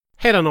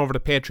Head on over to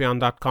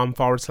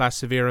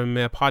patreon.com/Severe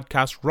MMA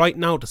podcast right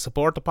now to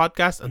support the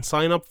podcast and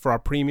sign up for our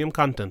premium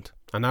content.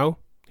 And now,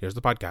 here's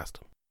the podcast.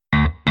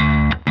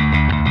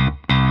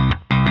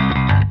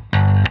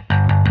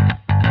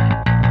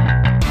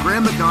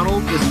 Graham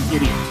McDonald is an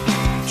idiot.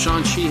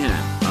 Sean Sheehan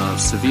of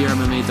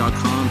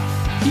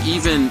SevereMMA.com. He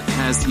even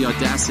has the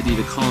audacity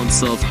to call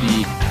himself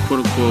the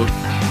quote-unquote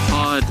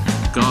pod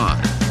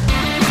god.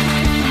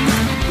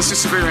 This is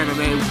Severe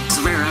MMA.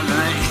 Severe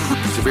MMA.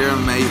 Severe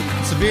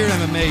MMA. Severe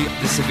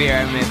MMA. The Severe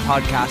MMA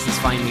podcast is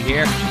finally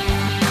here.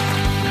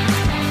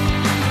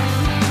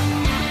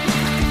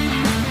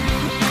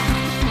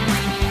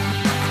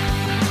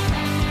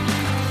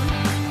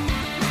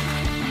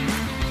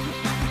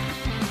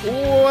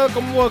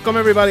 Welcome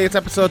everybody. It's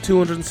episode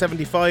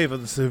 275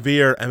 of the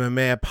Severe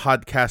MMA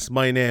podcast.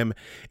 My name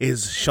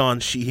is Sean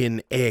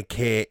Sheehan,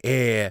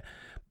 aka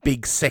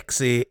Big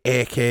Sexy,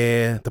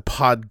 aka the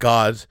Pod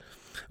God.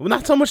 Well,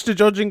 not so much the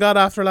judging God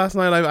after last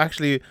night.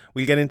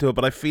 We'll get into it,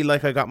 but I feel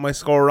like I got my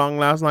score wrong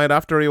last night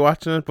after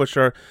rewatching it. But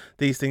sure,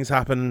 these things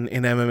happen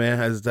in MMA,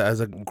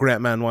 as a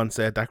great man once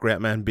said, that great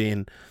man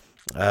being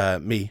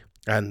me.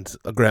 And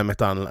Graham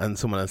McDonald and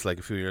someone else like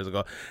a few years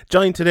ago.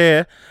 Joined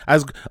today,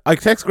 as I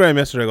texted Graham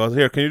yesterday, I goes,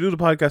 here, can you do the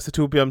podcast at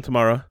 2 p.m.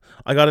 tomorrow?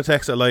 I got a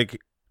text at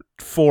like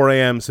 4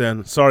 a.m.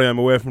 saying, sorry, I'm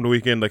away from the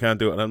weekend, I can't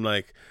do it. And I'm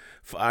like,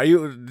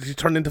 did you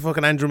turn into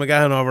fucking Andrew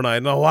McGahan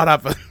overnight? No, what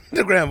happened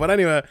to Graham? But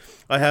anyway,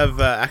 I have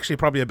actually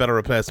probably a better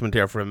replacement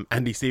here from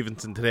Andy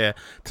Stevenson today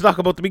to talk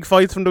about the big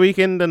fights from the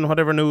weekend and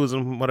whatever news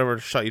and whatever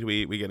shite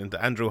we get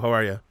into. Andrew, how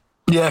are you?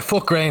 Yeah,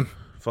 fuck Graham.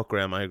 Fuck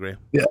Graham, I agree.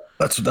 Yeah,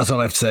 that's all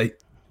I have to say.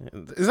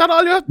 Is that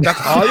all you have?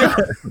 That's all you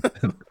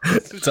have?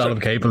 That's all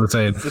I'm capable of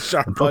saying. It's a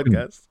sharp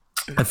podcast.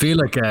 I feel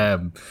like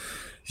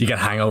you get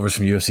hangovers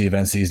from UFC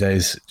events these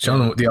days.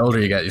 John, the older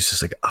you get, it's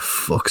just like, oh,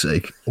 fuck's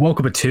sake. I woke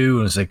up at 2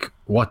 and it's like,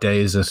 what day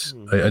is it?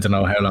 I don't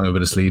know how long I've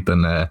been asleep.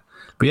 And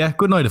but yeah,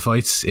 good night of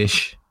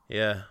fights-ish.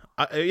 Yeah.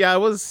 It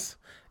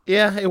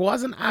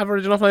wasn't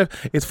average enough.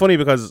 It's funny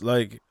because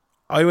like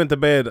I went to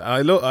bed.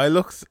 I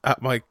looked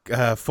at my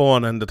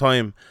phone and the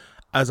time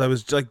as I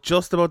was like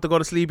just about to go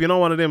to sleep. You know,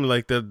 one of them,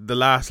 like the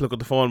last look at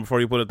the phone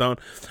before you put it down,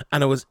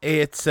 and it was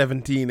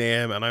 8:17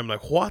 a.m. and I'm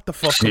like, what the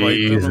fuck have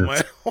I done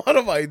what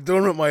have I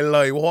done with my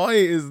life? Why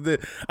is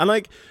this? And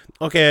like,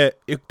 okay,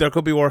 there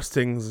could be worse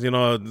things, you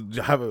know.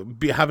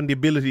 Having the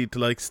ability to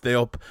like stay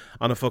up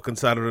on a fucking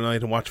Saturday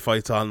night and watch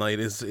fights all night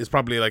is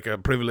probably like a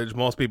privilege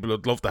most people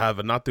would love to have,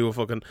 and not do a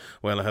fucking,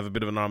 well, I have a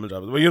bit of a normal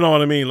job, well, you know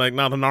what I mean, like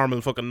not a normal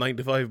fucking 9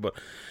 to 5, but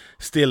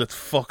still it's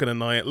fucking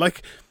annoying.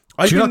 Like,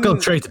 Did you not go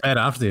straight to bed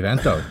after the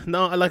event though?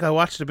 No, I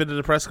watched a bit of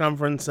the press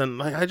conference and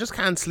like I just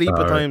can't sleep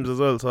at times as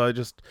well. So and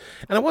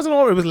it wasn't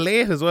over. It was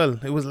late as well.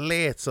 It was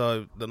late,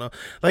 so I don't know.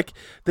 Like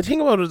the thing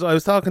about it is, I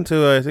was talking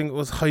to I think it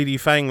was Heidi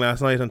Fang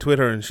last night on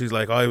Twitter, and she's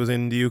like, I was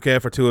in the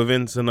UK for 2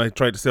 events and I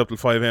tried to stay up till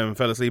 5 a.m. and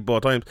fell asleep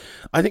both times.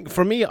 I think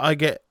for me, I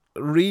get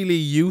really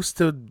used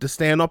to the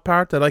staying up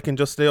part, that I can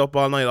just stay up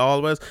all night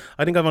always.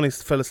 I think I've only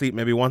fell asleep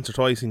maybe once or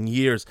twice in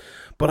years,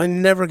 but I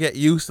never get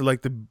used to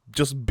like the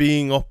just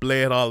being up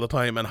late all the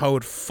time and how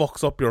it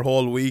fucks up your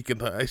whole week.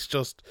 And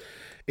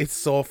it's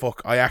so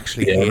fuck. I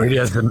actually hate it really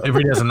has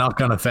a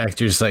knock-on effect.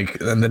 You're just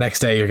like, and the next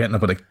day you're getting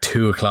up at like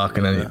 2 o'clock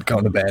and then you're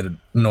going to bed at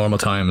normal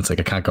time. It's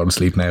like, I can't go to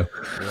sleep now.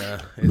 Yeah,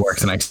 it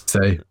works the next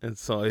day.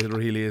 It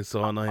really is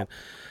so annoying.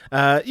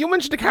 You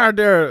mentioned the card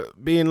there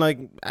being like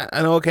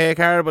an okay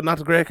card, but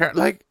not a great card.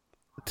 Like,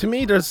 to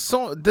me, there's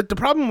the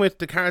problem with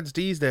the cards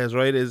these days,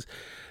 right, is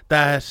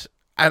that,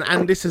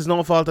 and this is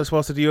no fault, I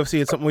suppose, to the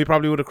UFC. It's something we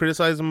probably would have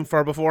criticised them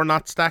for before,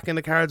 not stacking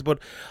the cards, but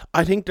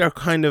I think they're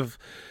kind of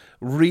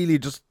really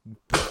just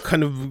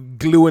kind of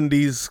gluing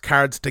these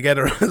cards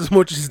together as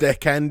much as they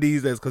can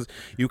these days, because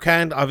you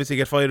can't obviously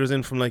get fighters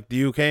in from like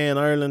the UK and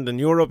Ireland and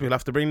Europe. You'll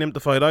have to bring them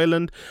to Fight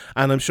Island,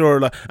 and I'm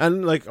sure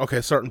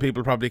okay, certain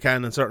people probably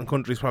can and certain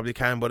countries probably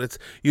can, but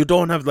you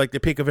don't have like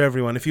the pick of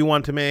everyone. If you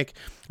want to make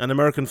an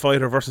American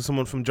fighter versus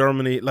someone from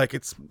Germany, like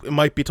it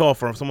might be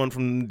tough, or someone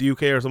from the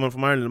UK or someone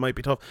from Ireland, it might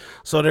be tough.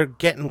 So they're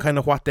getting kind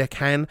of what they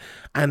can,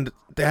 and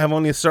they have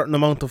only a certain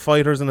amount of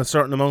fighters in a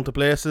certain amount of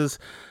places.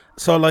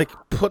 So like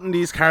putting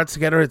these cards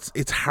together,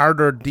 it's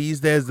harder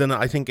these days than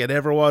I think it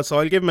ever was. So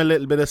I'll give him a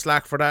little bit of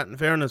slack for that, in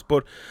fairness.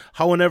 But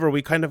however,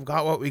 we kind of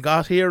got what we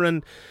got here,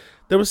 and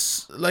there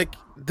was like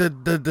the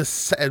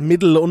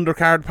middle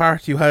undercard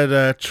part. You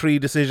had 3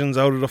 decisions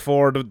out of the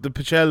 4. The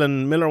Pichel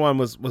and Miller one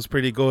was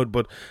pretty good,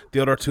 but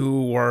the other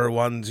 2 were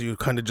ones you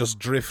kind of just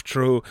drift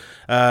through.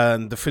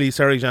 And the Felice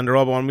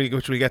Jandiroba one,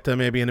 which we'll get to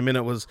maybe in a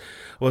minute,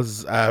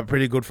 was a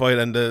pretty good fight.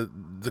 And the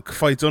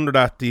fights under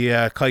that,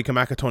 the Kai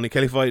Kamaka Tony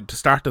Kelly fight to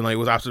start the night,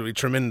 was absolutely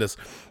tremendous.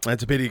 And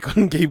it's a pity he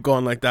couldn't keep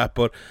going like that.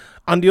 But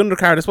on the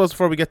undercard, I suppose,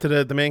 before we get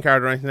to the main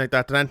card or anything like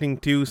that, did anything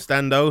to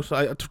stand out?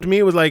 To me,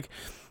 it was like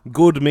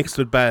good mixed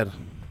with bad.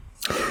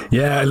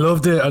 Yeah, I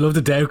love the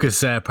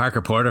Daukaus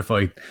Parker Porter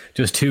fight.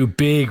 Just 2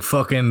 big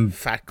fucking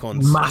fat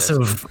cunts,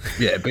 massive.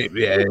 Yeah,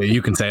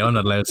 you can say, I'm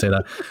not allowed to say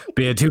that.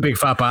 But yeah, 2 big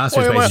fat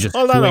bastards.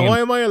 Why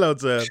am I allowed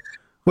to say it?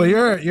 Well,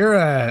 you're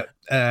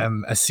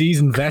a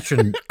seasoned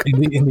veteran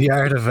in the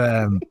art of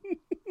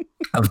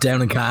of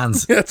down in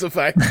cans. That's a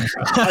fact.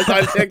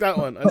 I'll take that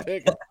one. I'll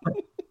take it.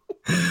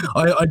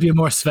 I'd be a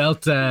more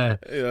svelte. I'd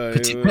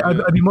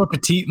be more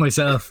petite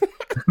myself.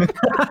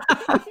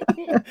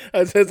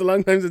 I'd say it's a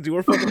long time since you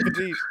were fucking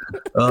petite.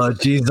 Oh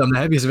Jesus, I'm the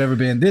heaviest I've ever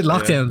been. The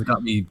lockdown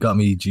got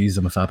me. Jesus,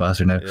 I'm a fat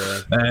bastard now.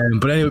 Yeah.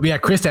 But anyway, yeah,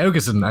 Chris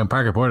Daukaus and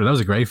Parker Porter. That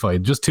was a great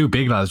fight. Just two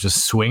big lads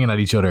just swinging at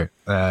each other.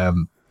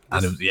 And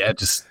it was,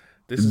 just.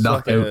 This is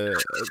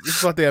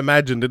what they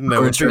imagined, didn't they?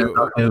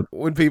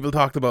 When people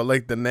talked about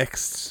like the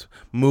next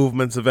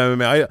movements of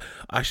MMA.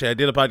 I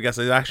did a podcast.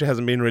 It actually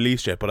hasn't been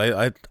released yet,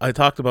 but I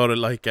talked about it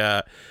like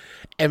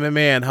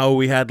MMA and how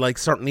we had like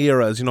certain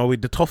eras. You know, we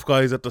had the tough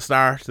guys at the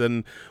start,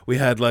 then we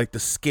had like the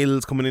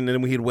skills coming in, and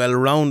then we had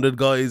well-rounded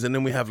guys, and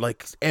then we have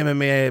like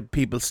MMA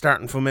people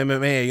starting from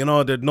MMA. You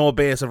know, there's no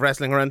base of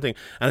wrestling or anything,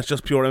 and it's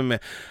just pure MMA.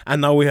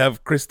 And now we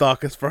have Chris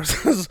Daukaus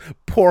versus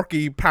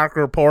Porky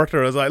Parker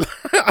Porter, as I like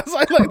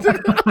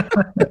to.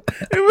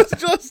 It was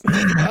just,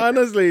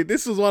 honestly,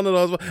 this was one of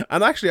those.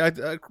 And actually,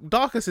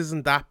 Daukaus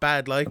isn't that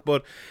bad, like,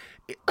 but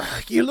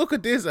you look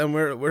at this and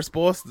we're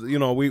supposed to, you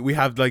know, we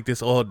have like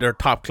this, they're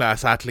top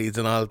class athletes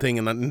and all thing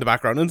in the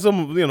background, and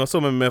some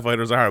MMA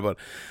fighters are, but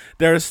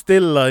there's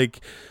still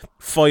like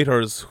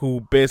fighters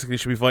who basically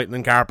should be fighting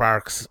in car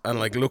parks and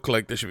like look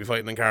like they should be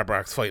fighting in car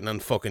parks, fighting on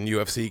fucking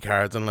UFC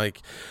cards, and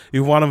like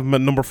you've one of them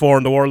at number 4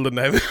 in the world in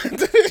the heavyweight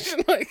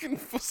division. Like,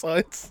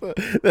 besides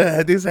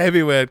this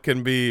heavyweight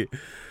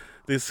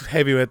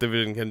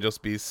division can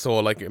just be so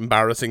like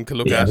embarrassing to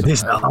look at.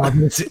 I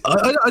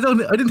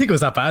didn't think it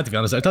was that bad, to be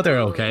honest. I thought they were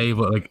okay,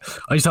 but like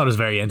I just thought it was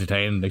very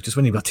entertaining. Like, just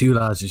when you've got two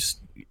lads,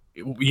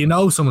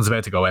 someone's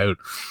about to go out,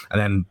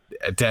 and then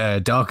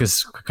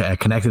Daukaus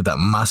connected that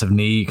massive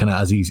knee kind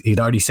of as he'd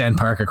already sent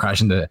Parker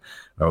crashing to,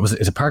 or is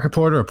it Parker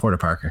Porter or Porter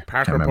Parker?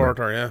 Parker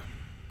Porter, yeah.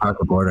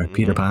 Parker Porter,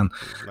 Peter Pan.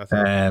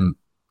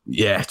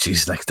 Yeah,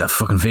 jeez, like that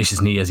fucking vicious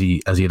knee as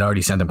he had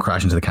already sent him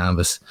crashing to the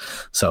canvas.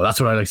 So that's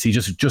what I like to see.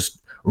 Just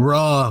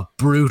raw,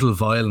 brutal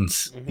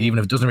violence, even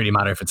if it doesn't really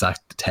matter if it's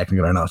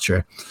technical or not.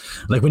 Sure,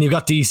 like when you've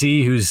got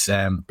DC, who's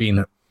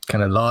been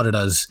kind of lauded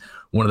as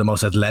one of the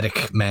most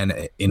athletic men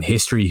in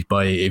history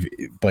by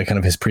kind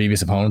of his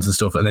previous opponents and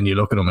stuff, and then you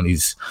look at him and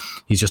he's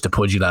just a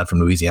pudgy lad from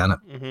Louisiana.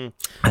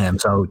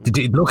 So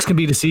the looks can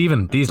be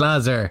deceiving. These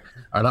lads are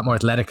a lot more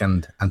athletic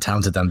and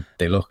talented than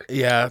they look.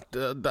 Yeah,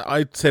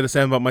 I'd say the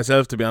same about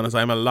myself, to be honest.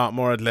 I'm a lot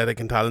more athletic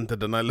and talented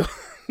than I look.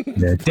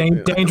 Yeah,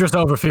 dangerous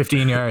over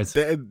 15 yards.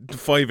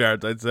 5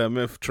 yards, I'd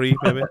say. 3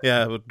 maybe.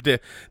 Yeah,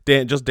 but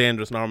just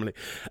dangerous normally.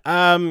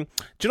 Do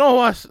you know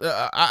what?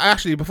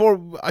 Actually,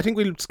 I think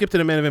we'll skip to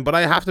the main event, but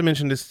I have to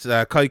mention this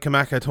Kai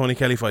Kamaka Tony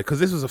Kelly fight, because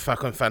this was a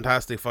fucking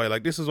fantastic fight.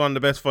 Like, this was one of the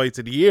best fights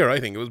of the year,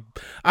 I think. It was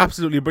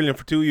absolutely brilliant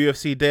for two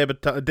UFC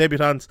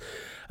debutants.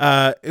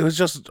 It was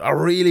just a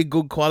really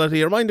good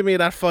quality. It reminded me of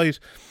that fight,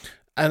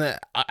 and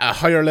a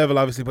higher level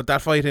obviously, but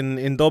that fight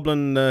in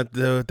Dublin,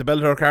 the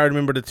Bellator card,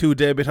 remember the two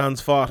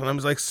debutants fought, and I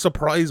was like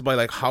surprised by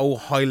like how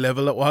high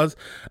level it was.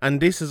 And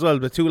this as well,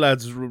 the two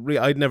lads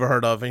I'd never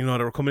heard of, and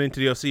they were coming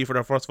into the UFC for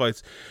their first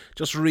fights,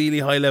 just really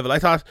high level. I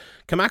thought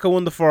Kamaka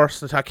won the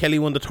first, I thought Kelly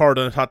won the third,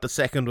 and I thought the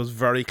second was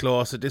very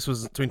close. This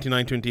was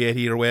 29-28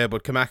 either way,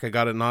 but Kamaka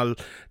got it, and all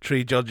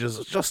three judges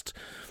just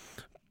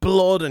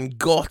blood and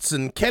guts,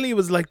 and Kelly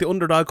was like the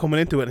underdog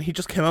coming into it, and he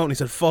just came out and he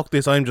said, fuck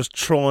this, I'm just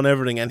throwing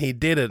everything, and he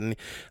did it, and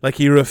like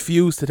he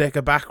refused to take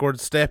a backward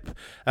step,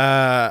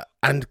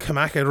 and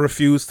Kamaka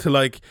refused to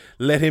like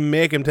let him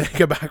make him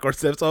take a backward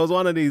step. So it was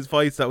one of these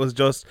fights that was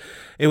just,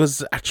 it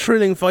was a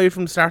thrilling fight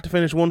from start to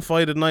finish, one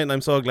fight at night, and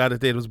I'm so glad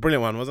it did. It was a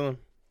brilliant one, wasn't it?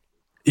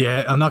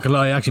 Yeah, I'm not gonna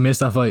lie, I actually missed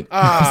that fight.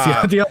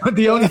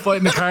 The only fight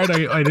in the card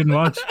I didn't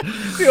watch.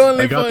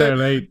 I got there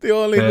late. The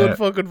only good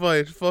fucking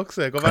fight. Fuck's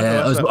sake.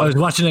 I was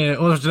watching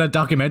a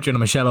documentary on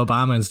Michelle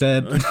Obama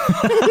instead.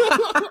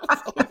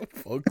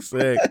 Fuck's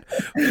sake.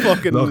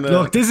 Fucking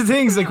look, these are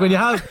things like when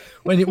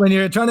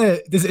you're trying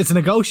to, it's a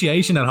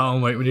negotiation at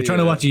home, right? When you're trying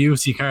to watch a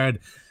UFC card,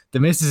 the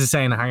missus is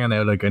saying, hang on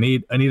now, like I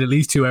need at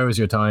least 2 hours of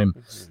your time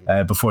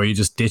before you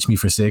just ditch me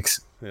for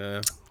 6.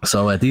 Yeah.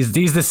 So these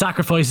are the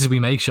sacrifices we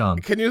make, Sean.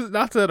 Can you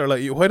not say that, or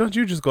like, why don't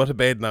you just go to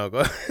bed now?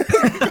 Go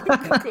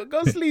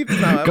sleep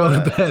now. Go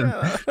to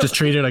bed. Just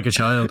treat her like a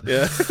child.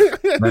 Yeah.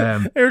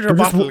 Here's your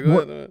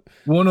bottle.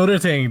 One other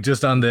thing,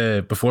 just on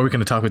before we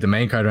can talk about the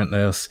main card or anything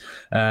else.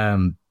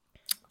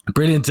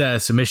 Brilliant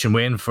submission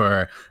win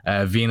for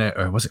Vina,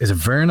 or is it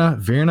Verna?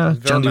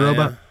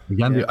 Jandiroba?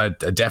 Yeah. I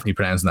definitely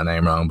pronounced that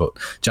name wrong, but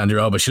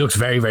Jandiroba, she looks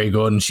very, very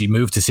good, and she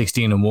moved to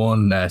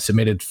 16-1,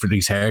 submitted for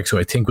Felice Herrick, so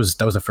I think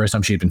that was the first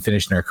time she'd been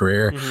finished in her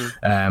career.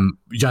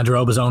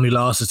 Jandiroba's only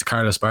loss is to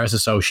Carla Esparza,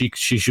 so she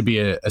should be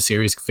a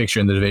serious fixture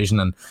in the division.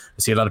 And I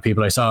see a lot of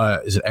people. I saw,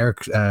 is it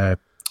Eric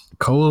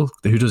Cole,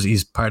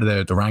 he's part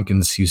of the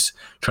rankings, he's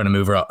trying to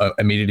move her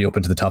immediately up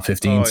into the top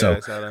 15.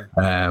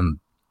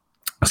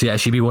 So yeah,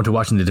 she'd be one to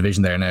watch in the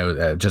division there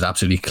now. Just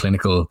absolutely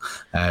clinical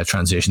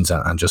transitions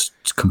and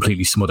just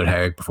completely smothered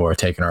Herrick before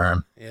taking her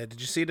arm. Yeah, did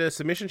you see the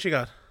submission she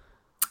got?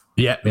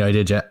 Yeah, I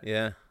did.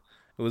 Yeah,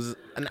 it was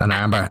an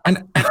armbar.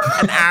 An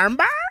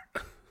armbar.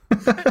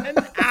 An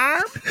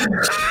arm.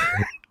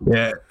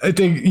 Yeah, I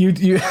think you.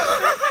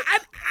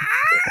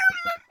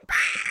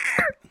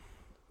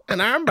 An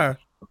armbar.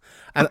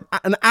 An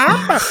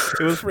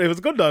armbar. It was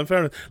good though, in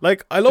fairness.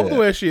 Like, I love the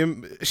way she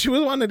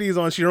was one of these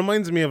ones. She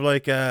reminds me of,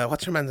 like,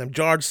 what's her man's name?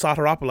 George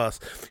Soteropoulos,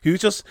 who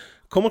just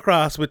come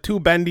across with two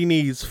bendy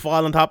knees,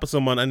 fall on top of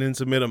someone and then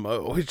submit him,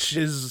 which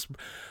is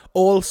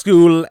old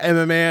school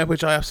MMA,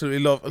 which I absolutely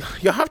love.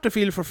 You have to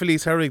feel for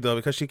Felice Herrig though,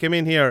 because she came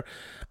in here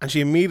and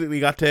she immediately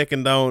got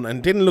taken down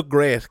and didn't look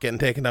great getting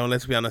taken down,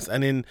 let's be honest.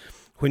 And then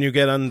when you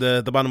get on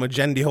the bottom of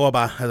Jendi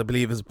Hoba, as I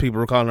believe as people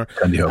were calling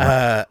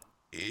her,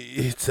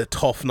 it's a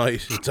tough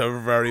night. It's a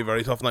very,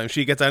 very tough night. If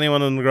she gets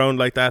anyone on the ground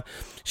like that,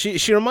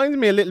 she reminds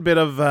me a little bit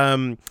of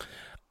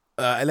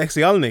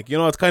Alexei Olnik. You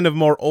know, it's kind of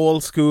more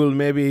old school,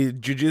 maybe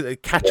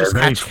catch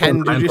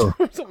can jiu-jitsu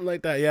or something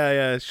like that.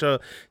 Yeah. Sure.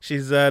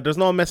 She's there's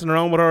no messing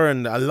around with her,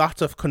 and a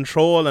lot of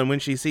control. And when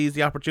she sees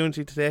the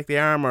opportunity to take the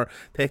arm or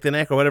take the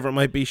neck or whatever it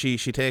might be, she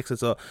takes it.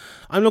 So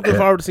I'm looking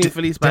forward to seeing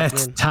Felice back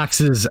in.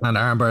 Taxes and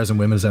arm bars in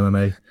women's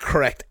MMA.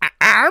 Correct.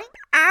 Arm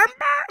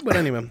bar. But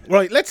anyway,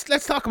 right. Let's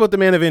talk about the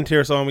main event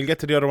here. So, and we'll get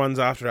to the other ones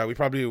after that. We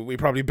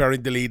probably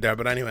buried the lead there,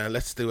 but anyway,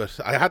 let's do it.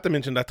 I had to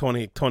mention that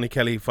Tony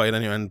Kelly fight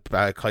anyway, and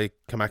Kai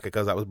Kamaka,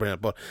 because that was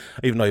brilliant. But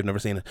even though I've never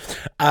seen it,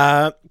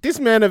 this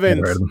main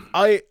event,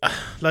 I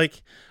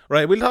like.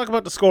 Right, we'll talk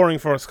about the scoring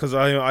first, because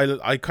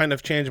I kind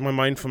of changed my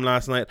mind from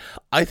last night.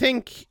 I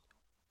think.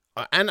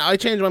 And I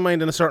changed my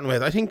mind in a certain way.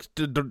 I think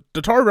the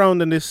third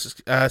round in this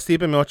Stipe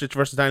Miocic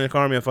versus Daniel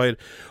Cormier fight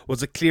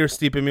was a clear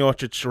Stipe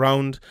Miocic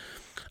round.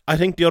 I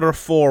think the other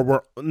four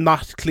were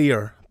not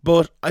clear.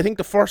 But I think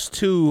the first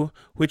two,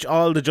 which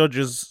all the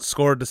judges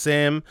scored the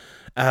same,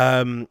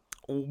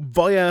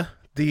 via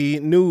the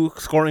new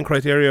scoring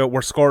criteria,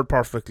 were scored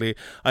perfectly.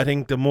 I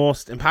think the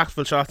most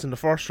impactful shots in the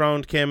first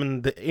round came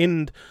in the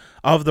end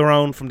of the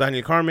round from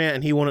Daniel Cormier,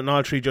 and he won it in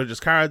all three judges'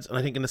 cards. And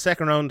I think in the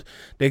second round,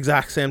 the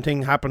exact same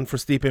thing happened for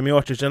Stipe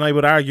Miocic, and I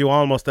would argue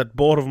almost that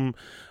both of them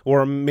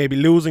were maybe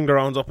losing the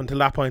rounds up until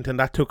that point, and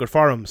that took it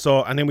for him.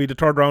 So, and then we had the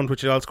third round,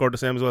 which they all scored the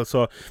same as well.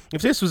 So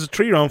if this was a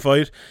 3-round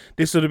fight,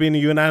 this would have been a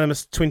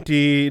unanimous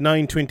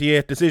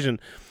 29-28 decision.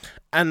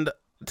 And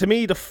to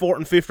me, the fourth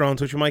and fifth rounds,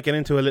 which we might get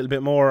into a little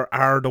bit more,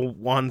 are the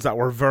ones that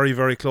were very,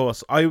 very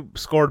close. I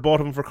scored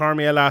both of them for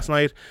Cormier last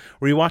night,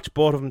 rewatched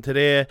both of them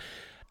today,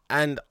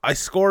 and I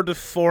scored the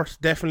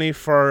fourth definitely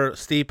for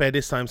Stipe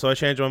this time, so I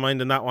changed my mind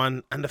on that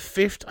one. And the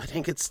fifth, I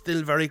think it's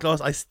still very close.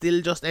 I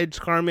still just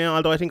edged Cormier,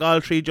 although I think all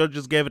three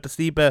judges gave it to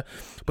Stipe,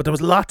 but there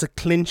was lots of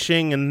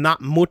clinching and not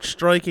much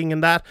striking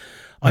in that.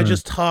 I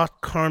just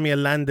thought Cormier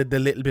landed a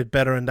little bit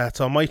better in that.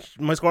 So my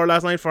score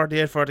last night,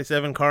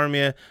 48-47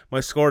 Cormier. My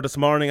score this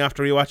morning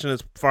after rewatching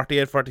is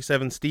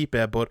 48-47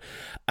 Stipe. But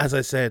as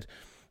I said,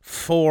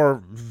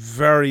 four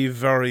very,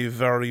 very,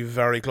 very,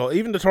 very close.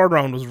 Even the third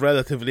round was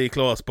relatively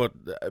close, but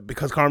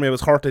because Cormier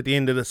was hurt at the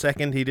end of the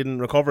second, he didn't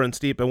recover, and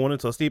Stipe won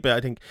it. So Stipe,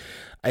 I think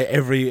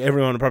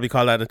everyone would probably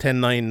call that a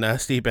 10-9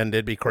 Stipe, and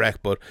they'd be correct.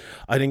 But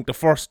I think the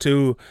first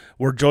two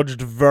were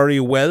judged very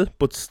well,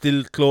 but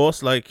still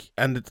close.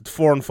 And at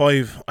 4 and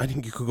 5, I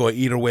think you could go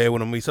either way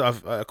with them. We saw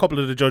a couple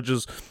of the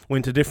judges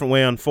went a different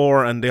way on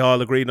 4, and they all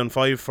agreed on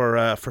 5 for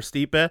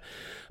Stipe.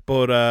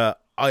 But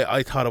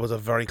I thought it was a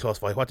very close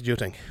fight. What did you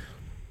think?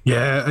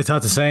 Yeah, I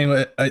thought the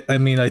same. I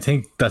mean, I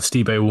think that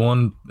Stipe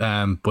won,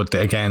 but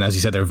again, as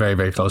you said, they're very,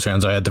 very close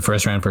rounds. I had the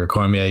first round for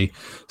Cormier,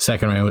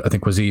 second round I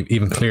think was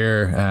even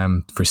clearer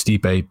for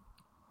Stipe.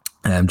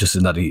 Just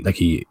in that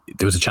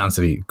there was a chance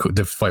that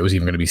the fight was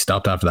even going to be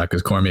stopped after that,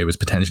 because Cormier was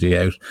potentially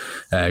out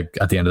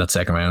at the end of that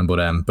second round.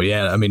 But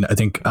yeah, I mean, I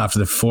think after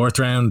the fourth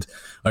round,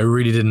 I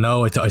really didn't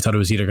know. I thought it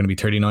was either going to be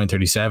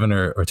 39-37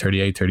 or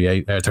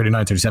 38-38,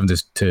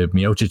 39-37 to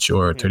Miocic,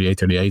 or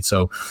 38-38.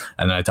 So,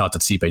 and I thought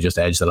that Stipe just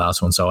edged the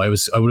last one. So I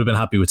would have been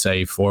happy with,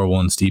 say,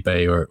 4-1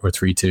 Stipe or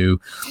 3-2.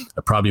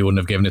 I probably wouldn't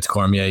have given it to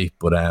Cormier,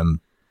 but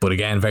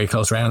again, very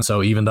close round.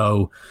 So even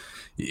though,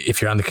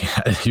 if you're on the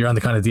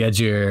kind of the edge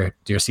of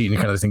your seat and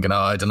you're kind of thinking,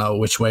 I don't know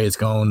which way it's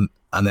going,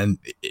 and then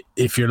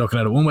if you're looking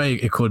at it one way,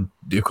 it could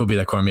be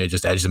that Cormier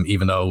just edged him,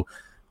 even though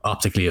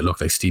optically it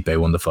looked like Stipe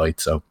won the fight.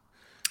 So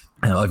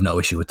I've no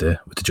issue with the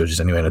judges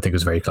anyway, and I think it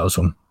was a very close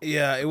one.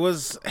 Yeah, it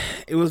was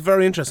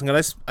very interesting,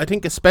 and I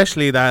think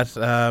especially that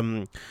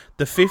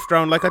the fifth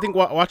round, like I think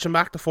watching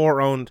back the fourth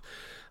round,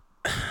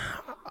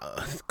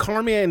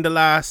 Cormier in the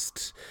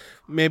last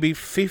maybe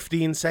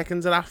 15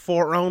 seconds of that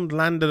fourth round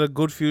landed a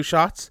good few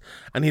shots,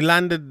 and he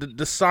landed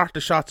the sort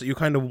of shots that you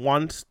kind of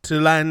want to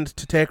land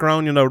to take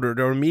around. You know,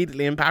 they're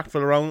immediately impactful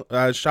around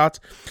shots.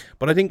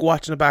 But I think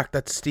watching it back,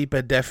 that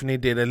Stipe definitely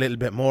did a little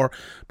bit more.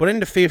 But in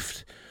the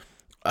fifth,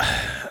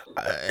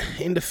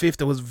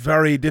 it was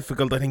very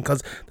difficult, I think,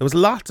 because there was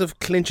lots of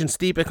clinching.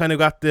 Stipe kind of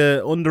got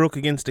the underhook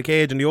against the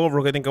cage and the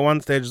overhook, I think, at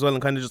one stage as well,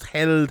 and kind of just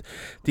held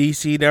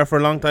DC there for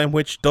a long time,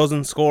 which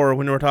doesn't score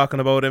when we're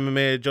talking about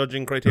MMA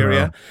judging criteria.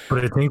 No.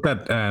 But I think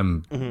that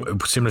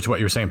similar to what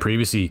you were saying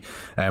previously,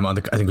 I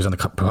think it was on the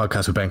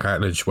podcast with Ben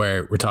Cartledge,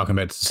 where we're talking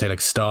about, say,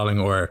 like stalling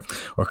or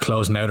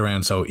closing out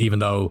around. So even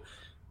though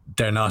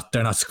they're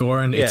not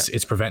scoring. Yeah.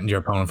 It's preventing your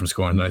opponent from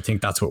scoring, and I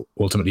think that's what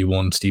ultimately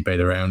won Stipe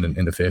the round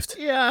in the fifth.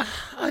 Yeah,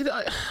 I Not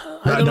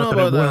don't know that about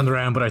it won that. on the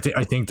round, but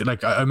I think that,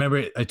 like, I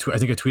remember I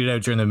think I tweeted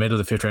out during the middle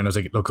of the fifth round. I was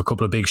like, look, a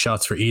couple of big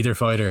shots for either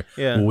fighter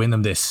will win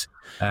them this.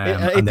 It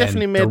And then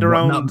definitely made the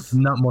round.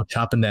 Not much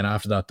happened then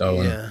after that,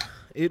 though. Yeah.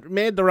 It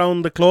made the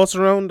round the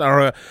closer round,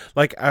 or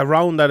a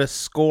round that is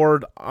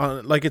scored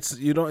on, like, it's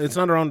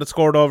not a round that's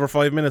scored over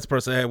 5 minutes per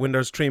se. When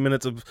there's 3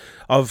 minutes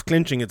of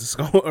clinching, it's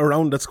a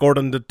round that's scored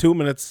in the 2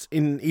 minutes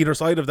in either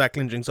side of that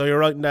clinching. So you're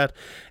right in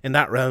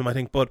that realm, I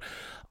think. But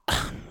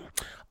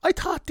I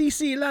thought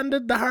DC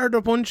landed the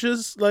harder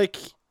punches, like,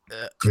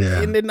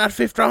 in that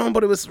fifth round,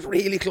 but it was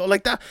really close.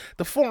 Like that,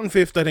 the fourth and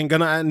fifth, I think,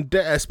 and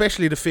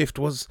especially the fifth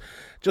was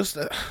just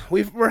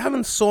we're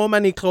having so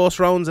many close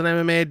rounds in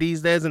MMA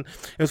these days. And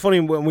it was funny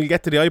when we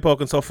get to the eye poke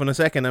and stuff in a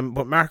second.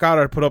 But Mark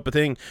Allard put up a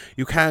thing: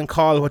 you can't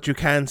call what you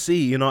can't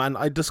see, And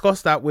I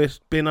discussed that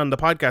with Ben on the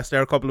podcast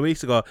there a couple of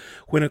weeks ago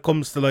when it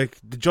comes to, like,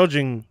 the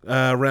judging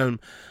realm.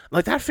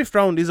 Like, that fifth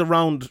round is a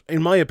round,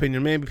 in my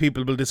opinion. Maybe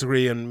people will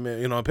disagree, and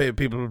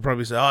people will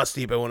probably say, "Oh,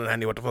 Stipe won it,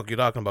 Andy. What the fuck are you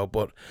talking about?"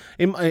 But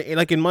in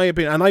my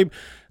opinion, and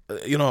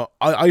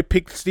I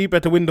picked Stipe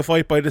to win the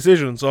fight by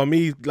decision. So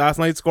me last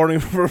night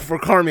scoring for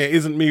Cormier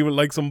isn't me with,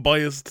 like, some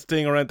biased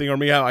thing or anything, or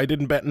me out. I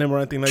didn't bet on him or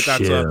anything like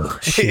that.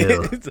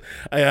 Chill.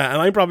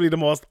 And I'm probably the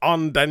most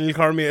on Daniel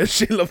Cormier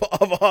shill of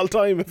all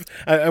time,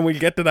 and we'll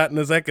get to that in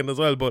a second as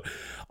well. But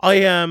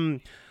I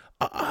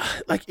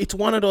like, it's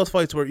one of those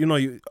fights where,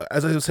 you,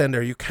 as I was saying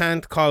there, you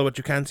can't call what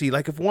you can't see.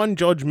 Like, if one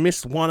judge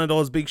missed one of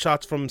those big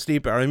shots from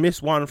Stipe, or I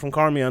missed one from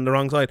Cormier on the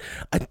wrong side,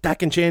 that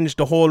can change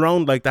the whole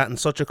round like that in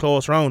such a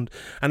close round,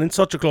 and in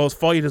such a close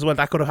fight as well.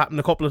 That could have happened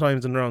a couple of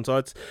times in the round.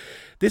 So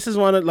this is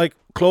one of, like,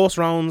 close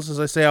rounds, as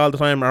I say all the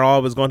time, are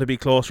always going to be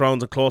close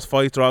rounds, and close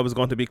fights are always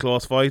going to be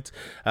close fights.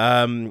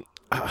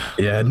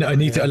 Yeah, no, I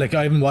need to, like,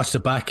 I haven't watched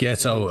it back yet,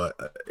 so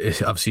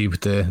obviously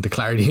with the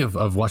clarity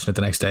of watching it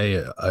the next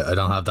day, I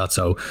don't have that,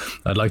 so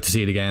I'd like to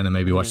see it again and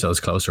maybe watch those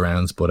closer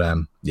rounds. But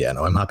yeah,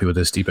 no, I'm happy with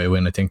this Stipe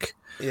win. I think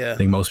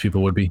most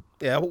people would be.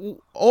 Yeah,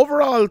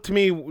 overall, to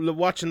me,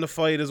 watching the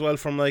fight as well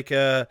from, like,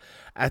 a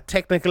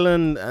technical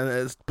and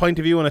point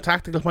of view and a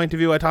tactical point of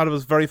view, I thought it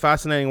was very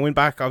fascinating. I went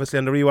back, obviously,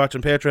 on the rewatch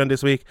on Patreon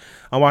this week.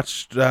 I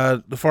watched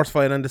the first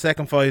fight and the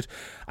second fight,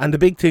 and the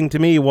big thing to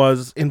me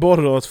was, in both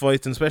of those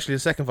fights, and especially the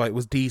second fight,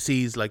 was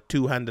DC's, like,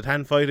 two-handed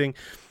hand fighting,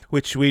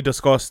 which we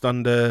discussed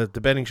on the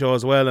betting show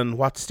as well, and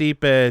what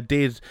Stipe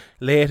did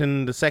late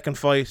in the second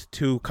fight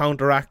to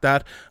counteract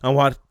that, and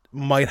what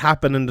might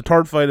happen in the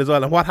third fight as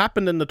well. And what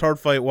happened in the third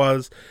fight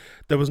was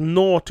there was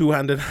no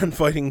two-handed hand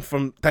fighting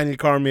from Daniel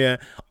Cormier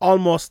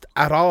almost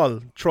at all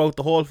throughout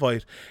the whole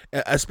fight,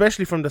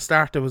 especially from the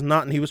start. There was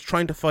nothing. He was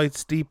trying to fight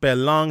Stipe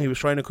long. He was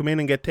trying to come in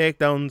and get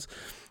takedowns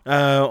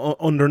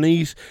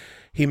underneath.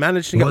 He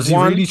managed to get one. Was he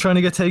really trying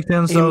to get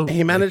takedowns, though?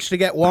 He managed to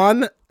get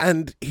one,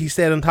 and he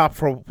stayed on top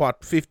for,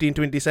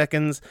 15-20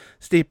 seconds.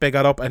 Stipe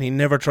got up, and he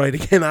never tried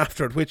again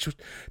after it, which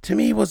to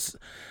me was...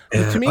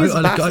 to me, it's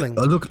baffling.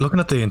 Looking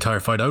at the entire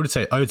fight, I would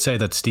say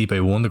that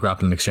Stipe won the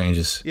grappling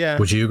exchanges. Yeah.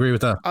 Would you agree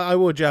with that? I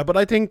would, yeah. But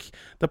I think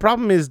the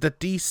problem is that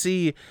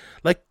DC,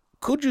 like,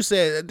 could you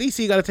say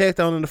DC got a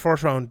takedown in the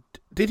first round?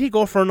 Did he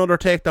go for another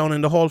takedown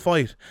in the whole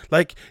fight?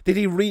 Like, did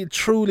he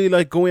truly,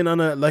 like, go in on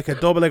a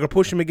double leg or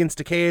push him against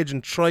the cage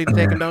and try to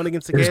take him down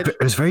against the cage?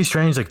 It was very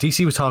strange. Like,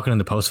 DC was talking in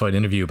the post-fight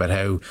interview about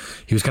how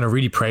he was kind of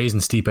really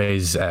praising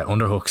Stipe's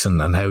underhooks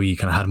and how he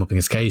kind of had him up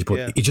against the cage, but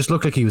it just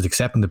looked like he was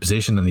accepting the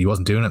position and he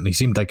wasn't doing it. And he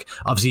seemed like,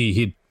 obviously,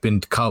 he'd been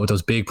caught with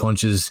those big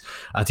punches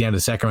at the end of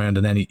the second round,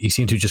 and then he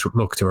seemed to just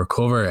look to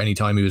recover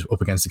anytime he was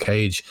up against the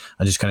cage,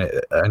 and just kind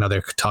of, I know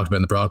they talked about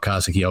in the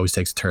broadcast, like, he always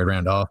takes the third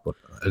round off, but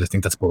I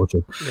think that's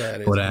bullshit. Yeah,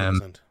 it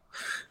is.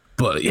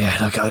 But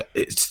yeah, like,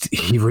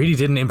 he really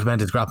didn't implement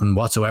his grappling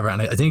whatsoever,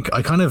 and I think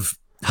I kind of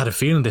had a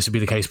feeling this would be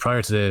the case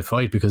prior to the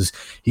fight, because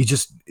he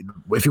just,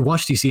 if you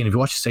watch DC and if you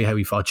watch, say, how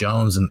he fought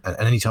Jones, and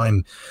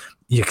anytime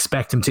you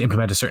expect him to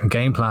implement a certain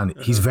game plan,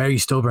 he's very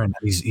stubborn.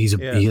 He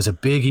has a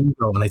big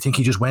ego, and I think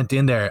he just went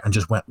in there and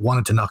just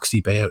wanted to knock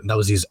Stipe out, and that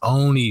was his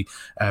only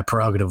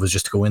prerogative, was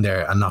just to go in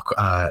there and knock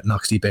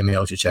Stipe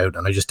Miocic out.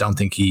 And I just don't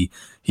think he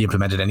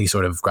implemented any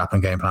sort of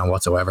grappling game plan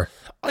whatsoever.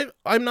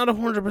 I'm not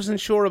 100%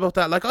 sure about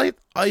that. Like,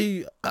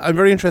 I'm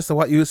very interested in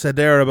what you said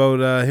there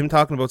about him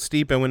talking about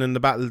Stipe winning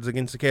the battles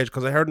against the cage,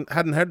 because I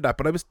hadn't heard that,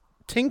 but I was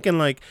thinking,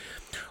 like,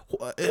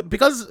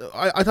 because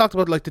I talked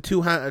about, like, the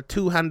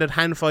two-handed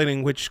hand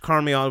fighting, which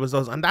Cormier always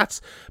does, and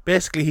that's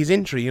basically his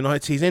entry.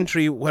 It's his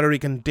entry, whether he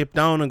can dip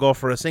down and go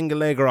for a single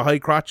leg or a high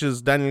crotch,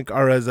 as Dominic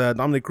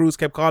Cruz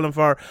kept calling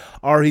for,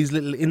 or his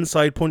little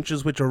inside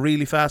punches, which are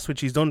really fast,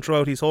 which he's done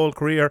throughout his whole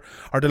career,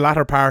 or the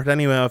latter part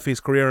anyway of his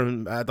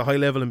career at the high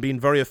level, and being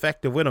very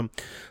effective with him.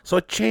 So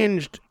it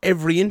changed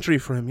every entry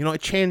for him.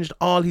 It changed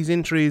all his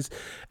entries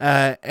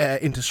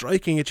into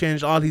striking. It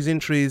changed all his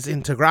entries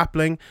into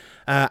grappling,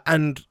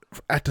 and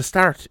at the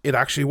start it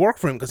actually worked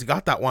for him, because he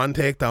got that one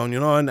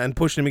takedown, and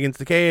pushed him against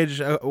the cage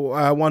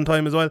one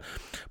time as well.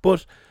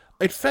 But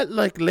it felt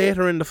like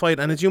later in the fight,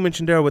 and as you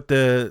mentioned there with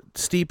the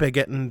Stipe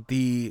getting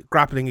the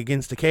grappling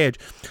against the cage,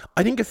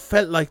 I think it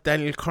felt like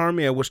Daniel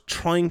Cormier was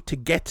trying to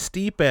get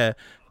Stipe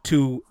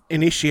to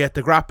initiate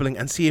the grappling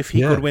and see if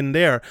he could win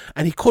there,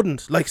 and he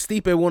couldn't. Like,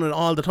 Stipe won it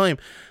all the time.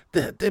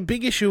 The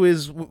big issue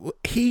is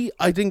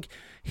I think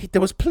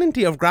there was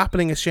plenty of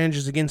grappling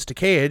exchanges against the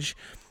cage,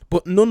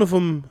 but none of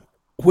them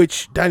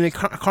which Daniel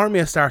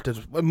Cormier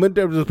started.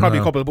 There was probably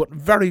a couple, but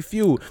very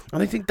few.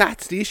 And I think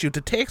that's the issue. To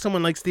take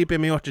someone like Stipe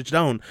Miocic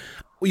down,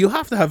 you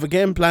have to have a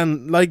game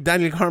plan like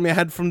Daniel Cormier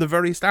had from the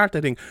very start,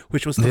 I think,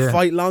 which was to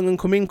fight long and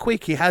come in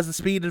quick. He has the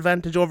speed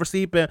advantage over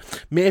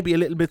Stipe, maybe a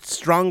little bit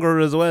stronger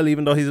as well,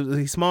 even though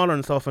he's smaller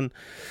and stuff. And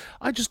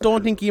I just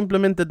don't think he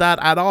implemented that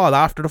at all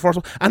after the first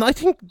one. And I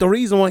think the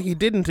reason why he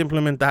didn't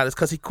implement that is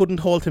because he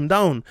couldn't hold him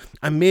down.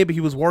 And maybe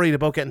he was worried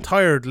about getting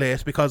tired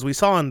late, because we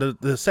saw in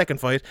the second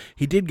fight,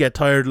 he did get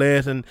tired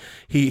late, and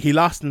he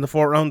lost in the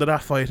fourth round of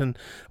that fight. And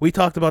we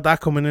talked about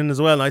that coming in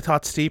as well. And I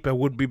thought Stipe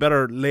would be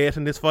better late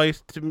in this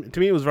fight. To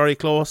me, it was very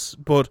close,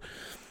 but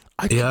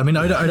I'd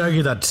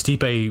argue that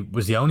Stipe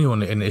was the only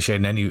one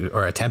initiating any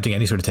or attempting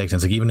any sort of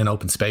takedowns. Like, even in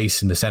open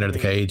space in the center of the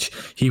cage,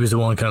 he was the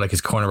one, kind of like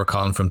his corner were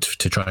calling for him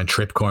to try and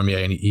trip Cormier,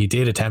 and he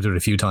did attempt it a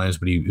few times,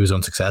 but he was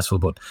unsuccessful.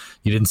 But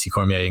you didn't see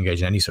Cormier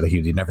engage in any sort of,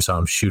 you never saw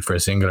him shoot for a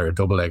single or a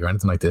double leg or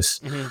anything like this.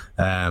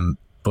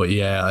 But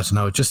yeah, I don't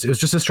know, it was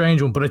just a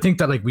strange one. But I think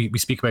that, like, we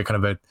speak about kind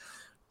of about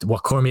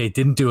what Cormier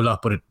didn't do a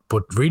lot, but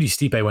really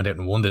Stipe went out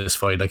and won this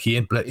fight. Like,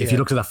 if you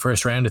looked at that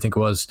first round, I think it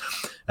was,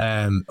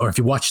 or if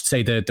you watched,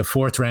 say, the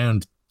fourth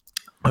round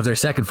of their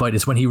second fight,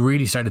 is when he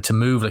really started to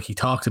move. Like, he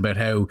talked about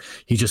how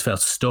he just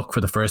felt stuck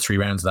for the first three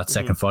rounds of that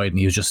second fight, and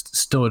he was just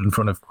stood in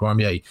front of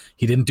Cormier.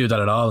 He didn't do that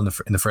at all in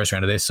the first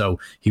round of this,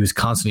 so he was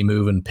constantly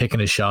moving, picking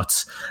his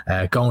shots,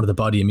 going to the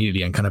body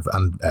immediately, and kind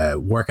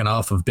of working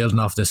off of, building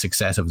off the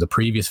success of the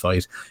previous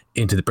fight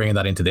bringing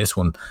that into this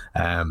one.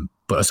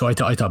 But so I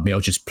thought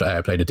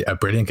Miocic played a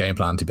brilliant game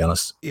plan, to be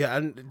honest. Yeah,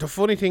 and the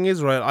funny thing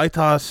is, right,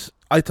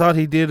 I thought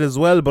he did as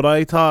well, but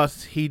I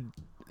thought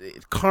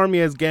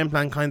Cormier's game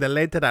plan kind of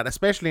led to that,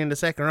 especially in the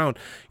second round.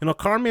 You know,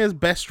 Cormier's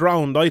best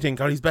round, I think,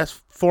 or his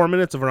best 4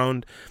 minutes of a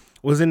round,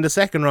 was in the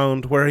second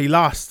round, where he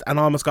lost and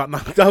almost got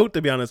knocked out,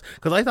 to be honest.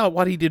 Because I thought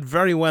what he did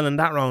very well in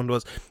that round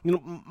was, you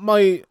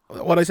know,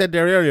 what I said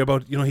there earlier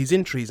about, you know, his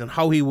entries and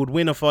how he would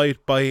win a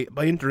fight by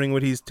entering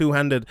with his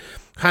two-handed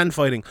hand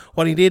fighting.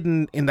 What he did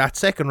in that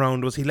second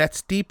round was he let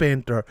Stipe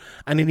enter,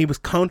 and then he was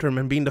countering him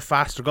and being the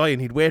faster guy,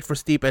 and he'd wait for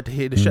Stipe to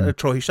hit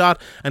throw his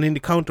shot, and then the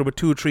counter with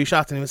 2 or 3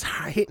 shots, and he was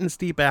hitting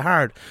Stipe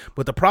hard.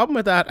 But the problem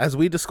with that, as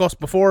we discussed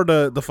before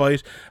the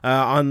fight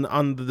on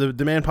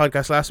the main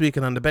podcast last week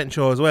and on the betting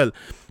show as well,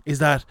 is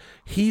that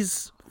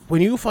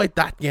when you fight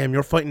that game,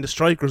 you're fighting the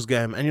striker's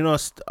game. And, you know,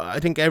 I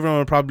think everyone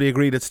would probably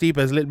agree that Stipe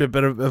is a little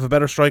bit of a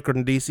better striker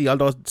than DC,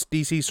 although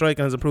DC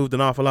striking has improved an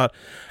awful lot.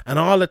 And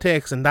all it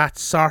takes in that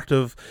sort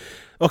of,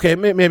 okay,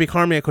 maybe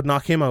Cormier could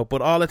knock him out,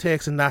 but all it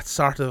takes in that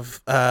sort of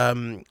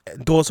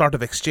those sort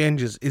of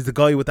exchanges is the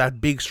guy with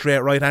that big straight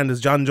right hand, as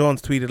John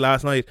Jones tweeted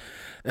last night.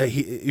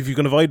 If you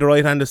can avoid the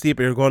right hand of Stipe,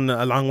 you're going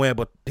a long way.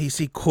 But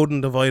DC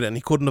couldn't avoid it, and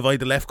he couldn't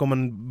avoid the left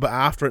coming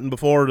after it and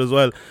before it as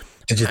well.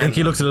 Did you think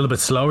he looked a little bit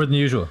slower than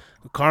usual?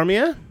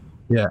 Cormier?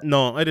 Yeah.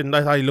 No, I didn't.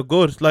 I thought he looked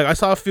good. Like, I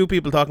saw a few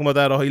people talking about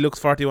that. Oh, he looks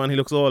 41, he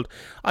looks old.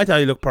 I thought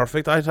he looked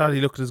perfect. I thought he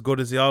looked as good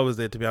as he always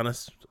did, to be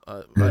honest.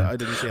 I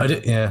didn't see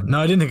it. No,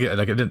 I didn't think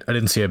I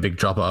didn't see a big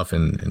drop off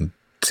in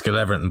skill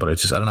everything, but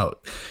it's just, I don't know.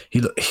 He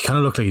kind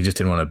of looked like he just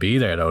didn't want to be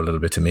there, though, a little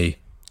bit, to me.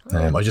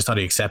 I just thought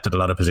he accepted a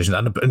lot of positions,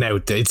 and now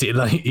it's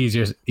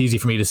easy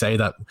for me to say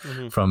that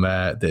from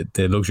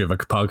the luxury of a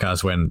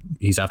podcast when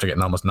he's after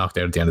getting almost knocked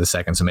out at the end of the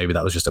second. So maybe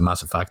that was just a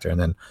massive factor, and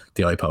then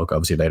the eye poke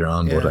obviously later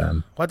on. Yeah. But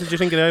what did you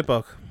think of the eye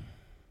poke?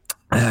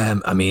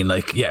 I mean,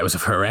 like, yeah, it was a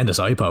horrendous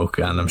eye poke,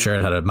 and I'm sure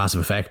it had a massive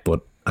effect.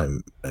 But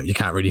you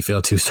can't really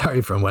feel too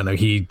sorry for him when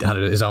he had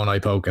his own eye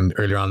poke and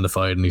earlier on in the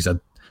fight, and he's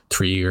had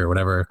 3 or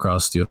whatever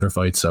across the other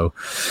fight. So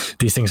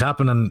these things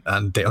happen,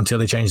 and until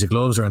they change the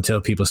gloves or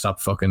until people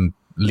stop fucking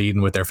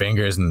leading with their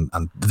fingers, and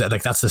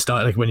like, that's the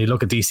style. Like, when you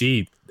look at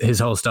DC, his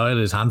whole style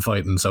is hand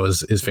fighting, so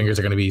his fingers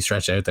are going to be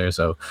stretched out there.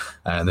 So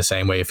in the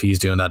same way, if he's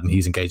doing that and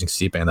he's engaging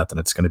Stipe in that, then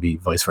it's going to be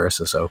vice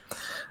versa. So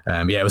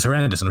yeah, it was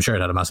horrendous, and I'm sure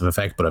it had a massive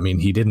effect. But I mean,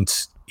 he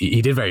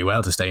did very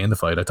well to stay in the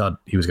fight. I thought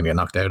he was going to get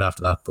knocked out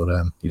after that, but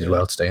he did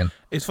well to stay in.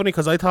 It's funny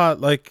because I thought,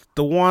 like,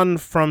 the one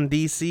from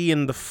DC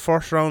in the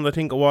first round, I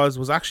think it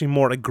was actually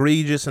more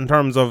egregious in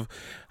terms of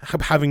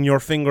having your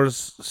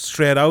fingers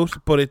straight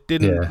out, but it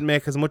didn't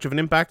make as much of an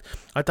impact.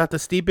 I thought the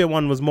Stipe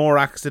one was more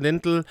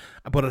accidental,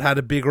 but it had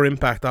a bigger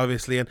impact,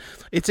 obviously. And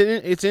it's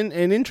an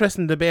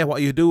interesting debate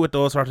what you do with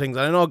those sort of things.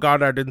 And I know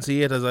Goddard didn't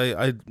see it, as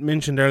I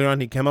mentioned earlier on.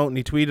 He came out and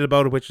he tweeted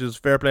about it, which is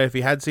fair play. If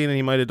he had seen it,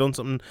 he might have done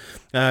something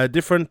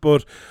different.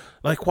 But,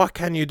 like, what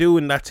can you do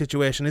in that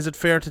situation? Is it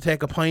fair to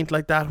take a point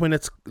like that when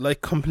it's,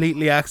 like,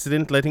 completely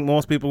accidental? I think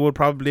most people would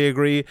probably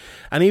agree.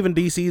 And even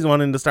DC's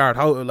one in the start,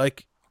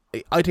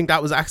 I think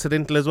that was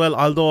accidental as well,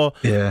 although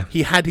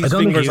he had his fingers out. I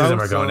don't think either of them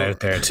are going out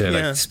there to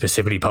like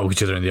specifically poke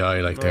each other in the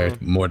eye. Like, they're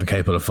more than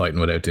capable of fighting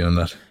without doing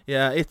that.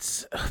 Yeah,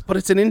 but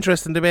it's an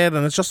interesting debate,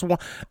 and it's just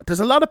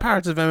there's a lot of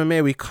parts of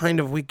MMA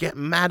we get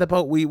mad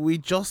about. We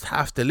just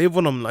have to live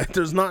with them. Like,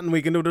 there's nothing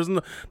we can do.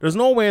 There's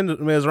no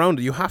ways around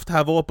it. You have to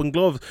have open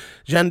gloves.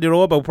 Jeanne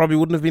Diroba probably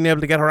wouldn't have been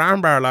able to get her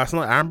armbar last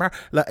night.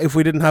 If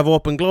we didn't have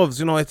open gloves,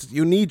 you know,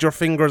 you need your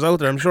fingers out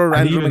there. I'm sure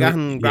Andrew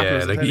McGahon.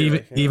 Yeah, like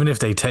even if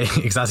they take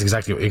that's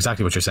exactly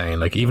what you're saying.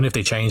 Like, even if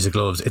they change the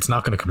gloves, it's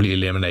not going to completely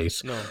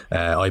eliminate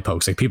eye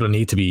pokes. Like, people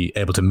need to be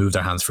able to move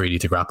their hands freely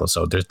to grapple.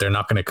 So they're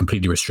not going to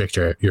completely restrict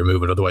your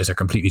movement. Otherwise, they're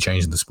completely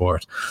changing the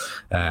sport.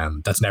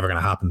 That's never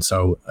going to happen.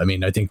 So, I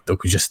mean, I think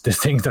we just the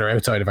things that are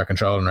outside of our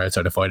control and are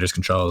outside of fighters'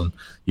 control, and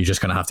you're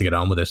just going to have to get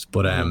on with it.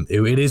 But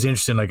it is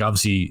interesting. Like,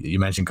 obviously, you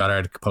mentioned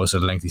Goddard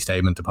posted a lengthy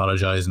statement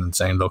apologising and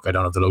saying, "Look, I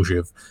don't have the luxury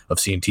of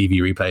seeing TV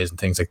replays and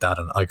things like that,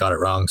 and I got it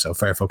wrong." So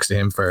fair fucks to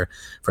him for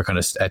kind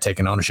of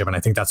taking ownership. And I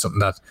think that's something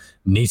that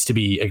needs to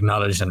be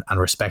acknowledged and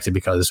respected,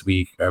 because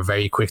we are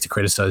very quick to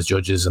criticise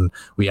judges, and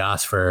we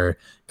ask for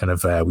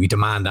we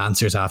demand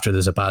answers after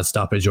there's a bad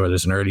stoppage or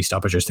there's an early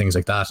stoppage or things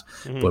like that.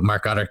 But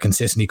Mark Goddard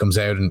consistently comes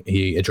out and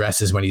he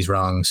addresses when he's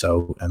wrong.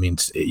 So, I mean,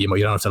 you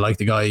don't have to like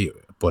the guy,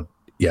 but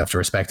you have to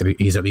respect that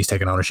he's at least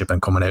taking ownership and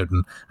coming out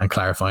and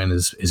clarifying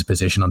his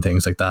position on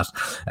things like that.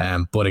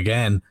 But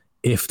again,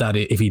 if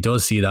he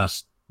does see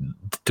that,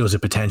 does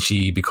it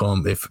potentially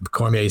become, if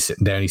Cormier is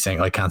sitting down, he's saying,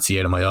 "I can't see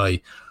out of my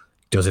eye,"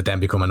 does it then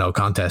become a no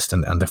contest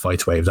and the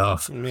fight's waved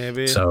off?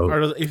 Maybe. So,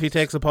 or if he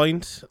takes a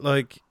point,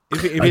 like,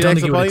 if I don't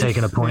think he would have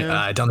taken a point.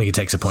 Yeah. I don't think he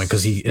takes a point,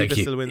 because he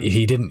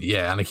didn't.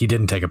 Yeah, and like, he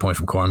didn't take a point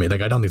from Cormier.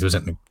 Like, I don't think there was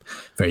anything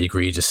very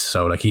egregious.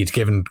 So, like, he'd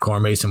given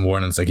Cormier some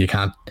warnings. Like, you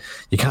can't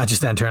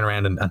just then turn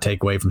around and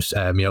take away from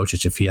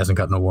Miocic if he hasn't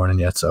got no warning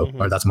yet. So,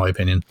 or that's my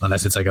opinion,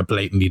 unless it's like a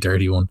blatantly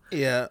dirty one.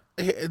 Yeah.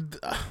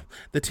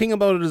 The thing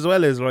about it as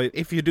well is, right,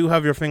 if you do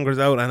have your fingers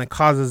out and it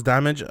causes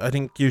damage, I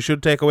think you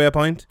should take away a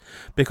point,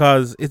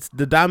 because it's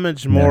the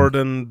damage more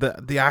than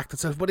the act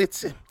itself. But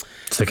it's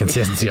the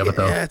consistency of it,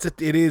 though. Yeah,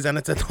 it is, and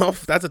that's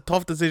a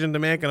tough decision to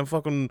make in a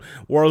fucking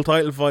world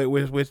title fight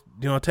with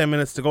 10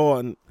 minutes to go.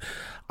 And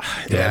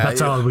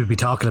that's all we'd be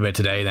talking about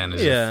today then,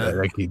 is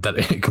that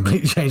it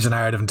completely changed the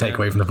narrative and take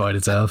away from the fight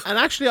itself. And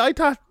actually, I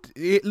thought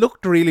it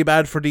looked really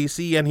bad for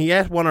DC, and he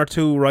ate one or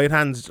two right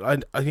hands, I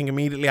think,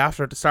 immediately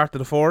after the start of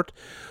the fourth.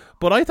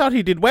 But I thought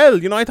he did well.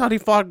 You know, I thought he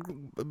fought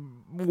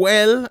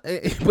well,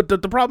 but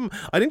the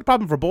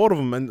problem for both of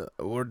them,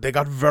 they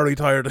got very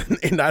tired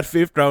in that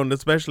fifth round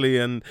especially,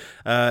 and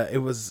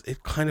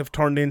it kind of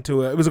turned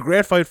into it was a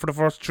great fight for the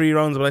first 3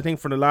 rounds, but I think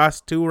for the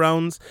last 2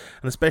 rounds,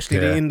 and especially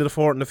the end of the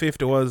fourth and the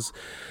fifth, it was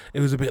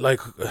a bit like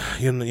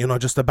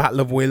just a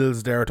battle of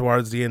wills there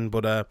towards the end.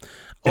 But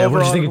what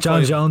did you think of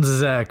John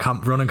Jones'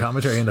 running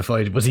commentary in the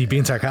fight? Was he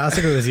being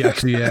sarcastic, or was he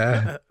actually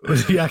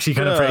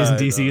kind of praising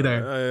DC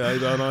there? I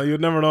don't know. You'd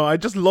never know. I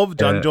just love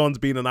John Jones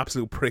being an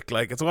absolute prick.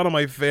 Like, it's one of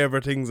my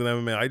favorite things in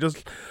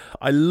MMA.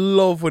 I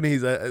love when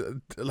he's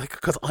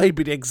because I'd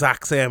be the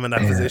exact same in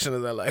that position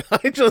as well.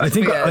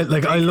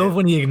 Like, I love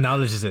when he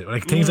acknowledges it.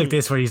 Like, things like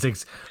this where he's like,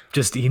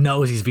 he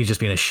knows he's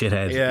just being a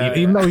shithead.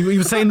 Even though he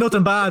was saying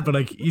nothing bad, but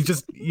like,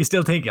 you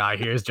still think,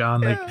 here's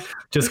John, like,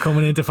 just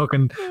coming in to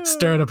fucking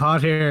stir the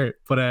pot here.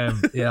 But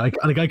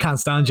I can't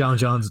stand John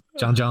Jones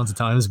at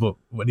times, but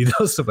when he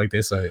does stuff like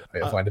this, I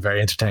find it very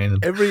entertaining.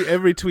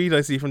 Every tweet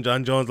I see from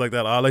John Jones like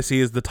that, all I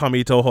see is the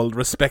Tommy toe hold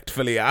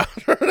respectfully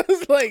after.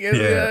 It's like,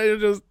 you're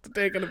just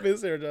taking a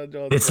piss here, John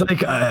Jones. It's like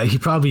he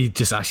probably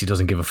just actually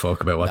doesn't give a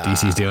fuck about what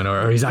DC's doing,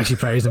 or he's actually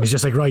praising him. He's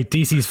just like, right,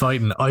 DC's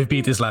fighting, I've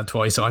beat this lad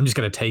twice, so I'm just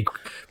going to take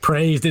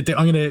praise. I'm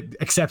going to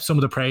accept some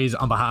of the praise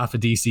on behalf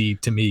of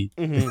DC to me.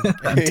 And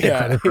take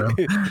credit for him.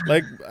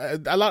 Like,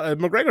 a lot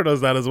McGregor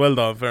does that as well,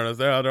 though, in fairness.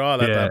 They're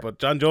all at that, but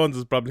John Jones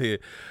is probably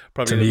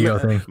an ego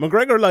thing.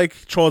 McGregor like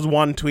throws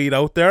one tweet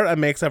out there and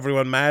makes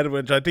everyone mad,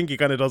 which I think he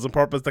kind of does on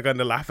purpose to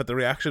kind of laugh at the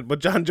reaction. But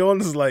John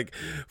Jones is like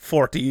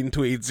 14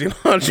 tweets,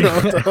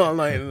 throughout all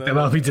night. They'll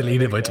all be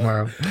deleted by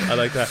tomorrow. I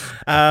like that.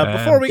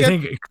 Before we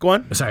go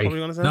on. Sorry. What were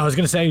you gonna say? No, I was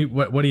going to say,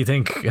 what do you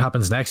think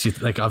happens next?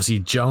 Obviously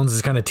Jones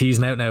is kind of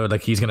teasing out now,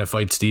 like, he's going to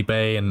fight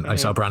Stipe, and I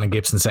saw Brandon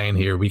Gibson saying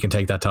here, we can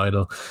take that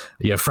title.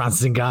 Yeah,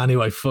 Francis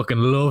Ngannou, I fucking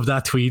love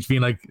that tweet,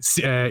 being like,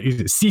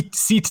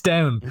 seat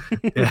down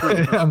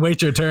and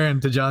wait your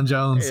turn to John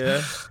Jones.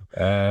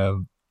 I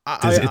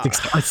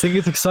think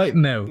it's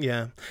exciting now.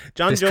 Yeah,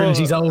 John Jones.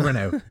 He's over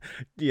now.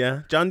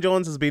 Yeah, John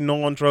Jones has been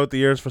known throughout the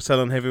years for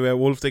selling heavyweight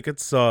wolf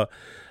tickets. So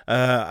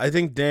I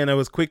think Dana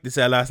was quick to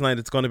say last night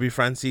it's going to be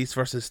Francis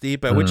versus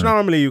Stipe, which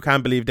normally you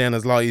can't believe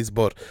Dana's lies,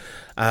 but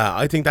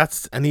I think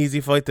that's an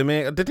easy fight to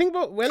make. The thing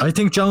about I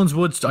think Jones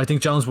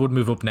would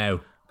move up now.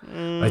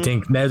 I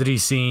think now that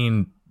he's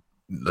seen.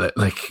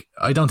 Like,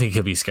 I don't think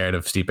he'll be scared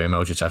of Stipe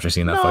Miocic after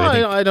seeing that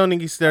fight. I don't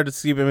think he's scared of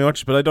Stipe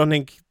Miocic, but I don't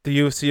think the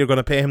UFC are going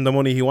to pay him the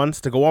money he wants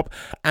to go up.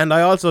 And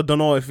I also don't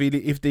know if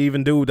they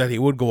even do that he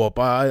would go up.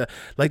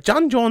 Like,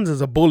 John Jones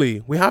is a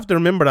bully. We have to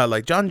remember that.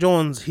 Like, John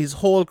Jones, his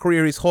whole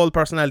career, his whole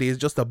personality is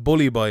just a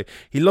bully boy.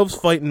 He loves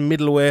fighting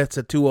middleweights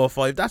at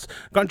 205.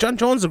 John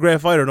Jones is a great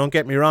fighter, don't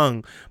get me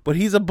wrong, but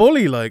he's a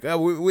bully. Like,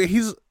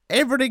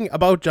 everything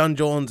about John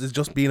Jones is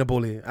just being a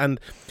bully. And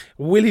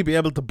will he be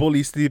able to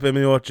bully Stipe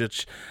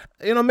Miocic?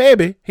 You know,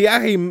 maybe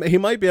he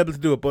might be able to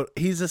do it, but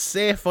he's a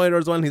safe fighter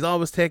as well. And he's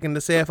always taking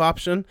the safe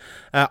option,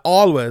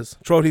 always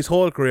throughout his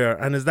whole career.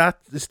 And is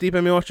Stipe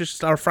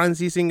Miocic or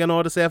Francis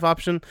Ngannou the safe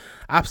option?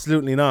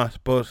 Absolutely not.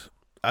 But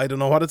I don't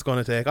know what it's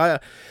going to take.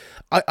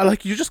 I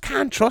like, you just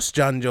can't trust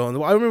John Jones.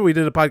 I remember we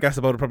did a podcast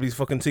about it probably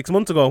fucking 6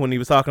 months ago when he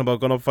was talking about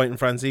going up fighting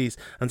Francis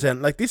and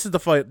saying, like, this is the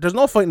fight. There's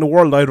no fight in the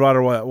world I'd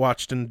rather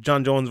watch than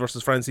John Jones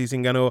versus Francis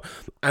Ngannou,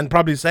 and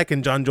probably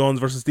second, John Jones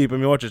versus Stipe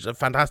Miocic. A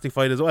fantastic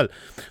fight as well.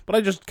 But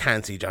I just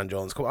can't see John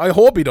Jones come. I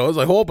hope he does.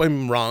 I hope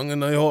I'm wrong,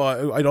 and I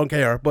don't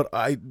care. But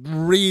I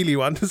really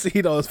want to see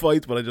those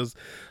fights, but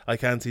I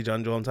can't see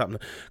John Jones happening.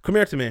 Come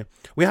here to me.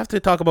 We have to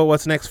talk about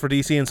what's next for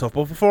DC and stuff.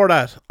 But before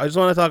that, I just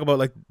want to talk about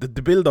like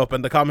the build-up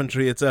and the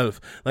commentary itself.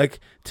 Like,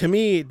 to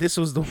me, this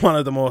was one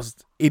of the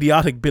most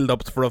idiotic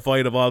build-ups for a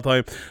fight of all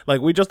time. Like,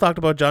 we just talked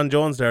about John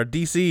Jones there.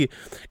 DC,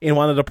 in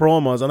one of the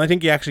promos, and I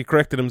think he actually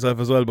corrected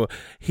himself as well, but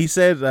he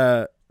said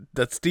that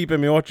Stipe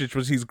Miocic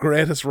was his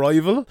greatest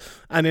rival,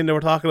 and then they were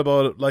talking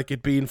about like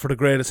it being for the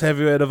greatest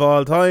heavyweight of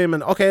all time.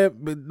 And okay,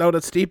 now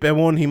that Stipe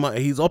won,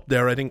 he's up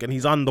there, I think, and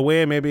he's on the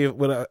way. Maybe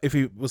if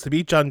he was to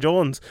beat John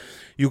Jones,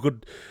 you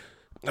could,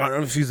 I don't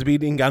know, if he was to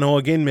beat Ngannou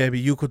again, maybe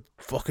you could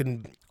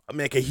fucking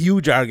make a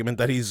huge argument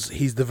that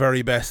he's the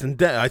very best. And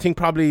I think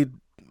probably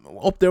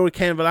up there with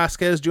Cain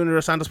Velasquez, Junior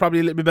Dos Santos, probably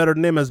a little bit better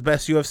than him as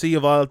best UFC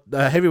of all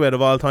heavyweight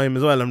of all time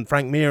as well, and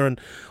Frank Mir and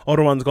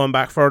other ones going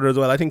back further as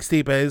well. I think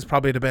Stipe is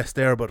probably the best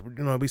there, but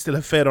you know, we still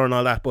have Fedor and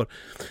all that. But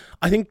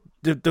I think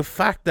the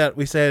fact that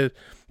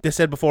they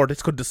said before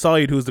this could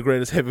decide who's the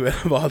greatest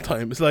heavyweight of all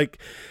time is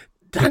like,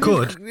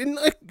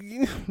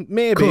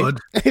 maybe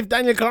if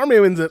Daniel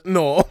Cormier wins it,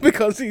 no,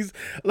 because he's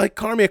like,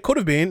 Cormier could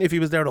have been if he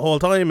was there the whole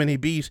time and he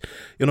beat,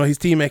 you know, his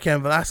teammate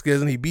Cain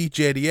Velasquez, and he beat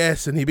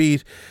JDS, and he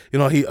beat, you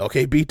know,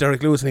 he beat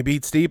Derek Lewis, and he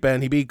beat Stipe,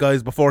 and he beat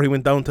guys before he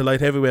went down to light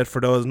heavyweight for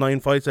those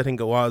 9 fights, I think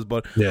it was.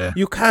 But yeah,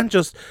 you can't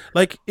just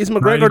like, is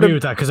McGregor? I agree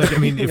with that, because I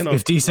mean, if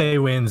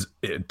DC wins,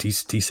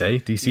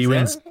 DC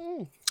wins.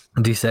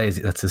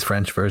 DC, that's his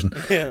French version.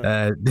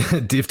 Yeah.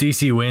 If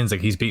DC wins,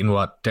 like, he's beaten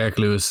Derek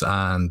Lewis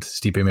and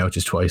Stipe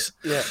Miocic twice.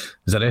 Yeah.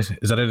 Is that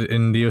it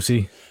in the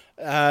UFC?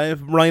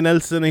 Ryan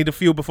Nelson, he had a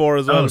few before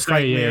as well. Oh,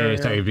 sorry,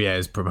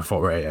 it's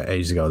before,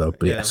 ages ago though.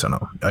 But yeah, so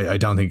no, I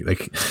don't think,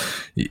 like,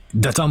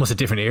 that's almost a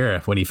different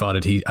era when he fought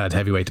at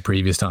heavyweight the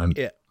previous time.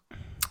 Yeah.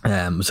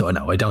 So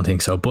no, I don't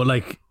think so. But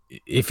like,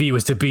 if he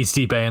was to beat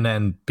Stipe and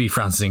then beat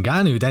Francis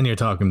Ngannou, then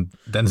it's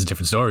a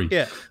different story.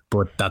 Yeah.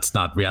 But that's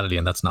not reality,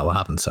 and that's not what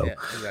happened. So, yeah,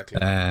 exactly.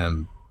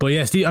 But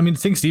yeah, I think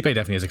Stipe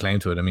definitely has a claim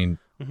to it. I mean,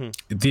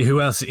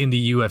 who else in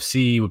the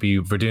UFC would be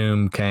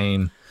Verdum,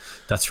 Kane?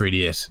 That's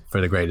really it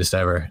for the greatest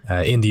ever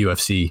in the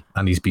UFC,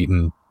 and he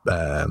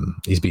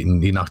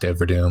knocked out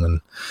Verdum,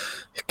 and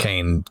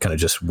Kane kind of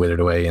just withered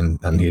away,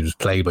 and he was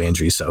plagued by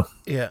injuries. So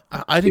yeah,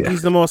 I think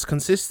he's the most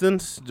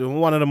consistent,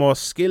 one of the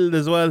most skilled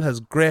as well, has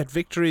great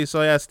victories.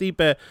 So yeah,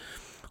 Stipe,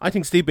 I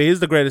think Stipe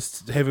is the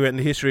greatest heavyweight in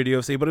the history of the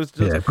UFC. But it was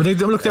just,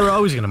 but they were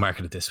always going to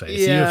market it this way.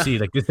 It's the UFC,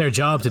 like, it's their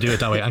job to do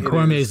it that way. And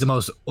Cormier is the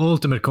most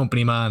ultimate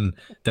company man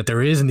that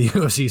there is in the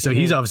UFC, so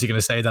he's obviously going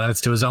to say that, and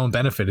it's to his own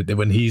benefit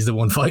when he's the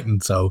one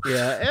fighting. So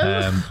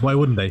why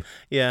wouldn't they?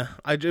 Yeah,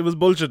 it was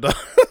bullshit though.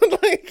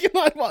 Like, you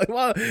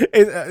know,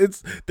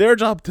 it's their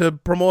job to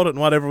promote it in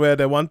whatever way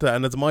they want to,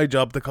 and it's my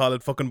job to call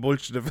it fucking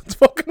bullshit if it's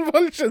fucking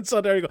bullshit.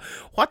 So there you go.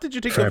 What did you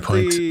think of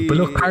point. But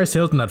look, Paris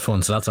Hilton had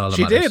fun, so that's all that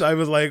matters. She did. I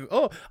was like,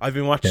 oh, I've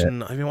been watching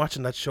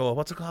that show.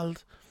 What's it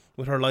called?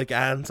 With her like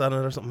aunts on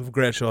it or something.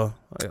 Great show.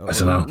 I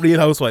don't know. Real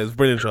Housewives,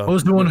 brilliant show. What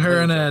was the one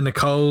her and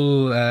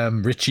Nicole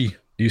Richie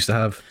used to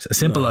have? A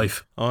Simple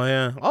Life. Oh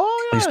yeah.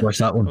 I used to watch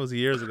that one. That was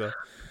years ago.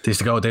 They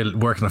used to go, they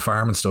work on a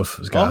farm and stuff. It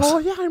was gas. Oh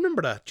yeah, I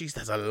remember that. Jeez,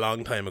 that's a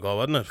long time ago,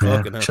 wasn't it?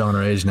 Fucking showing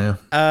her age now.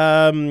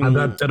 And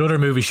that other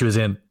movie she was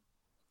in.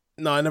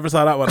 No, I never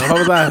saw that one. What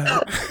was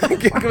that?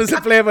 Give us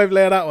a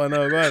play-by-play of that one.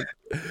 Oh, go on.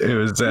 It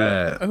was...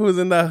 who was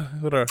in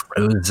that with her?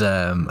 It was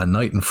A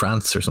Night in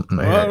France or something.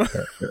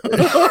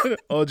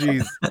 Oh,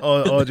 jeez.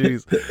 Oh,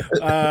 jeez.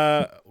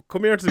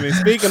 Come here to me.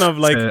 Speaking of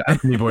like...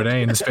 Anthony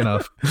Bourdain, the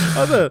spin-off.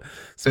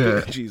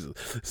 Jesus.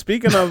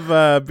 Speaking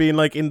of being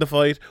like in the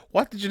fight,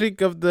 what did you think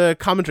of the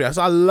commentary? I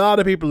saw a lot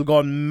of people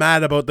going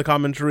mad about the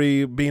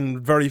commentary being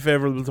very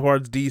favourable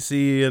towards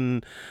DC,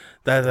 and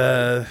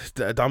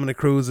that Dominic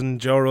Cruz and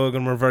Joe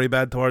Rogan were very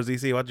bad towards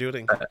DC. What do you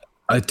think?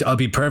 I'll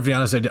be perfectly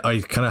honest, I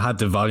kind of had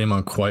the volume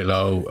on quite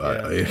low.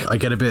 I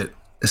get a bit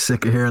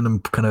sick of hearing them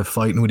kind of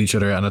fighting with each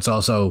other, and it's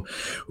also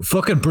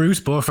fucking Bruce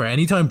Buffer.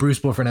 Anytime Bruce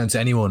Buffer announces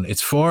anyone,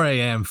 it's 4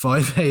 a.m,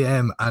 5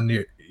 a.m, and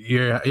you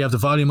have the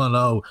volume on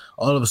low.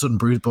 All of a sudden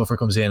Bruce Buffer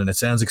comes in and it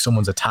sounds like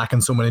someone's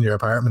attacking someone in your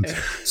apartment.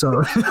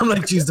 So I'm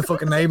like, geez, the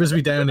fucking neighbours will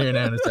be down here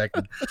now in a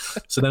second.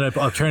 So then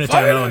I'll turn it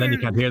down low, and then you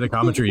can't hear the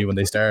commentary when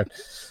they start.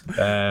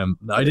 I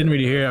didn't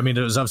really hear. I mean,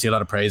 there was obviously a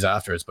lot of praise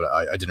afterwards, but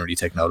I didn't really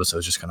take notice. I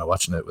was just kind of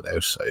watching it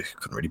without. I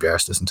couldn't really be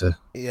arsed listening to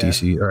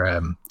DC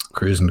or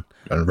Cruz and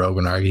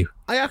Rogan argue.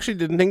 I actually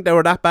didn't think they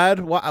were that bad.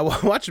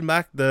 Watching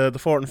back the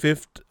fourth and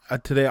fifth,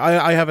 today.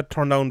 I have it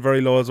turned down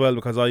very low as well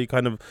because I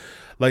kind of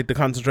like to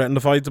concentrate on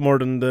the fights more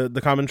than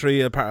the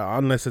commentary,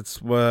 unless it's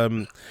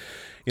further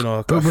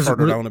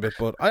down a bit.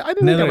 But I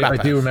didn't think it was that I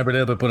bad. do remember a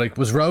little bit, but like,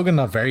 was Rogan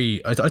not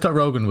very? I thought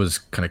Rogan was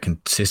kind of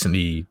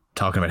consistently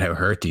talking about how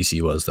hurt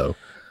DC was, though.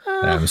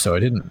 So I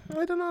didn't.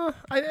 I don't know.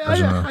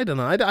 I don't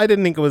know. I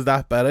didn't think it was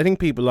that bad. I think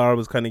people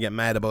always kind of get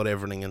mad about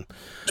everything, and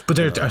But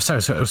they're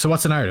sorry. So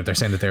what's the narrative? They're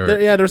saying that they were.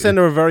 they're saying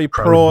they were very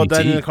pro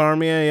Daniel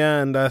Cormier,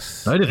 and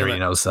that's. I didn't really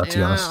notice that, to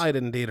be honest. I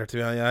didn't either. To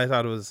be honest, I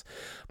thought it was.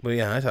 But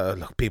yeah, I thought,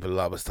 look, people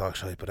always talk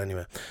shit. But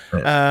anyway,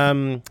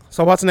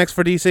 so what's next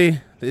for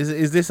DC?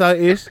 Is this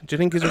it? Do you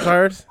think he's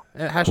retired?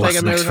 Hashtag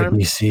What's next for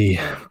retirement.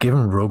 DC? Give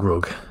him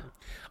Rug.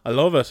 I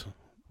love it.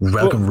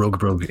 Welcome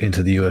Rug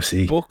into the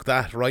UFC. Book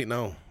that right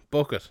now.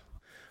 Book it.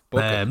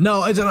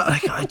 No, I don't know.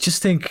 Like, I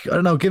just think, I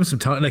don't know, give him some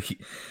time.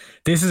 Like,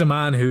 this is a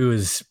man who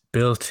has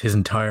built his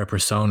entire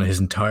persona, his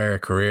entire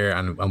career,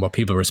 and what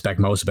people respect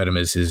most about him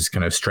is his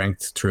kind of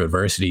strength through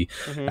adversity.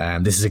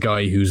 This is a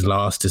guy who's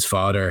lost his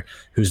father,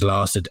 who's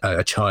lost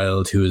a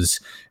child, who's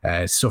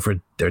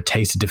suffered or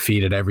tasted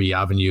defeat at every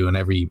avenue and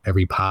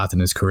every path in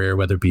his career,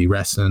 whether it be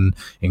wrestling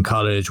in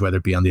college, whether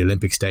it be on the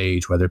Olympic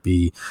stage, whether it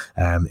be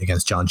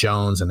against John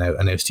Jones and now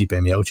Stipe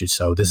Miocic.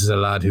 So this is a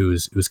lad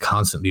who's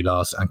constantly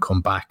lost and come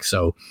back.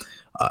 So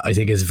I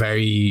think it's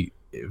very,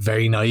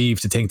 very naive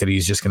to think that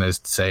he's just going to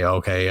say,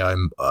 okay,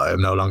 I'm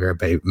no longer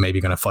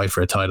maybe going to fight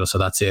for a title, so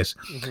that's it.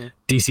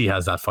 DC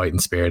has that fighting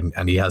spirit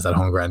and he has that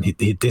hunger, and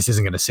this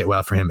isn't going to sit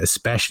well for him,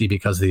 especially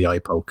because of the eye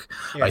poke.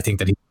 I think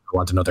that he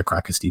want another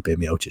crack at Stipe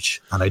Miocic,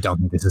 and I don't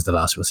think this is the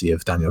last we'll see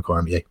of Daniel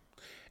Cormier.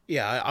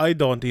 Yeah, I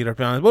don't either, to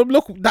be honest. But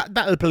look,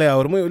 that'll play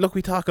out. And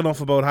we talk enough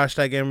about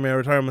hashtag MMA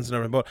retirements and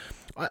everything, but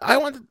I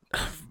want to...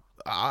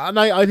 And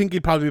I think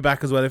he'd probably be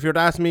back as well. If you were to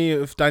ask me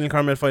if Daniel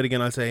Cormier would fight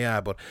again, I'll say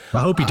yeah, but... I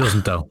hope he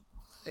doesn't, though.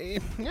 Yeah,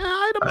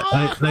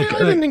 I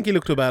didn't think he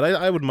looked too bad.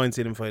 I wouldn't mind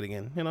seeing him fight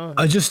again, you know.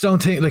 I just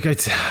don't think, like,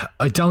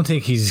 I don't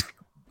think he's...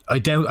 I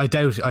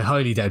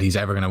highly doubt he's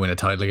ever going to win a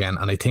title again,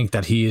 and I think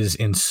that he is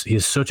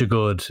such a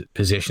good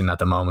position at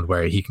the moment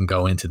where he can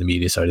go into the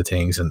media side of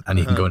things and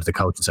he can go into the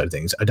coaching side of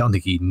things. I don't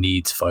think he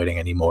needs fighting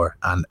anymore,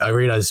 and I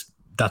realise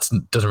that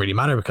doesn't really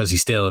matter because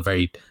he's still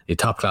a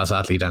top class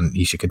athlete and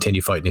he should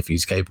continue fighting if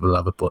he's capable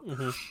of it. But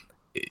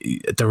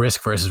the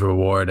risk versus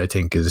reward, I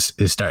think, is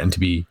starting to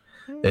be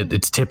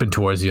it's tipping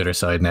towards the other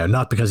side now.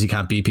 Not because he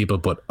can't beat people,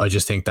 but I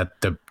just think that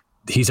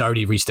he's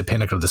already reached the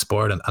pinnacle of the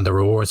sport, and the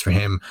rewards for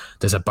him,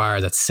 there's a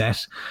bar that's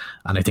set,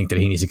 and I think that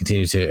he needs to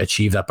continue to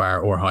achieve that bar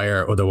or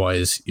higher.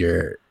 Otherwise,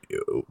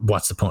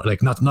 what's the point?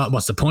 Like, not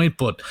what's the point,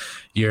 but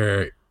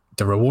the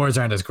rewards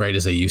aren't as great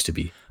as they used to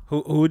be.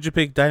 Who would you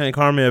pick? Daniel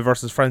Cormier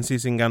versus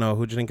Francis Ngannou.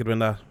 Who do you think could win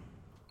that?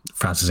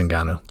 Francis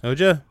Ngannou. Would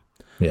you?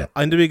 Yeah.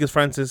 I'm the biggest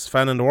Francis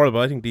fan in the world, but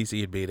I think DC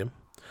would beat him.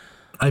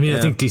 I mean,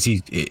 I think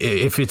DC,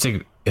 if it's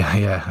a...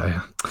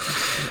 Yeah.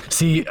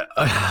 See,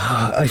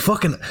 I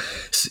fucking...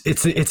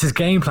 It's his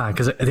game plan,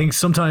 because I think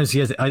sometimes he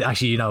has... I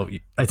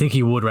think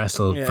he would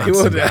wrestle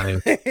Francis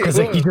Ngannou. Because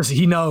like,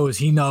 he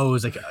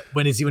knows, like,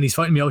 when he's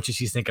fighting Miocic,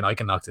 he's thinking, I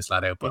can knock this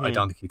lad out, but I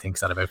don't think he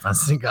thinks that about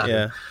Francis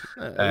Ngannou.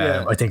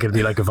 I think it'd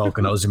be like a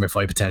Volkan Ozdemir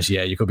fight, potentially.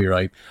 Yeah, you could be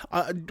right.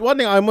 One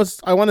thing I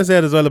want to say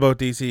it as well about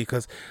DC,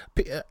 because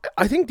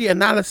I think the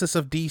analysis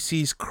of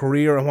DC's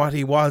career and what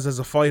he was as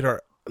a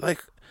fighter,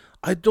 like,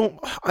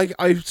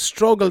 I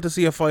struggle to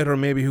see a fighter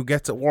maybe who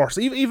gets it worse.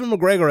 Even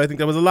McGregor, I think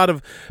there was a lot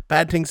of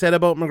bad things said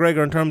about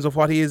McGregor in terms of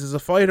what he is as a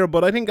fighter,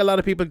 but I think a lot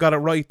of people got it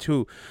right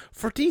too.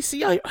 For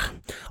DC,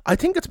 I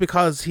think it's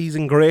because he's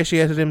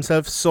ingratiated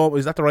himself, so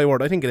is that the right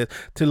word? I think it is,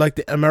 to like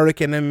the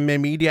American MMA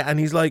media, and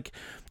he's like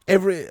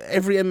every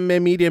MMA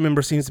media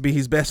member seems to be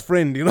his best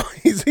friend, you know.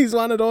 He's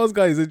one of those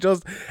guys. It's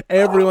just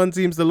everyone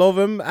seems to love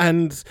him,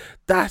 and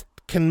that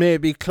can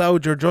maybe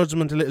cloud your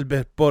judgment a little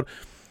bit, but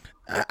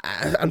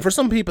and for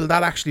some people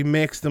that actually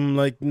makes them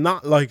like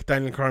not like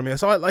Daniel Cormier.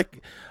 So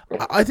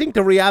I think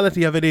the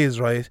reality of it is,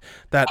 right,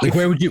 that like,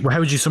 how would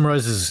you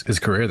summarize his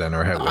career then,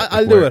 or how?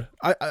 I'll do it.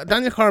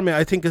 Daniel Cormier,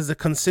 I think, is the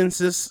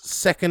consensus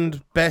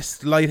second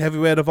best light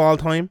heavyweight of all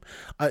time.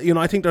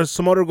 I think there's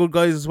some other good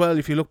guys as well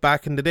if you look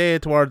back in the day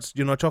towards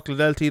Chuck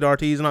Liddell, Tito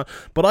Ortiz and all,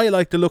 but I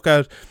like to look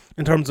at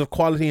in terms of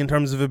quality, in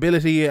terms of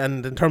ability,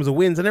 and in terms of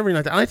wins and everything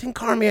like that. And I think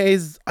Cormier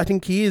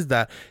he is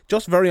that.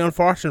 Just very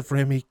unfortunate for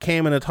him, he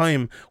came in a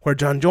time where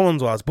John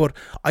Jones was. But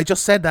I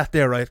just said that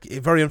there, right?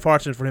 Very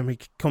unfortunate for him, he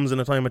comes in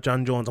a time with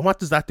John Jones. And what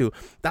does that do?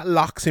 That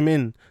locks him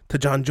in to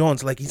John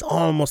Jones. Like, he's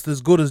almost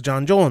as good as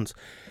John Jones.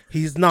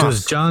 He's not.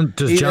 Does John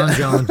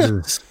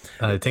Jones's...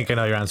 I think I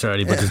know your answer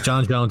already, but does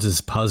John Jones's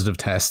positive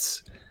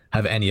tests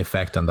have any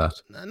effect on that?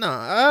 No,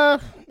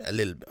 a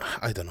little bit.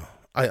 I don't know.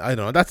 I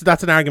don't know.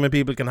 That's an argument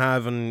people can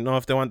have, and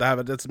if they want to have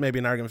it, that's maybe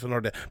an argument for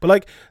another day. But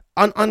like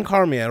on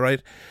Cormier,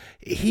 right?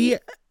 He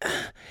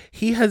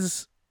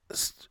has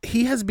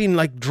been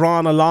like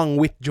drawn along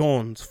with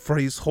Jones for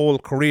his whole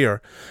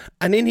career,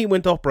 and then he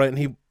went up, right, and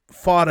he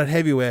fought at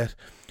heavyweight,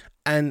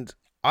 and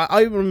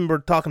I remember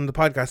talking to the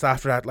podcast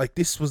after that, like,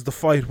 this was the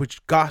fight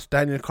which got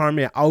Daniel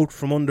Cormier out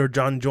from under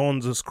John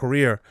Jones's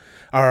career,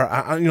 or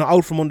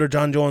out from under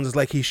John Jones,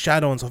 like his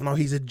shadow and stuff. Now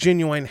he's a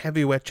genuine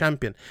heavyweight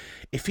champion.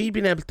 If he'd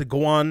been able to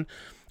go on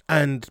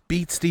and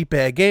beat Stipe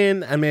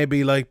again, and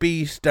maybe like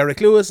beat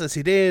Derek Lewis as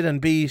he did, and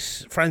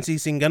beat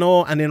Francis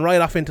Ngannou, and then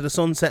right off into the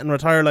sunset and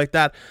retire like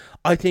that,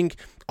 I think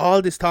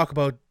all this talk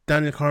about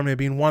Daniel Cormier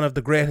being one of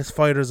the greatest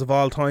fighters of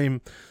all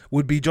time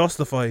would be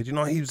justified. You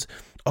know, he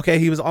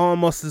was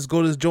almost as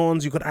good as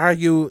Jones. You could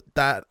argue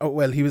that,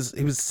 he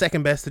was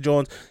second best to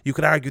Jones. You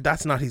could argue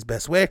that's not his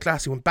best weight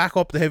class. He went back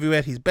up the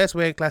heavyweight, his best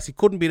weight class. He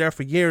couldn't be there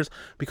for years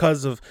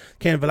because of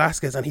Cain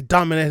Velasquez, and he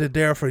dominated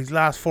there for his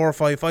last 4 or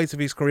 5 fights of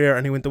his career,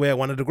 and he went away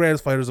one of the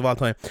greatest fighters of all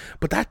time.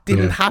 But that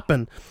didn't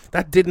happen.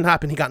 That didn't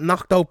happen. He got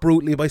knocked out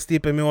brutally by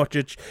Stipe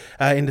Miocic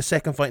in the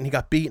second fight, and he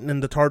got beaten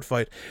in the third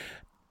fight.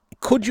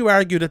 Could you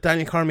argue that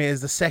Daniel Cormier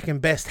is the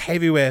second best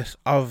heavyweight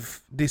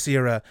of this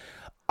era?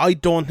 I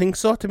don't think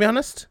so, to be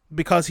honest,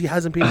 because he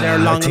hasn't been there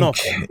long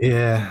enough.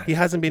 Yeah. He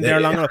hasn't been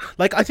there long enough.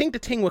 Like, I think the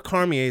thing with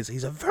Cormier is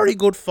he's a very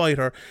good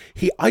fighter.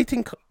 I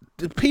think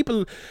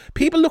people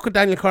look at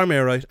Daniel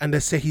Cormier, right, and they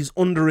say he's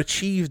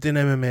underachieved in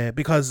MMA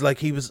because, like,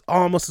 he was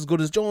almost as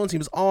good as Jones. He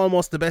was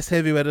almost the best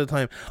heavyweight at the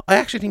time. I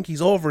actually think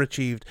he's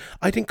overachieved.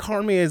 I think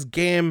Cormier's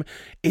game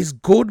is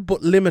good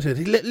but limited.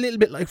 He's a little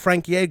bit like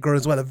Frankie Edgar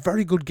as well. A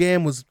very good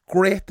game, was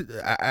great,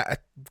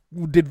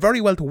 did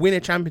very well to win a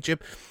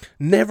championship,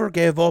 never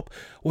gave up,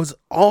 was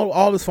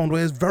always found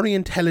ways, very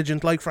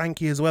intelligent like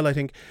Frankie as well, I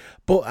think,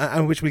 but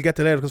and which we'll get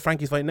to later because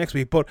Frankie's fighting next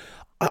week. But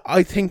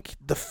I think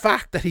the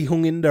fact that he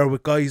hung in there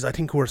with guys I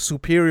think who were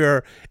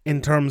superior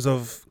in terms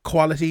of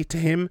quality to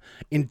him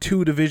in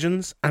 2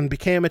 divisions and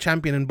became a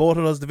champion in both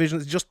of those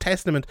divisions is just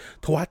testament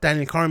to what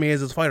Daniel Cormier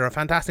is as a fighter. A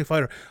fantastic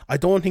fighter. I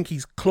don't think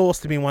he's close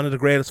to being one of the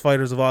greatest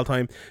fighters of all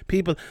time.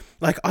 People,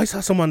 like, I saw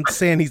someone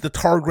saying he's the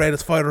 3rd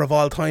greatest fighter of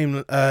all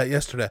time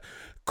yesterday.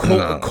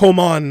 Come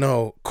on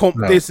now. No.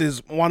 This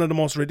is one of the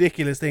most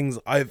ridiculous things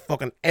I've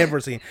fucking ever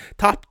seen.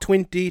 Top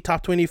 20,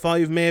 top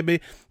 25 maybe,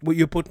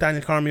 you put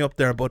Daniel Cormier up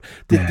there, but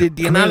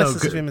the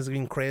analysis of him has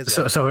been crazy.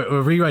 So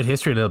we'll rewrite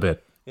history a little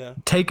bit. Yeah.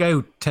 Take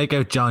out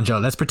John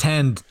Jones. Let's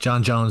pretend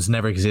John Jones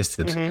never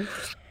existed. Mm-hmm.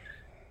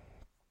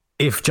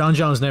 If John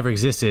Jones never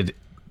existed,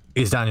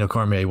 is Daniel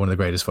Cormier one of the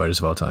greatest fighters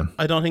of all time?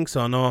 I don't think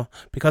so, no.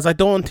 Because I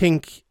don't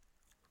think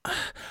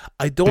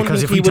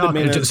because if he we would talk,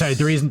 have been sorry,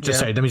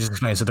 let me just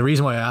explain. So the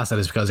reason why I asked that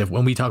is because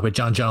when we talk about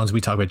John Jones, we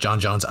talk about John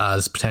Jones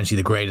as potentially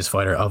the greatest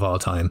fighter of all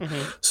time.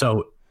 Mm-hmm.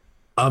 So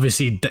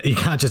obviously you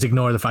can't just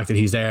ignore the fact that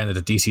he's there and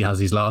that the DC has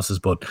these losses,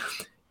 but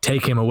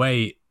take him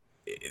away.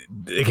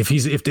 Like if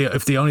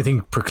the only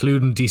thing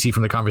precluding DC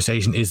from the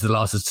conversation is the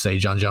losses to, say,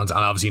 John Jones, and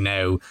obviously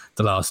now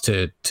the loss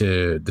to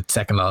the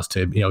second loss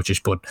to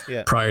Miocic,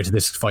 but prior to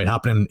this fight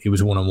happening, it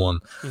was 1-on-1.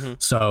 Mm-hmm.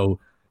 So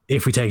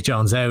if we take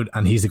Jones out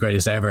and he's the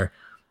greatest ever,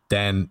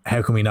 then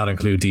how can we not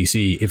include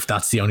DC if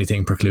that's the only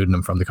thing precluding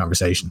him from the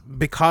conversation?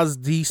 Because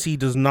DC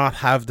does not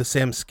have the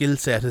same skill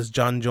set as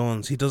John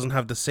Jones. He doesn't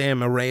have the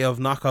same array of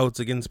knockouts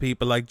against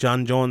people like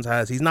John Jones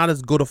has. He's not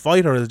as good a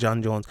fighter as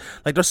John Jones.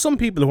 Like, there's some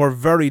people who are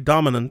very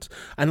dominant,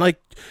 and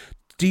like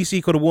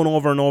DC could have won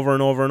over and over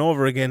and over and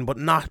over again, but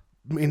not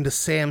in the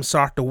same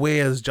sort of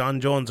way as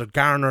John Jones, or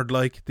garnered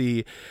like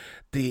the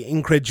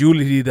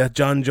incredulity that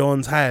John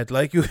Jones had.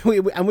 Like,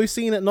 and we've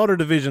seen it in other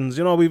divisions.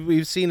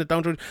 We've seen it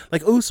down to,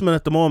 like, Usman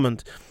at the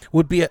moment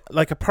would be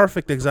a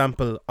perfect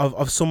example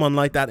of someone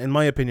like that, in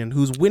my opinion,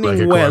 who's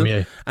winning like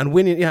well and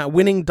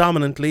winning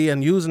dominantly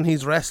and using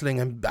his wrestling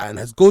and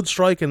has good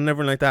striking and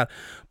everything like that.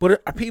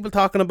 But are people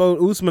talking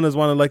about Usman as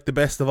one of, like, the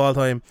best of all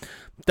time?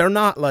 They're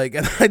not, like,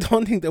 and I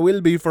don't think they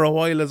will be for a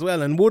while as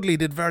well. And Woodley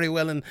did very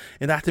well in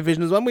that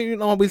division as well.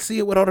 We'll see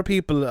it with other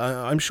people,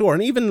 I'm sure,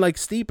 and even like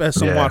Stipe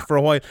somewhat for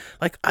a while.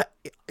 Like,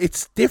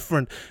 it's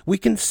different. We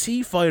can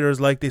see fighters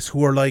like this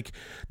who are like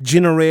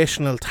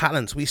generational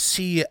talents. We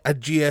see a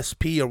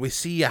GSP, or we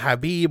see a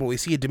Habib, or we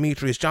see a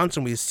Demetrius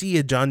Johnson, we see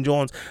a John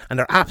Jones, and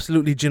they're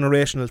absolutely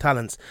generational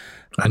talents.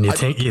 And you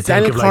think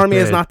Daniel of Cormier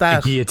like is not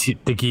that.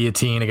 The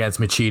guillotine against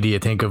Machidi. You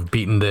think of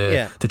beating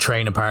the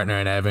training partner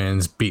in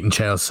Evans, beating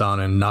Chael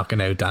Sonnen,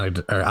 knocking out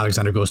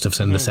Alexander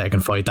Gustafsson in the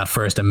second fight, that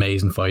first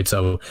amazing fight.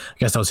 So I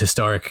guess those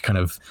historic kind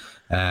of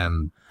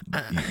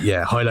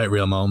highlight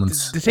reel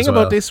moments. The thing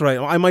about this, right,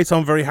 I might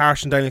sound very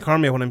harsh on Daniel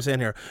Cormier when I'm saying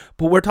here,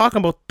 but we're talking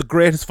about the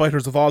greatest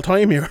fighters of all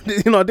time here.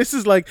 This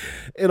is like,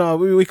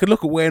 we could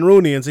look at Wayne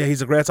Rooney and say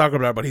he's a great soccer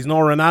player, but he's no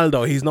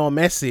Ronaldo, he's no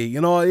Messi.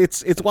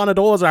 It's one of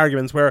those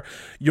arguments where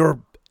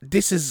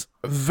this is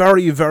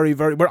very, very,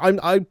 very, where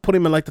I put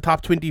him in like the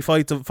top 20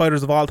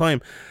 fighters of all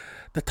time.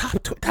 The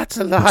top that's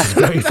a lot.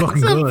 That's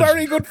a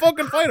very good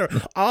fucking fighter.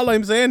 All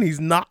I'm saying, he's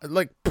not,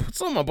 like,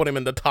 someone put him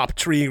in the top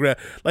 3.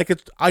 Like,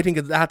 I think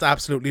that's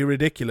absolutely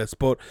ridiculous,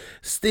 but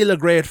still a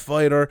great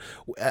fighter.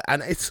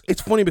 And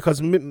it's funny because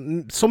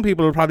some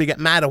people will probably get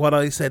mad at what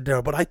I said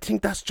there, but I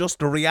think that's just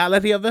the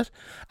reality of it.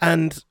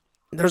 And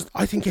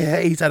I think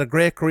he's had a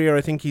great career.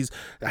 I think he's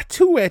a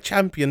 2-way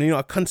champion,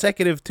 a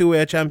consecutive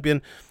 2-way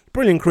champion.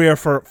 Brilliant career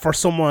for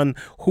someone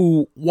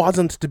who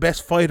wasn't the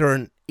best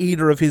fighter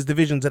either of his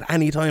divisions at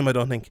any time. I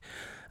don't think.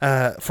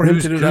 For him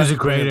to do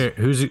that,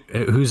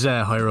 who's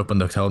higher up on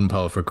the totem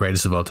pole for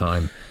greatest of all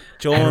time?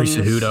 Henry Jones,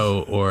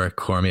 Cejudo or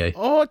Cormier?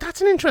 Oh, that's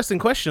an interesting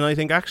question, I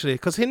think, actually,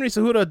 because Henry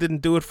Cejudo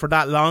didn't do it for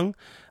that long,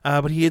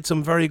 but he had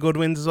some very good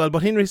wins as well.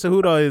 But Henry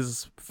Cejudo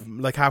is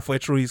like halfway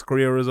through his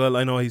career as well.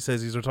 I know he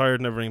says he's retired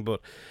and everything, but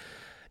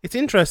it's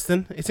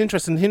interesting. It's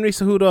interesting. Henry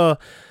Cejudo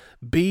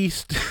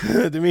beat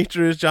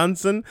Demetrius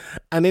Johnson,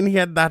 and then he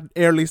had that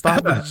early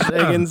stoppage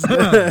against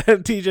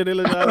TJ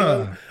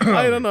Dillashaw.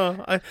 I don't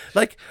know.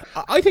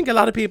 I think a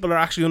lot of people are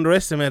actually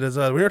underestimated as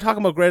well. We were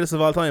talking about greatest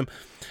of all time.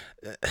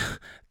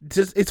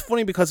 It's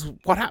funny because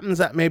what happens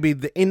at maybe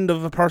the end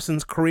of a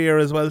person's career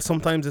as well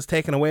sometimes is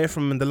taken away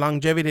from them, and the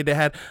longevity they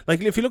had.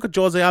 Like if you look at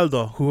Jose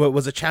Aldo, who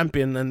was a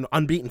champion and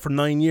unbeaten for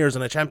 9 years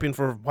and a champion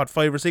for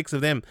 5 or 6 of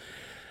them,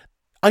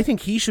 I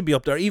think he should be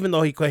up there, even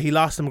though he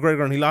lost to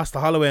McGregor and he lost to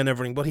Holloway and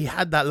everything, but he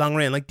had that long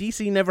reign. Like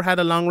DC never had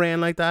a long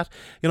reign like that.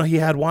 You know, he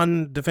had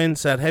one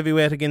defense at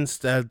heavyweight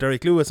against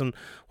Derek Lewis, and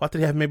what did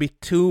he have? Maybe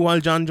 2 while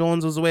John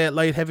Jones was away at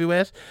light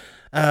heavyweight.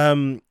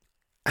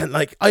 And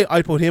like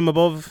I put him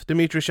above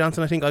Demetrius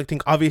Johnson. I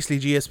think obviously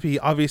GSP,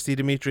 obviously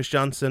Demetrius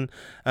Johnson,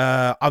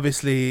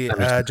 obviously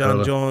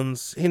John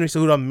Jones, Henry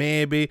Cejudo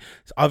maybe,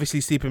 obviously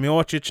Stipe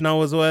Miocic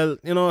now as well.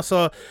 You know,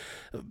 so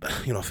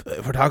you know,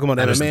 if we're talking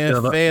about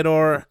MMA,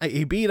 Fedor,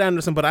 he beat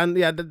Anderson, but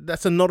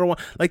that's another one.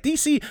 Like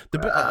DC, do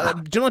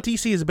you know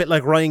DC is a bit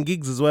like Ryan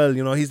Giggs as well.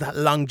 You know, he's that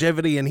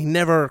longevity, and he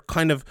never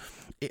kind of.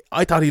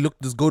 I thought he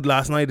looked as good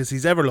last night as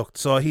he's ever looked.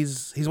 So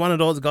he's one of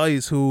those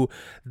guys who,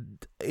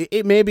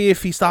 it maybe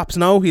if he stops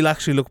now, he'll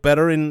actually look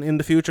better in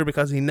the future,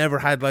 because he never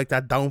had like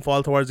that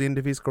downfall towards the end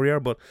of his career.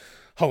 But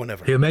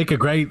however, he'll make a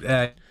great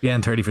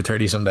 30 for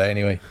 30 someday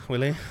anyway.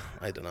 Will he?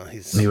 I don't know.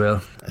 He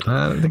will.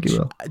 I don't think he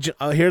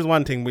will. Here's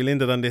one thing. We'll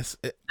end it on this.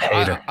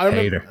 Hater.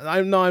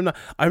 I'm not.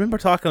 I remember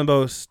talking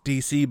about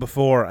DC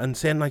before and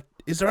saying, like,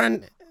 does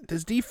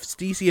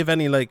DC have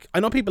any, like, I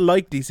know people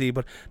like DC,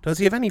 but does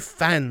he have any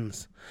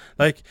fans?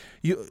 Like,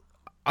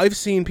 I've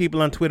seen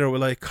people on Twitter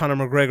with like Conor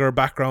McGregor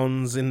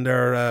backgrounds in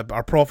their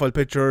our profile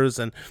pictures,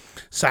 and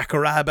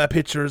Sakuraba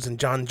pictures, and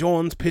John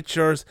Jones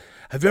pictures.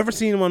 Have you ever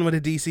seen one with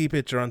a DC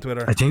picture on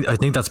Twitter? I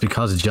think that's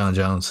because it's John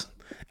Jones.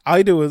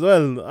 I do as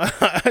well.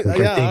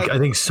 I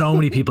think so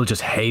many people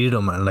just hated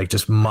him and like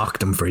just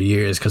mocked him for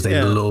years because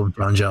they loved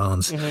John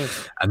Jones,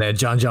 and then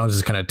John Jones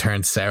has kind of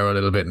turned sour a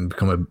little bit and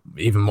become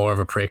even more of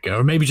a prick,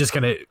 or maybe just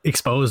kind of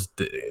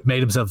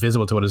made himself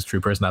visible to what his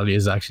true personality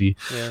is actually.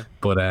 Yeah.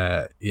 But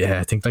I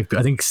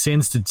think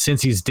since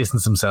he's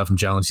distanced himself from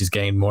Jones, he's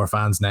gained more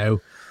fans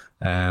now.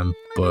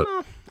 But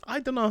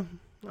I don't know.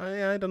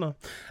 I don't know.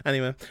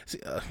 Anyway,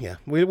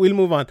 we'll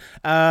move on.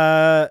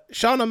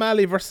 Sean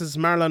O'Malley versus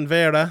Marlon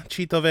Vera,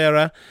 Chito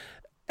Vera.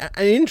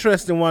 An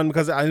interesting one,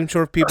 because I'm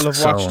sure people have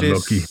watched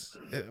this.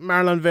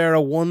 Marlon Vera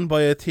won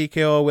by a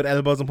TKO with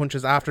elbows and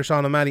punches after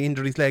Sean O'Malley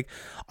injured his leg.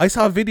 I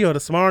saw a video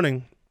this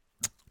morning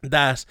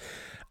that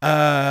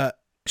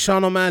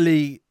Sean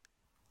O'Malley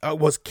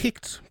was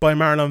kicked by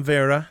Marlon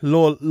Vera,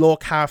 low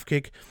calf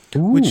kick,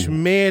 which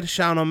made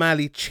Sean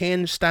O'Malley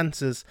change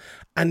stances,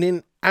 and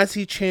then as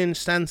he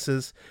changed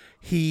stances,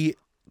 he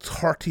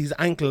hurt his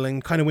ankle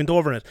and kind of went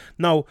over it.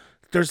 Now,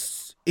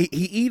 he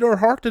either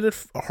hurted it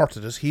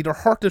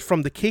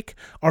from the kick,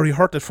 or he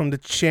hurt it from the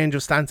change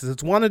of stances.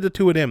 It's one of the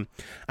two of them,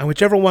 and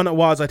whichever one it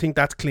was, I think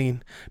that's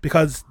clean,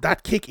 because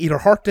that kick either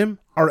hurt him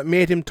or it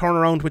made him turn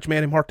around, which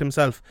made him hurt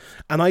himself.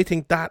 And I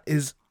think that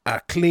is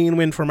a clean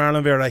win for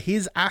Marlon Vera.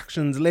 His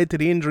actions led to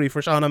the injury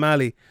for Sean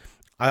O'Malley.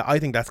 I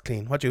think that's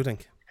clean. What do you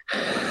think?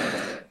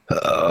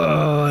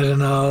 Oh, I don't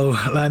know.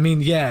 I mean,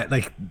 yeah,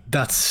 like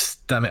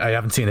I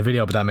haven't seen a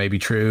video, but that may be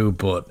true.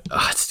 But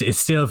it's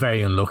still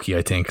very unlucky,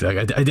 I think.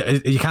 Like,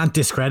 you can't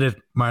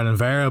discredit Marlon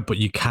Vera, but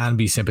you can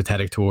be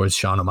sympathetic towards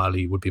Sean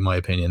O'Malley, would be my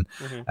opinion.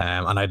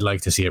 And I'd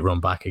like to see it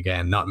run back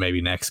again. Not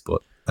maybe next,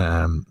 but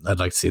I'd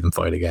like to see them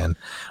fight again.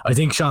 I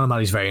think Sean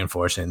O'Malley's very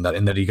unfortunate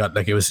in that he got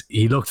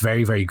he looked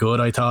very, very good,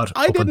 I thought.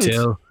 I didn't.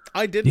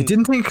 You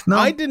didn't think? No,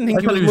 I didn't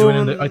think he was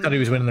moving. I thought he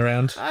was winning the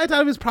round. I thought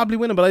he was probably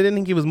winning, but I didn't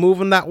think he was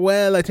moving that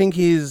well. I think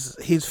his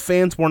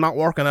feints were not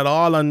working at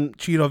all on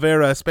Chito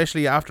Vera,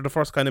 especially after the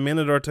first kind of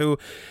minute or two.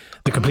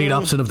 The complete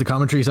opposite of the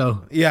commentary,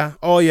 so. Yeah.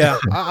 Oh, yeah.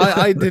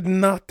 I did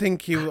not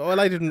think he... Well,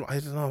 I don't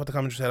know what the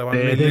commentary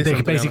said.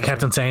 They basically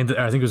kept on saying that,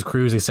 I think it was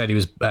Cruz, they said he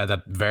was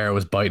that Vera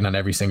was biting on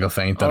every single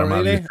feint that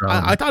O'Malley was throwing.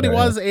 I thought he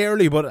was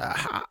early, but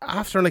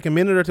after like a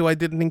minute or two, I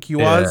didn't think he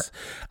was.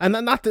 And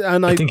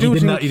I think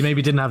he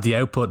maybe didn't have the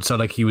output, so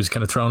like he was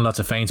kind of throwing lots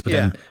of feints, but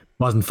then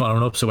wasn't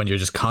following up. So when you're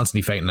just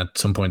constantly feinting, at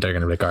some point they're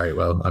going to be like, all right,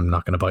 well, I'm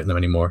not going to bite them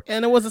anymore.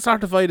 And it was a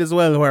sort of fight as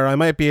well where I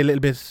might be a little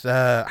bit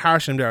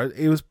harsh in there.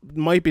 It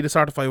might be the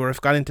sort of fight where if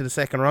it got into the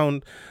second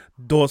round,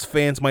 those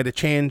feints might have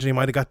changed and he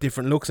might have got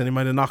different looks and he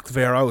might have knocked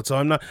Vera out. So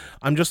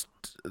I'm just,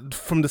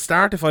 from the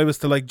start, if I was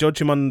to like judge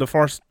him on the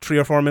first 3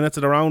 or 4 minutes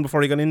of the round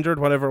before he got injured,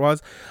 whatever it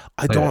was,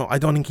 I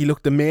don't think he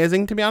looked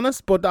amazing, to be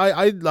honest, but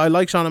I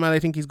like Sean O'Malley. I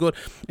think he's good.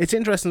 It's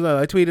interesting that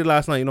I tweeted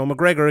last night,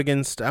 McGregor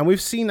against, and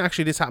we've seen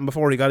actually this happen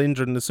before, he got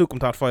injured in the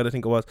Sukumtot fight, I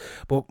think it was,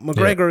 but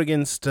McGregor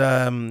against,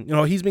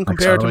 he's been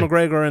compared to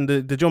McGregor and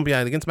the jump he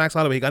had against Max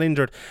Holloway. He got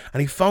injured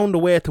and he found a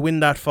way to win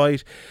that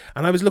fight,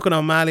 and I was looking at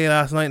O'Malley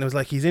last night and I was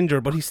like, he's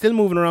injured, but he's still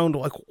moving around.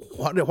 Like,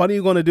 what are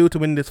you going to do to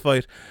win this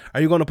fight?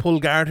 Are you going to pull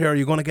guard here? Are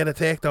you going to get a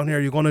takedown here?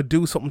 Are you going to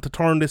do something to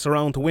turn this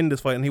around to win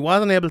this fight? And he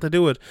wasn't able to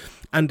do it.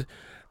 And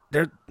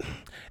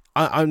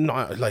I'm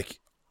not like,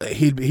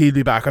 he'll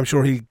be back. I'm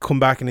sure he'll come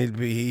back and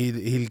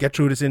he'll get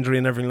through this injury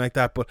and everything like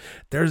that. But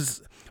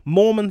there's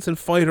moments in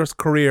fighters'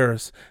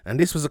 careers, and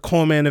this was a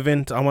co-main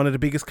event on one of the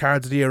biggest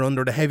cards of the year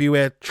under the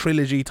heavyweight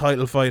trilogy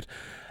title fight.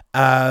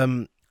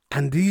 And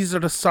these are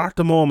the sort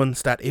of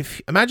moments that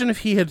imagine if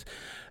he had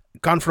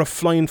gone for a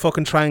flying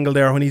fucking triangle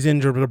there when he's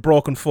injured with a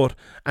broken foot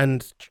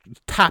and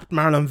tapped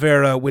Marlon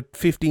Vera with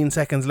 15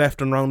 seconds left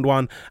in round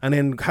 1 and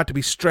then had to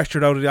be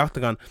stretchered out of the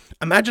octagon.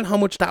 Imagine how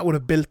much that would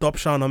have built up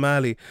Sean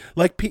O'Malley.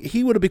 Like,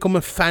 he would have become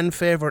a fan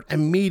favourite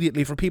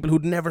immediately for people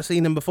who'd never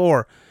seen him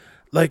before.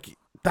 Like,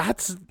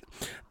 that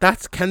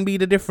can be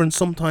the difference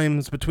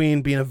sometimes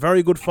between being a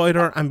very good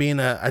fighter and being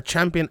a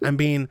champion and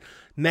being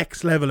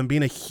next level and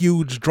being a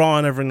huge draw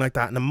and everything like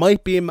that. And it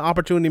might be an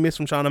opportunity missed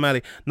from Sean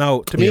O'Malley.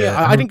 Now, to me,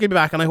 I think he'll be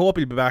back and I hope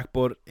he'll be back,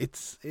 but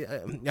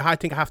I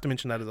think I have to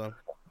mention that as well.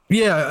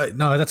 Yeah,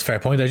 no, that's a fair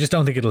point. I just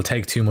don't think it'll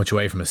take too much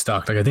away from his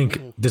stock. Like, I think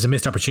there's a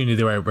missed opportunity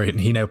there where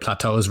he now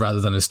plateaus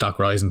rather than his stock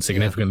rising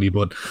significantly.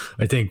 But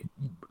I think,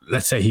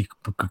 let's say he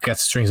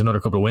strings another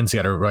couple of wins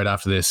together right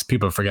after this,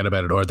 people forget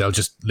about it, or they'll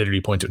just literally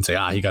point to it and say,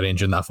 he got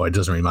injured in that fight. It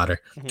doesn't really matter.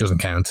 It doesn't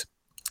count.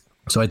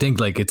 So I think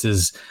like it's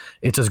as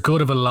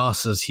good of a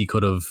loss as he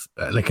could have,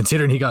 like,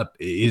 considering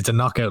it's a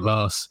knockout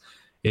loss.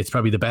 It's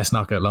probably the best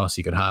knockout loss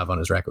he could have on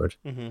his record.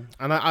 And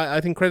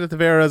I think credit to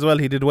Vera as well.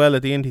 He did well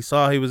at the end. He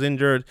saw he was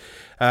injured.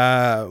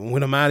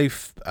 When O'Malley,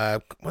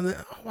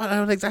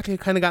 what exactly,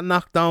 kind of got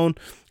knocked down,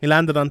 he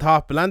landed on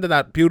top. He landed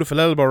that beautiful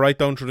elbow right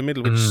down through the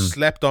middle, which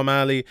slept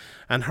O'Malley,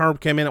 and Herb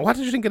came in. What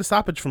did you think of the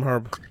stoppage from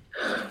Herb?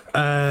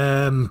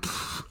 I'm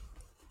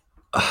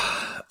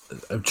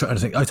trying to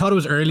think. I thought it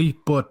was early,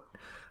 but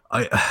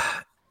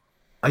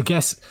I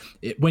guess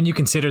when you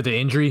consider the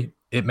injury,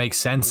 it makes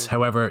sense.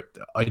 However,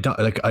 I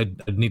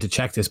need to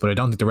check this, but I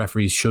don't think the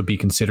referees should be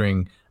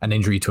considering an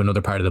injury to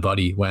another part of the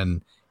body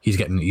when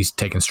he's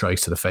taking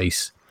strikes to the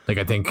face. Like,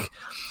 I think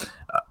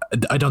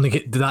I don't think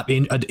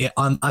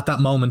at that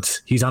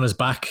moment he's on his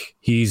back.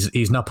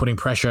 He's not putting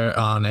pressure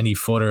on any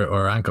foot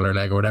or ankle or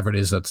leg or whatever it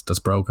is that's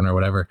broken or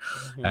whatever.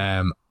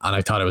 And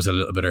I thought it was a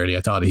little bit early.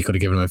 I thought he could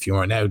have given him a few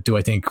more. Now, do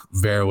I think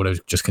Vera would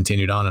have just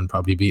continued on and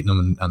probably beaten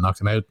him and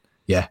knocked him out?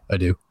 Yeah, I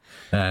do.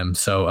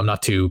 So I'm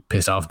not too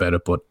pissed off about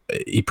it, but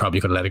he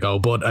probably could have let it go.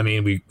 But I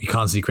mean, we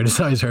constantly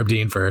criticize Herb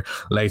Dean for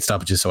late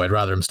stoppages, so I'd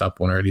rather him stop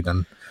one early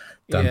than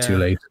too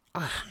late.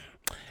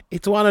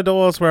 It's one of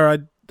those where I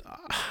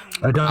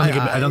don't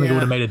think it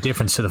would have made a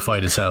difference to the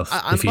fight itself.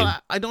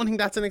 I don't think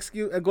that's a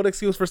good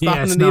excuse for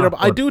stopping it either.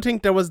 But I do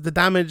think there was the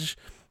damage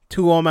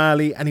to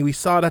O'Malley, and we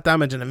saw that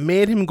damage, and it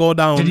made him go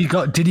down. Did he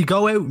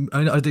go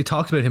out? They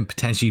talked about him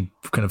potentially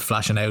kind of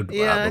flashing out.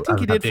 Yeah, I think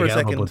he did for a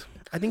second.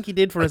 I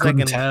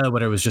couldn't tell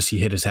whether it was just he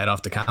hit his head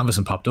off the canvas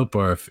and popped up,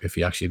 or if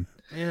he actually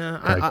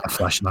a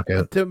flash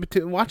knockout.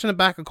 Watching it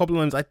back a couple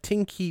of times, I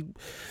think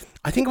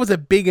it was a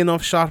big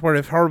enough shot where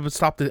if Herb had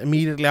stopped it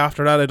immediately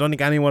after that, I don't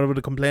think anyone would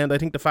have complained. I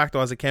think the fact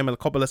was it came a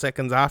couple of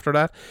seconds after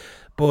that.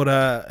 But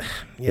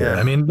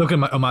I mean, look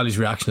at O'Malley's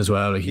reaction as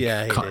well. Like, he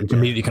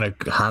immediately kind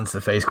of hands the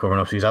face covering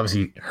up. So he's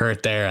obviously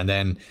hurt there, and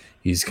then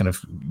he's kind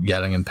of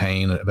yelling in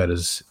pain about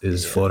his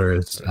foot or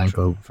his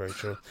ankle. Very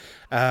true.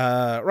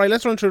 Right,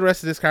 let's run through the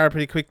rest of this card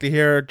pretty quickly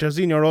here.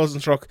 Jairzinho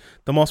Rozenstruik,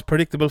 the most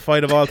predictable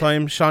fight of all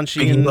time. Sean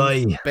Sheehan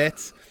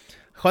bets.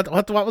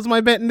 What was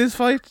my bet in this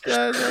fight?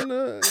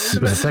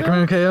 Second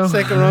round KO.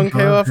 Second round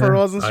KO for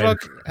Rozenstruik.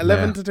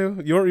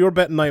 11-2. Your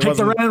betting night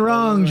wasn't. Picked the round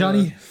wrong,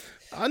 Johnny.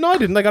 No, I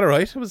didn't. I got it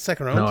right. It was the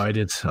second round. No, I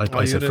did.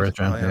 I said first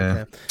round.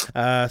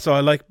 Okay. So I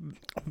like,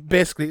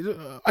 basically,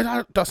 I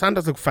thought Dos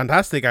Santos looked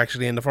fantastic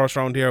actually in the first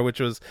round here, which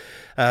was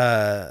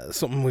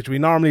something which we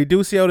normally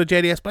do see out of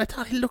JDS, but I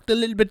thought he looked a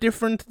little bit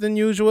different than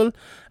usual.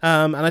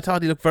 And I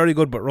thought he looked very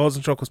good, but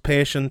Rozenstruik was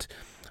patient.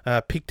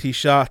 Picked his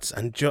shots,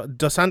 and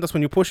Dos Santos,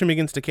 when you push him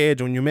against the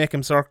cage, when you make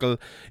him circle,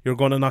 you're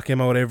going to knock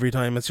him out every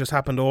time. It's just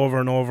happened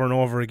over and over and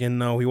over again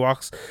now. He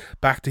walks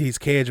back to his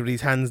cage with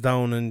his hands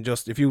down, and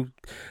just if you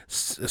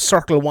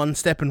circle one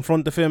step in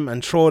front of him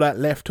and throw that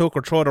left hook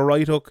or throw the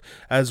right hook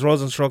as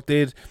Rozenstruik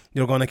did,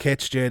 you're going to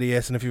catch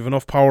JDS. And if you've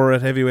enough power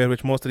at heavyweight,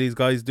 which most of these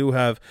guys do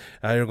have,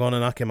 you're going to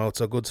knock him out.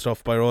 So good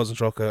stuff by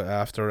Rozenstruik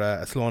after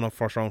a slow enough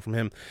first round from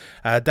him.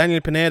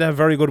 Daniel Pineda,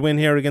 very good win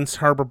here against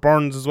Herbert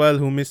Burns as well,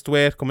 who missed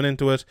weight coming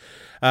into it.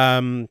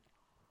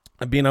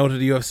 been out of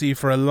the UFC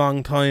for a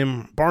long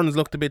time. Burns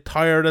looked a bit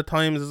tired at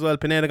times as well.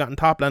 Pineda got on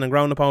top, landing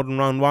ground and pound in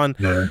round 1.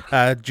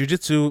 Yeah.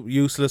 Jiu-jitsu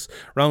useless.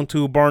 Round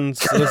 2,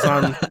 Burns was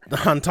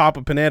on top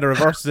of Pineda,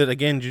 reverses it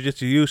again.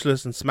 Jiu-jitsu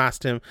useless and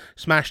smashed him,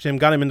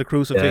 got him in the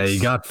crucifix. Yeah, he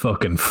got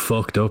fucking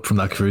fucked up from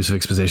that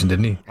crucifix position,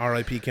 didn't he?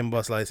 R.I.P.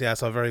 Kimbo Slice. Yeah,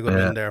 so a very good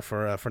win there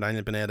for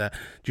Daniel Pineda.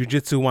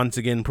 Jiu-jitsu once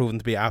again proven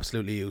to be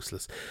absolutely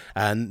useless,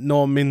 and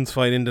no Mins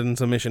fight ended in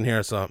submission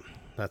here. So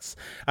that's,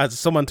 as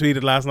someone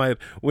tweeted last night,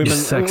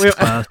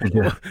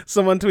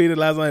 someone tweeted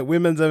last night,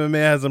 women's MMA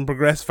hasn't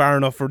progressed far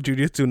enough for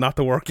jiu-jitsu not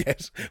to work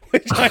yet,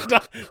 which I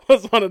thought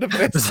was one of the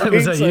best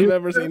things I've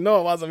ever seen. No,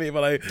 it wasn't me,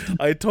 but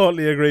I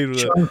totally agreed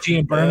with it.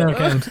 And burner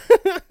account.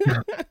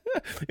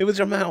 It was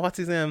your man, what's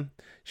his name?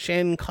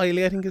 Shane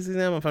Kiley, I think is his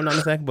name, if I'm not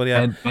mistaken. But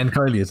yeah, and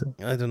Kiley, is it?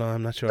 I don't know.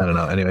 I'm not sure. I don't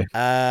know. Anyway,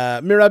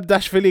 Mirab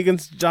Dashvili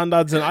against John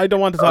Dodson. I don't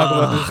want to talk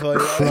about this fight.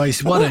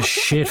 Christ, what a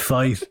shit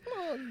fight!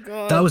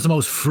 That was the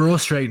most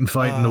frustrating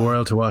fight in the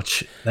world to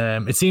watch.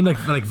 It seemed like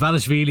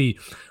Valishvili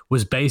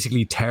was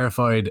basically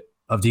terrified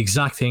of the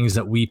exact things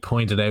that we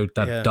pointed out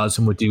that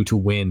Dodson would do to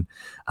win,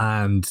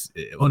 and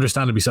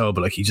understandably so.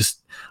 But like,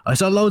 I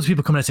saw loads of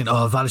people coming out saying,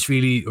 "Oh,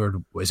 Valishvili,"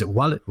 or is it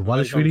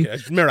Valishvili?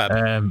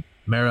 Mirab.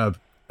 Mirab.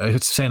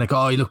 It's saying like,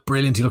 "Oh, he looked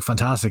brilliant. He looked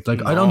fantastic."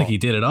 Like, no, I don't think he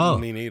did at all.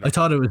 Me neither. I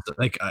thought it was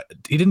like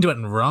he didn't do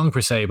anything wrong per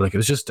se, but like it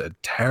was just a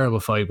terrible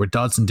fight where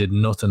Dodson did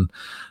nothing,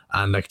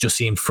 and like just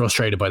seemed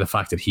frustrated by the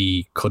fact that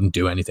he couldn't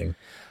do anything.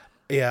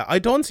 Yeah, I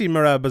don't see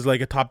Mirab as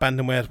like a top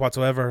bantamweight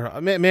whatsoever.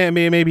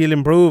 Maybe he'll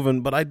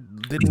improve, but I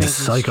didn't think his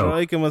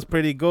striking was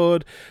pretty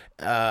good.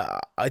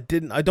 I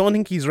don't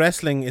think his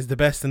wrestling is the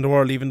best in the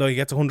world, even though he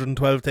gets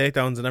 112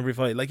 takedowns in every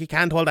fight. Like, he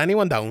can't hold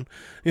anyone down.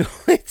 You know,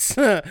 it's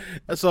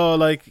so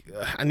like,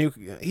 and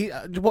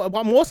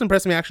what most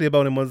impressed me actually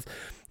about him was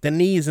the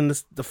knees in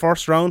the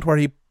first round where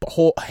he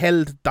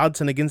held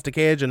Dodson against the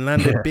cage and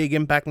landed big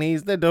impact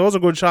knees. Those are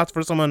good shots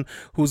for someone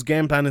whose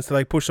game plan is to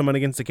like push someone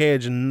against the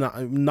cage and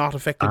not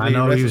effectively. I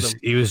know he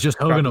was just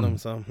hugging him.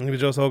 So he was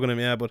just hugging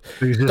him, yeah. But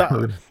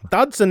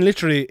Dodson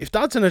literally, if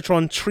Dodson had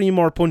thrown 3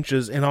 more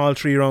punches in all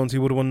 3 rounds, he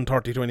would have won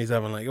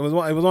 30-27. Like, it was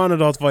one of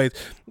those fights.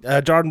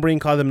 Jordan Breen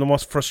called him the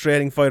most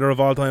frustrating fighter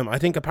of all time. I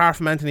think apart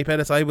from Anthony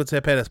Pettis, I would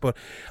say Pettis, but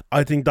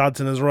I think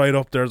Dodson is right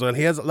up there as well.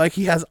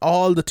 He has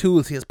all the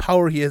tools. He has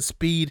power. He has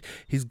speed.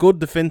 He's good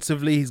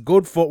defensively. He's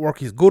good footwork.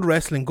 He's good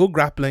wrestling. Good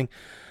grappling.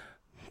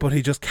 But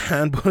he just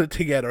can't put it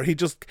together. He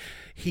just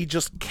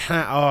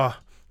can't.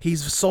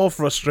 He's so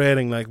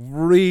frustrating, like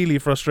really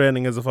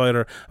frustrating as a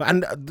fighter.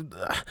 And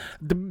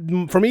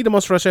for me, the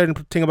most frustrating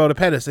thing about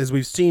Pettis is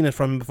we've seen it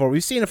from him before.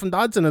 We've seen it from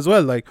Dodson as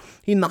well. Like,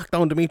 he knocked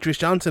down Demetrius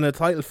Johnson in a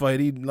title fight.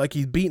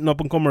 He's beaten up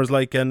and comers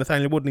like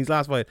Nathaniel Wood in his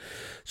last fight.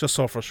 It's just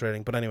so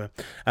frustrating. But anyway,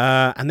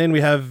 and then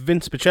we have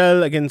Vince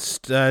Pichel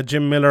against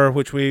Jim Miller,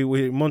 which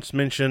we must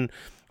mention.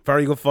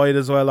 Very good fight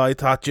as well. I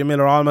thought Jim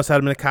Miller almost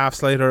had him in a calf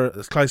slicer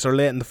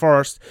late in the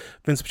first.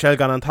 Vince Pichel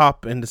got on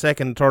top in the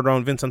second, third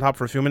round. Vince on top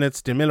for a few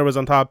minutes. Jim Miller was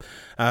on top.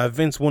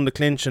 Vince won the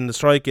clinch and the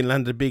strike and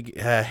landed a big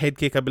head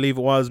kick, I believe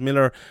it was.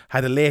 Miller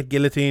had a late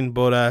guillotine,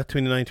 but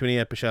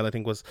 29-28 Pichel, I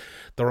think, was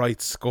the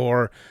right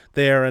score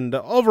there. And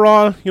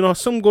overall, you know,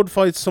 some good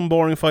fights, some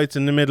boring fights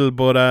in the middle,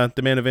 but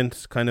the main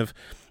event kind of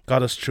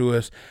got us through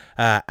it.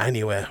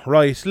 Anyway,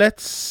 right,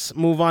 let's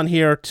move on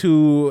here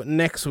to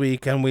next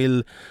week, and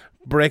we'll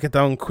break it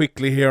down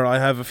quickly here. I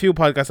have a few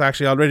podcasts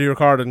actually already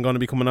recorded and going to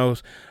be coming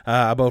out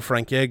about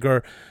Frankie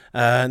Edgar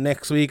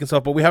next week and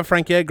stuff, but we have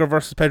Frankie Edgar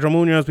versus Pedro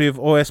Munoz. We have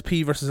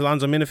OSP versus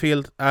Alonzo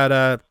Minifield at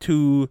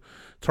 2:30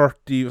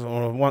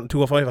 or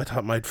 2:05. I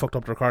thought I'd fucked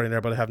up the recording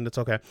there, but I haven't. It's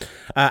okay.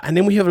 And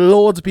then we have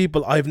loads of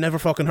people I've never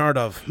fucking heard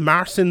of.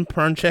 Marcin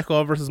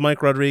Panchenko versus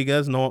Mike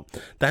Rodriguez. No.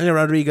 Daniel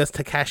Rodriguez,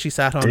 Takashi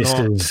Sato. This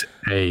no. is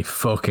a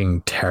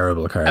fucking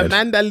terrible card.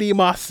 Amanda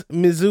Limos,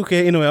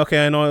 Mizuki Inoue.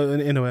 Okay, I know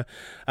Inoue.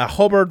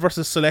 Hubbard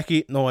versus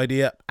Selecki, no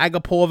idea.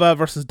 Agapova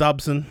versus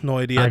Dobson, no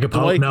idea.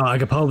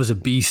 Agapova's a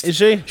beast. Is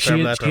she?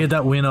 She had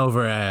that win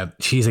over,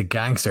 she's a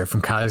gangster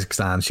from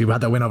Kazakhstan. She had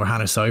that win over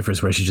Hannah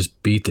Cyphers where she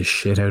just beat the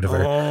shit out of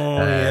her.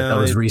 That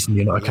was recently,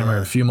 you know, I can't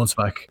remember, a few months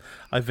back.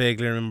 I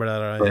vaguely remember that.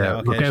 Right? Yeah,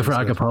 okay, look out for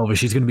Agapova.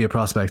 She's going to be a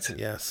prospect.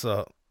 Yeah,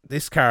 so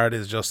this card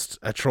is just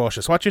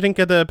atrocious. What do you think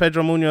of the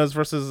Pedro Munoz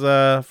versus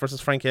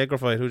Frankie Edgar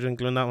fight? Who do you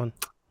think win that one?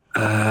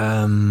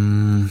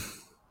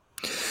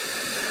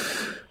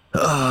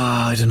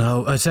 I don't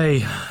know. I'd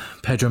say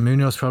Pedro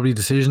Munoz probably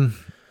decision.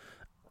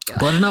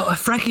 But I don't know.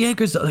 Frankie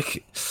Edgar's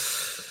like,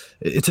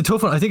 it's a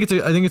tough one. I think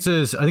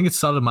it's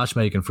solid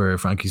matchmaking for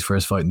Frankie's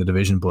first fight in the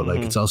division, but like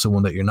it's also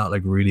one that you're not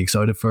like really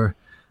excited for.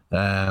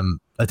 I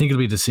think it'll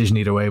be a decision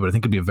either way, but I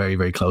think it'll be a very,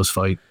 very close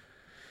fight.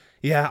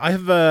 Yeah, I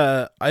have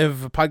a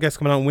podcast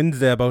coming out on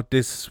Wednesday about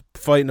this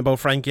fight and about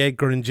Frankie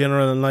Edgar in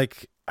general, and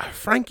like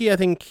Frankie, I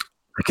think.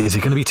 Like, is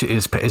it going to be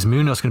is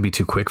Munoz going to be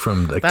too quick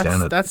from like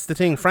down it? That's the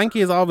thing.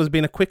 Frankie has always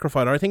been a quicker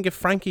fighter. I think if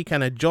Frankie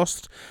can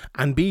adjust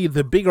and be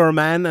the bigger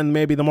man and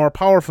maybe the more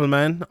powerful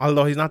man,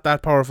 although he's not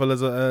that powerful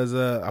as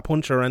a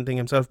puncher or anything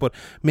himself, but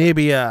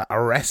maybe a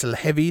wrestle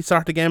heavy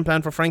sort of game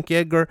plan for Frankie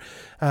Edgar,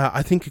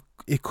 I think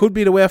it could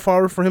be the way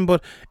forward for him,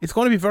 but it's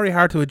going to be very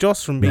hard to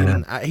adjust from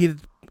being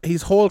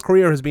his whole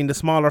career has been the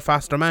smaller,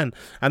 faster man,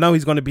 and now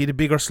he's going to be the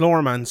bigger,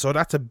 slower man. So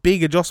that's a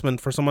big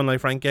adjustment for someone like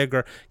Frank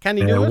Edgar. Can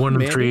he do it?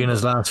 1-3 in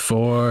his last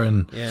 4,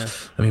 and I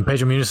mean,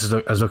 Pedro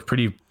Muniz has looked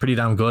pretty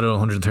damn good at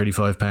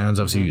 135 pounds.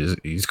 Obviously,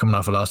 he's coming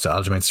off a loss to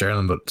Aljamain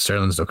Sterling, but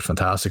Sterling's looked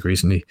fantastic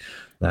recently.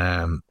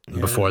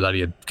 Before that,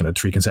 he had kind of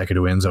 3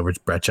 consecutive wins over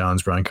Brett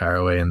Johns, Brian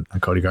Caraway, and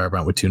Cody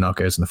Garbrandt with 2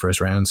 knockouts in the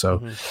first round.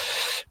 So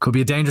could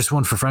be a dangerous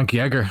one for Frankie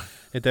Edgar.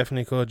 It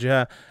definitely could,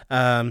 yeah.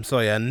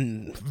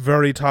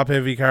 Very top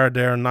heavy card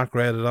there, not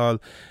great at all.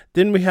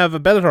 Then we have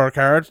a Bellator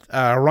card,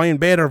 Ryan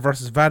Bader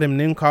versus Vadim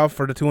Nemkov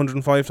for the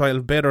 205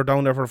 title. Bader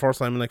down there for the first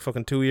time in like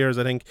fucking 2 years,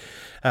 I think.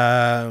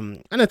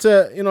 And it's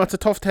a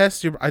tough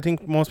test. I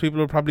think most people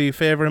will probably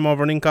favour him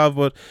over Nemkov,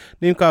 but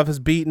Nemkov has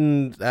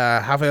beaten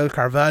Rafael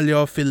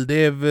Carvalho, Phil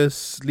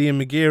Davis,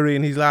 Liam McGeary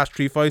in his last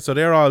 3 fights, so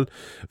they're all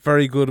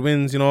very good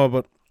wins,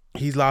 but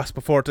he's lost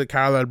before to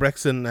Karl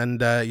Albrechtsen and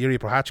Yuri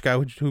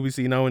Prochazka, who we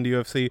see now in the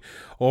UFC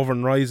over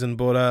in Ryzen.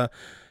 But a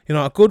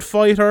good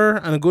fighter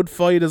and a good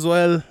fight as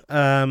well.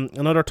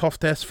 Another tough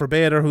test for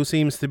Bader, who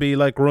seems to be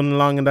like running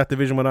along in that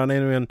division without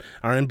anyone,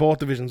 or in both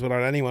divisions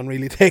without anyone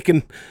really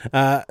taking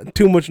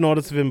too much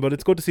notice of him. But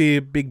it's good to see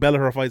big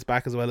Bellator fights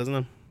back as well, isn't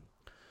it?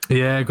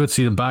 Yeah, good to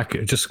see them back.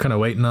 Just kind of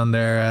waiting on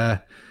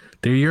their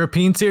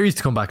European series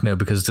to come back now,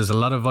 because there's a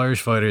lot of Irish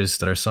fighters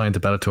that are signed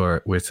to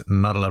Bellator with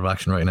not a lot of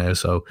action right now.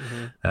 So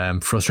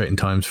frustrating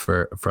times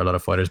for a lot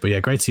of fighters. But yeah,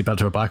 great to see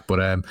Bellator back.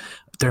 But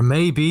there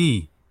may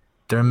be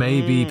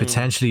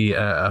potentially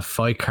a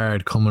fight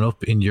card coming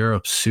up in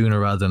Europe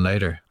sooner rather than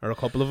later, or a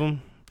couple of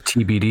them,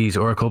 TBDs,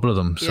 or a couple of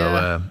them.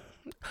 So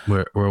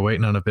we're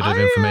waiting on a bit of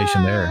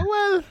information there.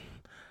 Well,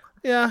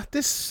 yeah,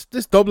 this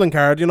Dublin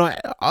card,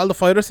 all the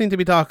fighters seem to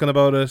be talking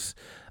about it.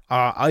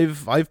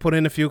 I've put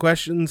in a few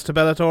questions to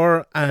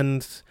Bellator,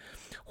 and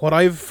what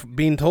I've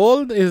been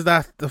told is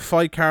that the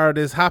fight card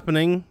is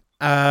happening,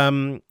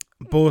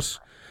 but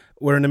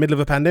we're in the middle of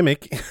a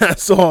pandemic.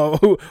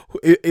 So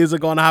is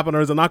it going to happen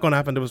or is it not going to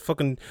happen? There was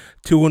fucking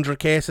 200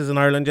 cases in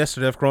Ireland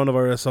yesterday of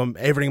coronavirus, so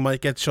everything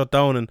might get shut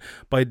down, and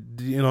by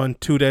in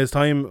 2 days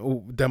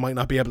time they might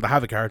not be able to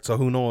have a card, so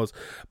who knows.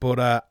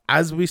 But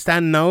as we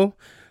stand now,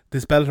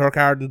 this Bellator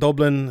card in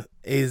Dublin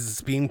is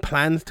being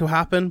planned to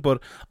happen,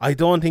 but I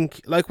don't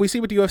think, like we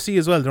see with the UFC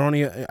as well, they're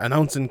only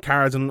announcing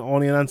cards and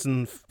only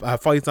announcing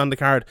fights on the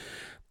card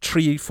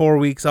 3-4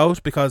 weeks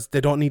out, because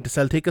they don't need to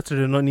sell tickets or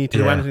they don't need to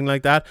do anything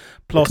like that.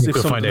 Plus, if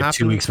something happens,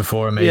 2 weeks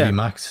before, maybe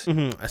max.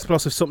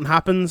 Plus, if something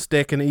happens,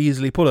 they can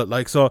easily pull it.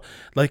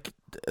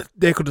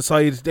 They could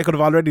decide, they could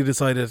have already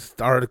decided,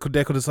 or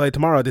they could decide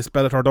tomorrow this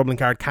Bellator Dublin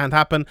card can't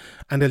happen,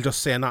 and they'll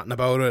just say nothing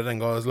about it and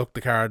goes, look, the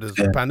card is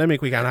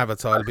pandemic, we can't have it,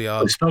 so it'll be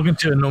all. I've spoken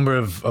to a number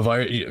of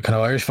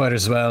Irish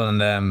fighters as well,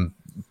 and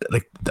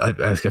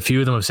a few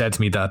of them have said to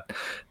me that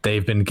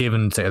they've been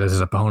given, say, there's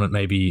an opponent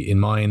maybe in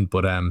mind,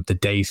 but the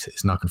date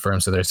is not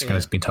confirmed, so they're kind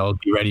of been told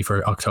be ready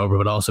for October,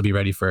 but also be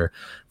ready for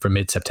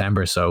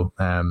mid-September. So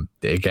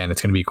again,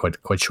 it's going to be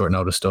quite short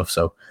notice stuff.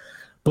 So,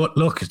 but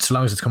look, as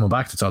long as it's coming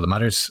back, that's all that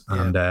matters.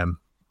 And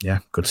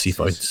good to see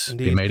fights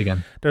being made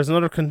again. There's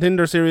another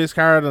Contender Series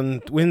card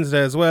on Wednesday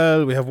as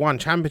well. We have one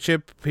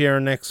championship here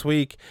next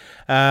week.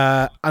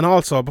 And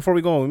also, before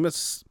we go,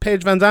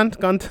 Paige Van Zandt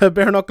gone to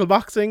bare knuckle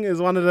boxing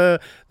is one of the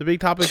big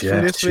topics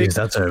for this week.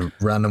 That's a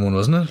random one,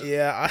 wasn't it?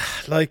 Yeah,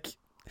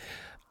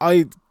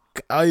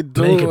 I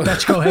do. Make it,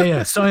 Betch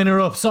Kohea. Sign her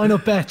up. Sign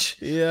up, Betch.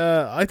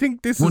 Yeah, I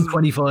think this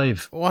 125.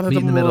 is one of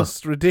the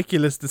most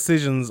ridiculous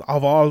decisions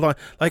of all time.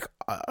 Like,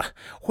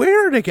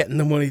 where are they getting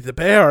the money to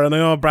pay her? And I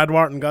know Brad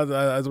Wharton got,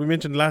 as we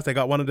mentioned last, they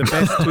got one of the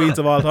best tweets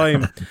of all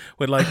time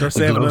with they're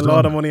saving a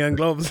lot of money on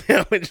gloves,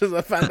 which is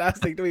a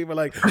fantastic tweet.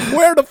 But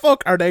where the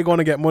fuck are they going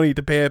to get money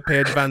to pay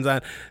Paige Van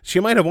Zandt? She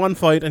might have one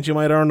fight and she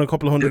might earn a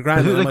couple of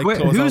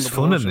 $100,000. Who's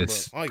funding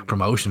this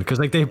promotion? Because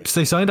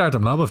they signed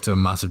Artem Lobov to a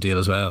massive deal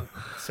as well.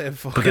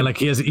 But then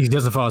he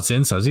hasn't fought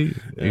since, has he?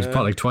 He's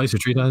fought twice or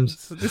 3 times.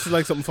 So this is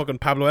like something fucking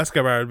Pablo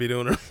Escobar would be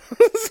doing, or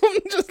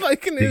something just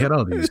like. You get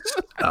all these.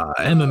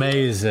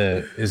 MMA is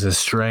a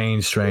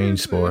strange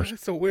sport.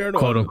 It's a weird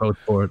quote unquote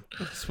sport.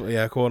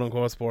 Yeah, quote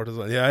unquote sport as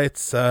well. Yeah,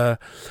 it's I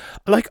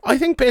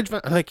think Paige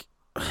Van,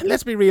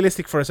 let's be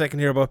realistic for a second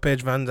here about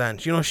Paige Van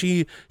Zandt.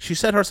 She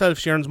said herself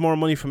she earns more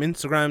money from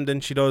Instagram than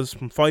she does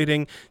from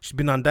fighting. She's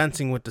been on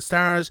Dancing with the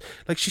Stars.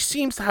 She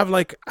seems to have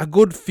a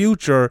good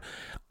future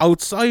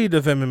outside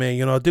of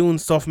MMA, doing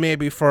stuff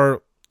maybe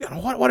for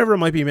whatever it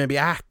might be, maybe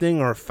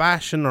acting or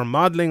fashion or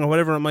modeling or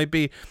whatever it might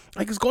be.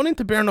 It's going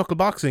into bare knuckle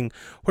boxing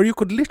where you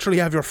could literally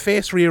have your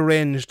face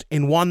rearranged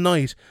in one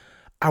night.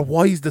 A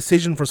wise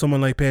decision for someone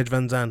like Paige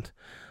Van Zandt.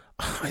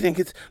 I think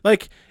it's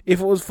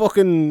if it was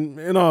fucking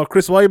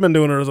Chris Weidman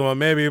doing it or something,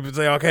 maybe you would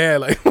say okay,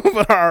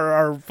 but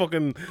or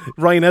fucking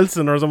Ryan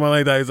Elson or something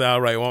like that, you say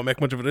alright, won't make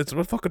much of it. It's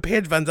fucking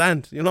Paige Van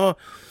Zandt, I don't know.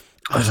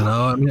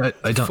 I mean,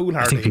 I don't.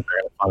 I think people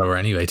are gonna follow her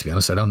anyway. To be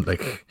honest,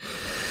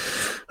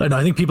 I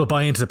I think people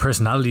buy into the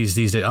personalities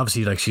these days.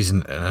 Obviously, like, she's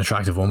an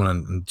attractive woman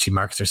and she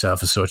markets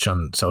herself as such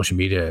on social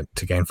media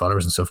to gain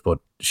followers and stuff, but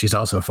she's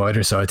also a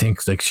fighter. So I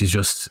think like she's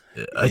just,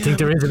 I think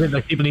there is a bit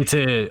like people need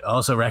to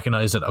also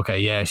recognize that, okay,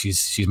 yeah,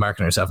 she's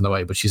marketing herself in the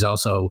way, but she's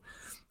also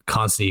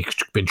constantly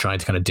been trying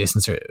to kind of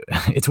distance her.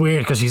 It's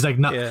weird because she's like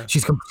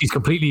she's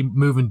completely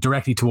moving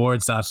directly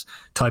towards that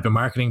type of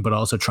marketing, but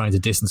also trying to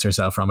distance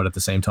herself from it at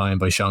the same time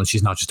by showing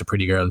she's not just a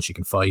pretty girl and she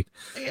can fight.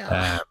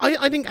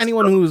 I think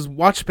anyone who's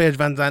watched Paige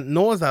Van Zandt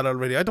knows that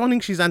already. I don't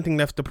think she's anything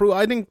left to prove.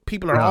 I think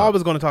people are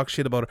always going to talk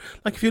shit about her.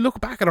 Like if you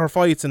look back at her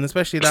fights, and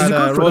especially that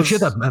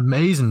that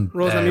amazing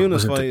Rose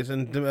Namajunas fight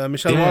and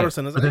Michelle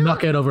Watterson, but the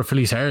knockout over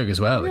Felice Herrig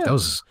as well. Like that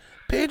was.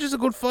 Paige is a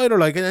good fighter,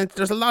 like, and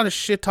there's a lot of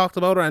shit talked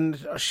about her,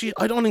 and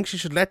I don't think she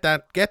should let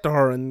that get to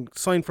her and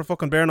sign for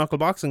fucking bare knuckle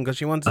boxing because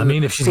she wants to. I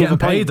mean, if she's getting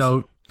paid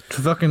though, to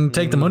fucking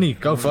take the money,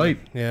 go fight.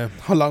 Yeah,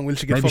 how long will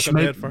she get fucking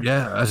paid for?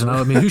 Yeah, I don't know.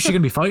 I mean, who's she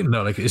gonna be fighting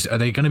though? Like, are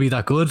they gonna be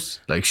that good?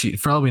 Like,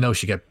 for all we know,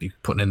 she get be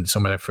putting in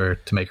somewhere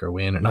to make her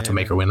win, or not to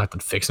make her win, not to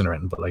fixing her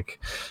in, but like,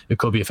 it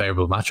could be a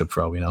favourable matchup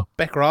for all we know.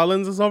 Beck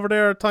Rollins is over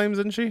there at times,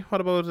 isn't she? What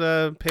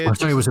about Paige? Oh,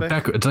 sorry, was it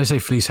Beck? Did I say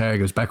Felice Herrig?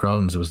 It was Beck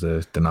Rollins. It was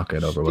the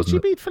knockout over, wasn't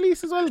it? Did she beat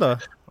Felice as well though?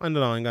 I don't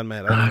know. I'm gone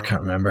mad. I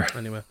can't remember.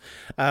 Anyway,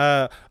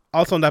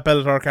 also on that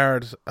Bellator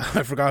card,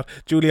 I forgot,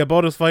 Julia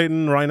Budd is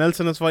fighting, Ryan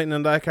Nelson is fighting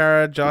in that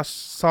card, Josh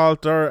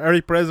Salter,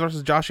 Eric Perez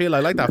versus Josh Hill.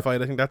 I like that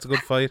fight. I think that's a good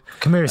fight.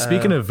 Come here.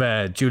 Speaking of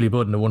Julia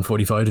Budd in the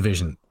 145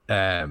 division,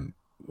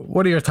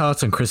 what are your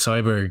thoughts on Chris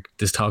Cyborg?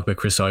 This talk about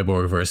Chris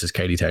Cyborg versus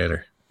Katie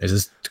Taylor. Is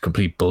this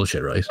complete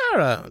bullshit, right?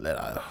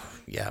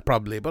 Yeah,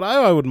 probably, but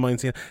I wouldn't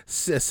mind seeing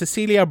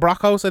Cecilia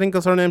Brockhouse, I think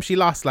is her name. She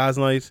lost last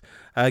night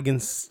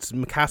against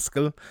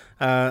McCaskill,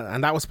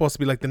 and that was supposed to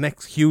be like the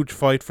next huge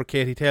fight for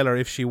Katie Taylor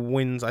if she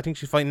wins. I think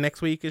she's fighting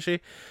next week, is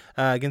she?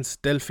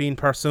 Against Delphine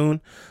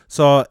Persoon.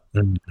 So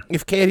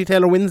if Katie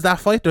Taylor wins that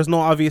fight, there's no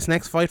obvious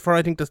next fight for her.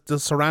 I think the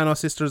Serrano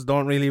sisters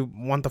don't really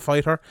want to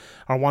fight her,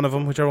 or one of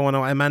them, whichever one.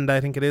 Amanda,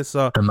 I think it is.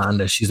 So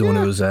Amanda, she's the one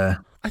who was I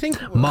think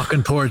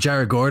mocking poor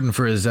Jared Gordon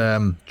for his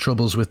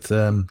troubles with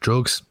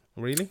drugs.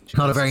 Really?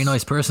 Not a very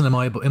nice person in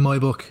my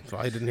book. So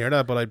I didn't hear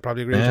that, but I'd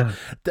probably agree with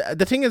you.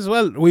 The thing is,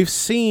 well, we've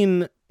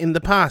seen in the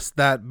past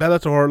that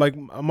Bellator, like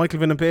Michael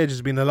Venom Page,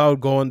 has been allowed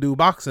to go and do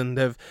boxing.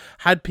 They've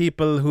had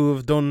people who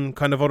have done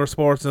kind of other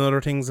sports and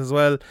other things as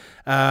well.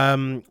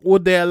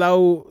 Would they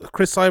allow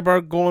Chris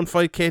Cyborg go and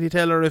fight Katie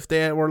Taylor if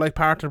they were like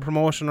part of the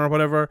promotion or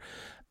whatever?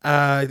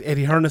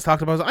 Eddie Hearn has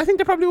talked about it. I think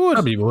they probably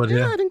would.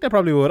 Yeah, I think they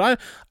probably would.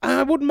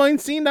 I wouldn't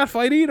mind seeing that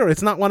fight either.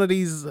 It's not one of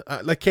these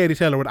like Katie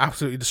Taylor would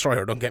absolutely destroy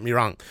her, don't get me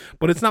wrong,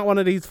 but it's not one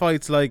of these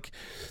fights like,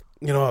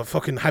 you know,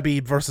 fucking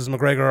Habib versus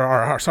McGregor,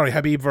 or sorry,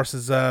 Habib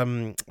versus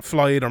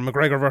Floyd, or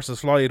McGregor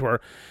versus Floyd,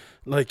 where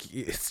like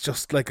it's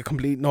just like a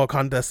complete no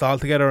contest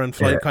altogether, and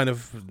Floyd kind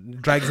of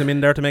drags him in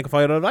there to make a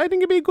fight out of it. I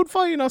think it'd be a good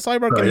fight, you know.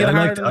 Cyborg can hit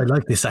hard. I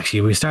like this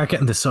actually. We start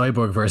getting the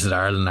Cyborg versus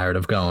Ireland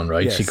narrative going,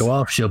 right? Yes. She'll go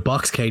off, she'll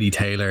box Katie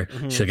Taylor,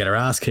 she'll get her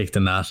ass kicked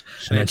in that,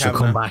 and then she'll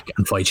come back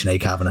and fight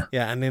Sinead Kavanagh.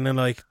 Yeah, and then in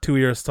like 2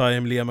 years'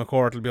 time, Leah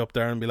McCourt will be up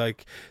there and be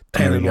like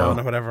 10-1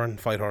 or whatever, and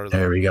fight her.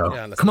 There we go.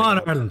 Yeah, come on,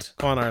 Ireland.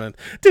 Come on, Ireland.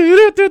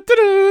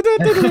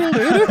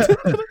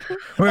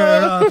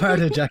 We're all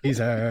part of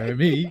Jackie's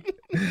army.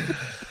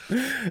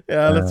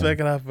 Yeah, let's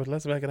make it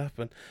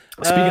happen.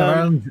 Speaking of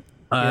Ireland,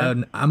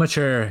 an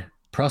amateur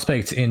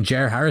prospect in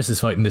Ger Harris is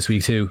fighting this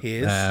week too. He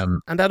is.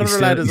 And that other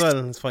lad as well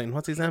is fighting.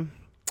 What's his name?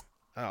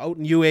 Out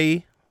in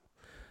UAE.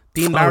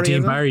 Dean Barry.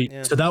 Dean Barry.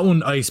 Yeah. So that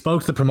one, I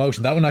spoke to the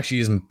promotion. That one actually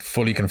isn't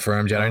fully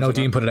confirmed yet. I know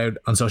Dean put it out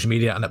on social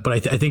media, but I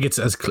think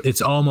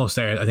it's almost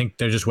there. I think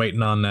they're just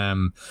waiting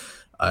on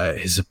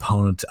his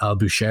opponent Al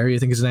Bushari, I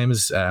think his name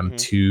is,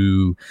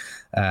 to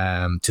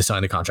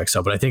sign the contract.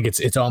 So, but I think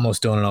it's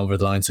almost done and over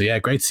the line. So yeah,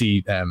 great to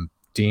see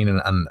Dean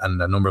and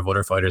a number of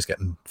other fighters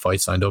getting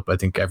fights signed up. I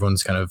think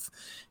everyone's kind of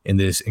in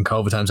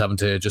COVID times having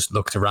to just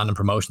look to random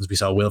promotions. We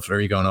saw Will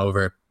Fleury going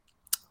over.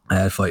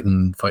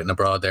 Fighting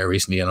abroad there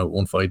recently, and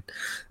one fight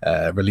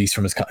released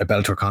from his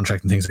Bellator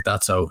contract and things like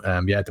that. So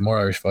yeah, the more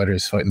Irish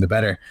fighters fighting, the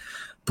better.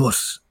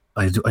 But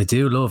I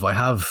do love. I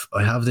have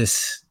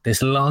this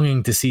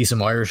longing to see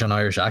some Irish on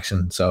Irish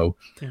action. So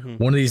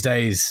one of these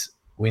days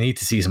we need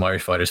to see some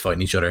Irish fighters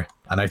fighting each other.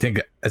 And I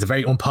think it's a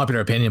very unpopular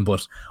opinion,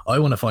 but I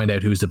want to find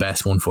out who's the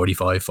best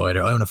 145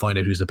 fighter. I want to find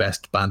out who's the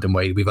best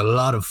bantamweight. We have a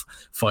lot of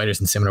fighters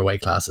in similar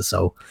weight classes,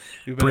 so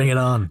bring it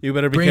on. You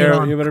better be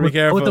careful. You better be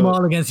careful. Put them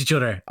all against each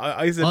other.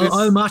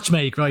 I'll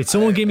matchmake, right?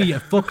 Someone give me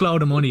a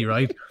fuckload of money,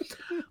 right?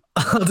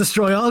 I'll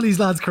destroy all these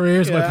lads'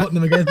 careers by putting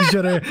them against each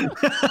other.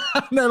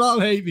 They'll all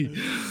hate me.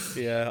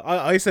 Yeah,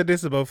 I said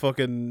this about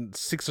fucking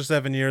 6 or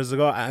 7 years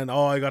ago, and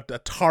I got a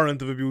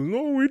torrent of abuse.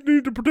 Oh, we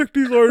need to protect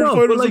these Irish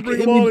fighters and bring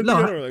them all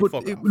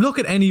together. Look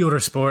at any other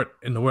sport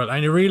in the world.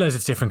 I realise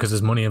it's different because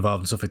there's money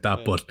involved and stuff like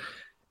that, but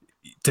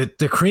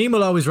the cream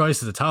will always rise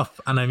to the top.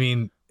 And I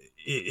mean,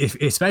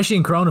 especially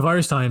in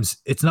coronavirus times,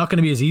 it's not going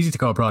to be as easy to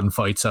go abroad and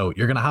fight. So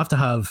you're going to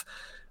have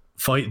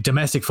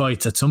domestic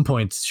fights at some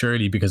point,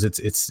 surely, because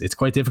it's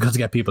quite difficult to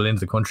get people into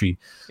the country.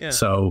 Yeah.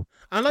 So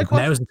And like,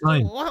 now's the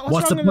time.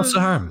 What's the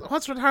harm?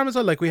 What's the harm as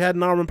well? Like, we had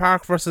Norman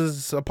Park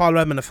versus Paul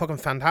Redmond, a fucking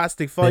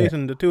fantastic fight,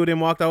 and the two of them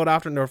walked out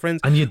after and they were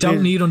friends. And you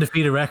don't need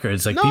undefeated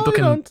records. Like, No, people you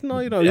can. don't. No,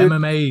 you don't.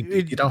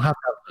 MMA, you don't have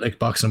to have like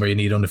boxing where you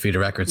need undefeated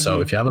records.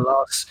 So if you have a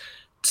loss,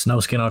 it's no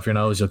skin off your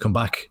nose. You'll come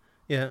back.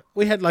 Yeah,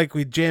 we had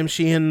James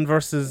Sheehan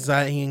versus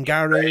Ian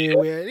Gary.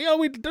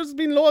 There's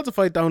been loads of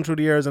fight down through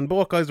the years, and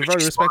both guys were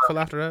very respectful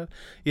after that.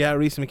 Yeah,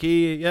 Reese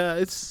McKee. Yeah,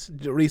 it's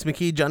Reese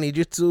McKee, Johnny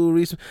Jitsu.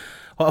 Reese.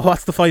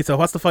 What's the fight? So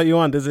what's the fight you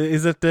want?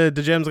 Is it the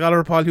James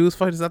Gallagher Paul Hughes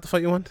fight? Is that the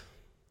fight you want?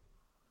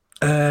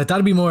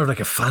 That'd be more of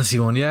like a fancy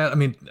one. Yeah, I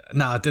mean,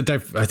 I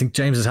think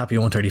James is happy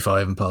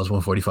 135 and Paul's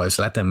 145.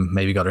 So let them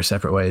maybe go their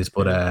separate ways.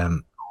 But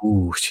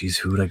who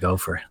would I go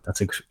for?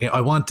 I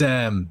want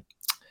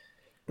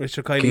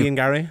Richard Kiley, Ian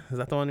Gary. Is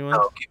that the one you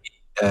want?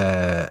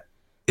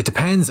 It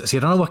depends. See, I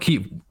don't know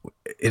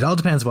it all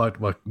depends about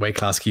what weight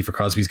class Kiefer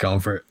Crosby's going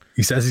for.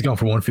 He says he's going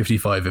for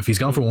 155. If he's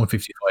going for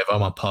 155, I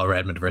want Paul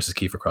Redmond versus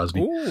Kiefer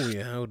Crosby. Oh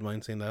yeah, I wouldn't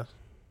mind seeing that.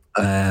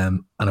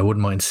 And I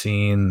wouldn't mind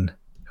seeing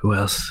who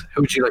else.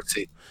 Who would you like to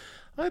see?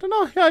 I don't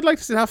know. Yeah, I'd like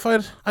to see that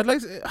fight. I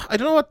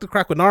don't know what the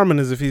crack with Norman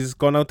is, if he's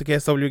gone out to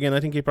KSW again. I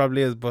think he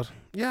probably is, but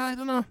yeah, I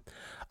don't know.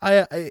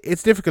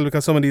 It's difficult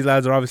because some of these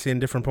lads are obviously in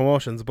different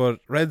promotions, but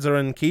Redzer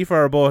and Kiefer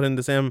are both in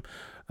the same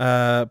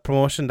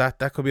promotion. That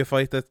could be a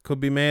fight that could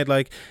be made.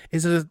 Like,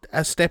 is it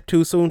a step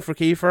too soon for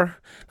Kiefer?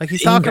 Like,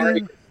 he's talking.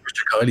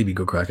 Richard Kiley be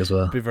good crack as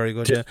well. Be very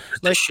good, yeah.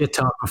 Like shit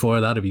talk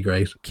before that'd be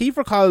great.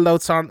 Kiefer called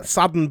out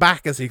Sodden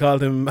Back, as he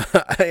called him,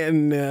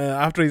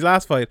 after his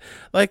last fight.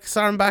 Like,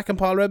 Sodden Back and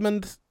Paul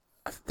Redmond,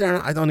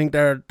 I don't think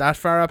they're that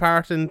far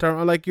apart in terms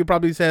of, like, you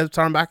probably say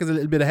Storm Back is a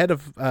little bit ahead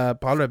of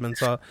Paul Redmond.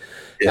 So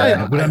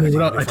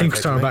I think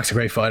Storm Back's a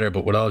great fighter,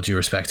 but with all due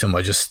respect to him,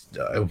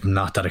 I'm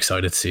not that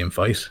excited to see him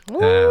fight.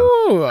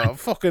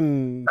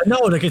 Fucking no,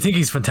 like, I think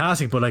he's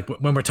fantastic, but like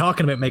when we're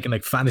talking about making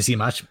like fantasy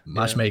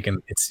matchmaking,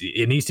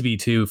 it needs to be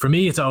two. For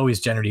me, it's always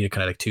generally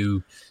kind of like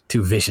two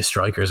vicious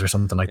strikers or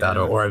something like that,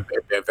 or a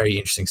very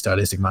interesting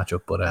stylistic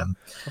matchup. But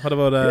what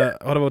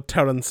about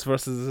Terrence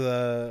versus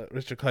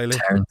Richard Kiley?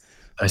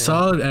 I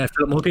saw Philip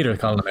Mulpeter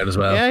calling him out as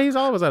well. Yeah, he's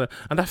always at it.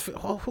 And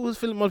who was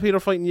Philip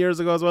Mulpeter fighting years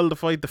ago as well?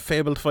 The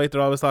fabled fight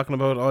they're always talking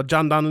about. Oh,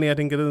 John Donnelly, I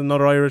think it is,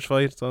 another Irish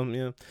fight. So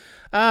yeah.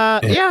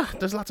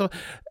 There's lots of.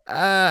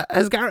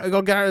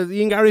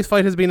 Ian Gary's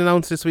fight has been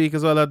announced this week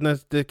as well.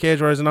 The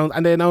Cage Warriors announced,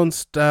 and they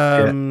announced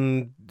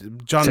John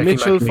Jackie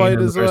Mitchell McLean fight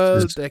as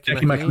well.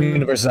 Jackie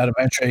McLean versus Adam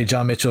Entry,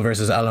 John Mitchell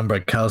versus Alan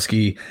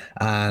Bradkowski,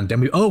 and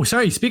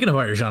then speaking of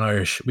Irish on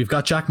Irish, we've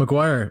got Jack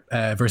Maguire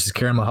versus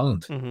Kieran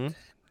Mulholland. Mm-hmm.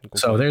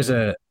 So there's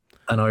an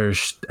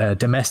Irish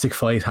domestic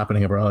fight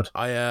happening abroad.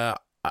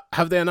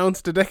 Have they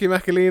announced the Decky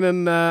McAleen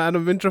and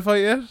Adam Vintra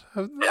fight yet?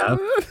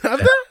 Have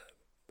they?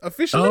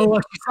 Officially? Oh,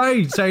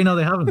 sorry, no,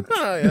 they haven't.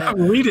 Yeah.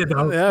 We did,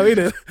 though. Yeah, we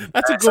did.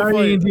 That's a good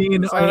sorry, fight.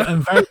 Dean.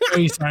 I'm very,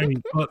 very sorry.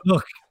 But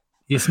look,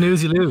 you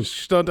snooze, you lose.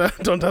 Shh, don't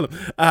tell him.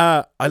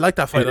 I like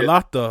that fight a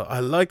lot, though. I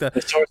like that.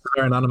 The sources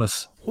are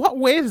anonymous. What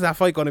weight is that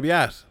fight going to be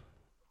at?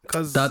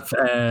 Because that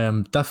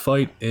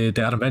fight,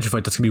 the Adam Venture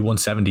fight, that's going to be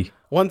 170.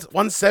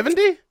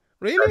 170?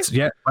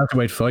 Really?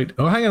 Welterweight fight.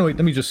 Oh, hang on, wait.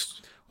 Let me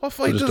just. What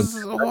fight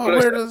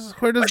where does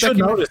I should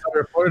know this. I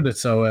reported it,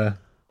 so.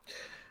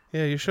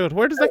 Yeah, you should.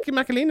 Where does Decky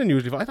McAleen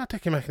usually fight? I thought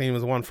Decky McAleen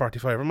was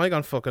 145. Am I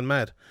gone fucking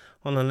mad?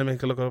 Hold on, let me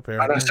look it up here.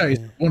 Sorry.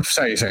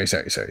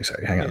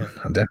 Hang on.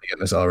 I'm definitely getting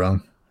this all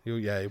wrong.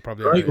 You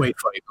probably lightweight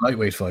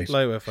fight.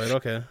 Lightweight fight.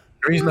 Okay.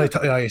 The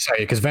reason sorry,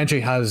 because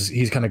Ventry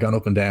he's kind of gone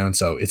up and down,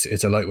 so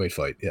it's a lightweight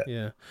fight. Yeah.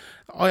 Yeah.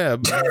 Oh yeah.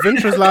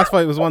 Ventra's last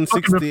fight was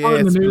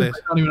 168 split.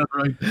 I don't even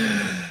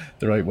have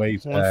the right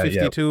weight.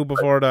 152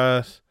 before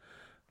that.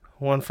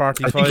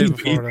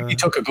 145 he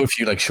took a good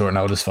few like short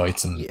notice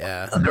fights and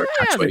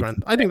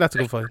I think that's a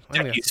good fight.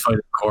 His fight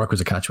at Cork was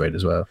a catchweight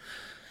as well.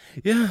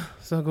 Yeah,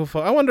 it's a good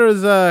fight. I wonder,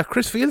 is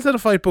Chris Fields had a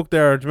fight booked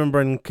there? Do you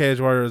remember in Cage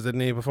Warriors, didn't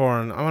he, before?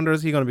 And I wonder,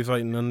 is he going to be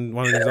fighting on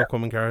one of these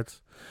upcoming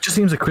cards? Just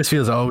seems like Chris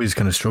Fields always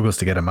kind of struggles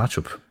to get a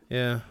matchup.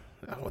 Yeah.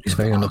 He's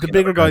very unlucky. The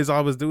bigger guys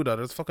always do that.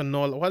 There's fucking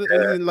no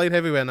light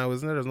heavyweight now,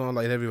 isn't there? There's no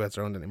light heavyweights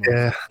around anymore.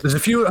 Yeah, there's a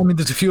few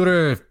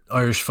other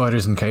Irish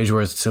fighters in Cage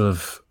Warriors that still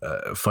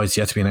have fights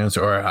yet to be announced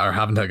or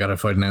haven't got a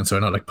fight announced.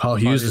 Or not. Like Paul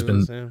Hughes has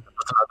been like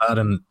that,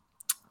 and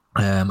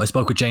I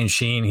spoke with James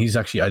Sheen. He's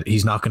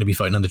not going to be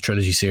fighting on the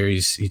Trilogy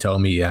series. He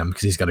told me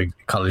because he's got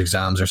college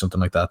exams or something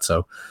like that.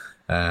 So.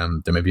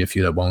 There may be a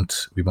few that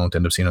we won't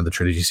end up seeing on the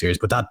Trilogy series,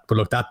 but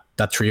look,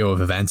 that trio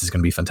of events is going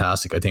to be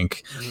fantastic. I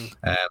think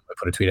I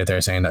put a tweet out there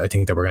saying that I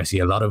think that we're going to see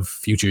a lot of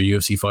future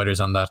UFC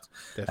fighters on that.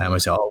 I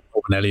saw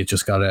Open Elliott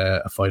just got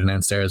a fight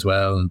announced there as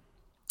well, and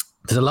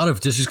there's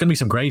just going to be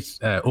some great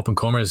up and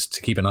comers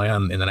to keep an eye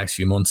on in the next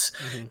few months.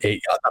 A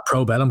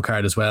Pro Bellum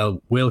card as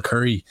well. Will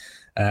Curry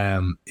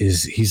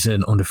he's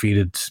an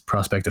undefeated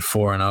prospect at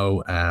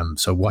 4-0.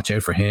 So watch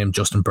out for him.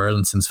 Justin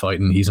Burlinson's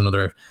fighting. He's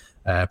another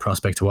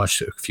prospect to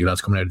watch. A few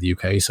lads coming out of the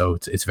UK, so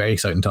it's a very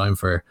exciting time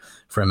for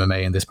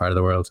MMA in this part of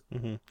the world.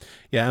 Mm-hmm.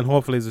 Yeah, and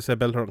hopefully, as I said,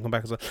 Bellator can come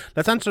back as well.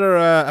 Let's answer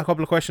a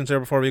couple of questions here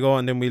before we go,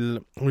 and then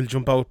we'll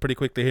jump out pretty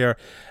quickly here.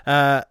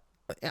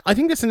 I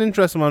think it's an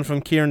interesting one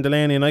from Kieran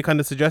Delaney, and I kind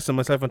of suggested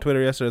myself on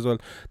Twitter yesterday as well.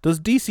 Does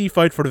DC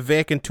fight for the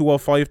vacant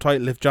 205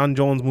 title if John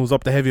Jones moves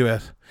up to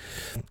heavyweight?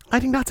 I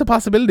think that's a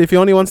possibility. If he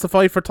only wants to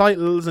fight for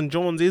titles and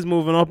Jones is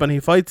moving up and he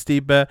fights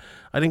Stipe,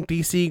 I think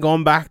DC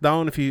going back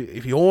down if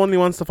he only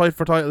wants to fight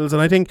for titles.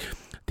 And I think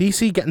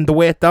DC getting the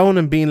weight down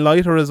and being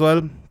lighter as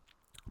well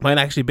might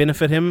actually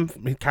benefit him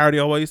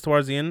cardio-wise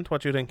towards the end.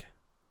 What do you think?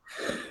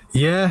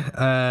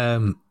 Yeah,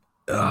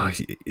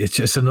 it's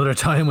just another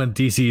time when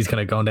DC is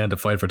kind of gone down to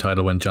fight for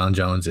title when John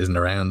Jones isn't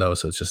around, though.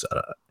 So it's just,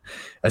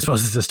 I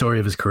suppose it's the story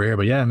of his career.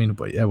 But yeah, I mean,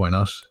 why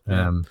not?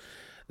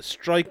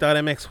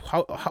 Strike.mx.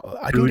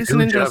 I think it's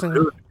an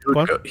interesting.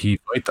 He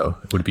fight though.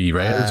 Would it be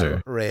Reyes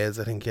or Reyes?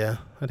 I think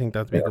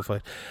that'd be a good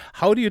fight.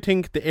 How do you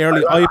think the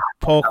early eye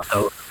poke?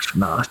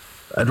 Nah,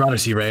 I'd rather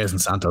see Reyes and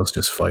Santos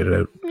just fight it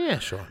out. Yeah,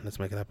 sure. Let's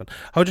make it happen.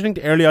 How do you think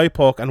the early eye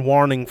poke and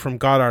warning from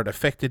Goddard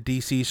affected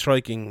DC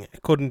striking?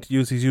 Couldn't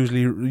use his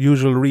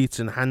usual reach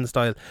and hand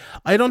style.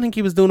 I don't think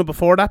he was doing it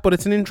before that, but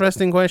it's an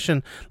interesting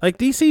question. Like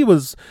DC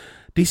was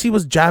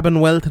jabbing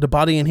well to the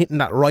body and hitting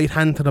that right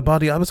hand to the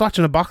body. I was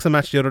watching a boxing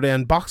match the other day,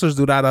 and boxers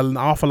do that an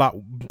awful lot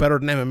better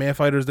than MMA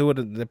fighters do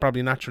it. They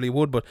probably naturally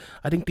would, but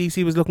I think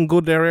DC was looking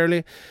good there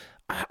early.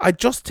 I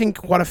just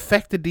think what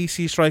affected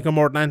DC striker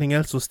more than anything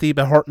else was Stipe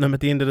hurting him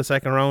at the end of the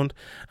second round,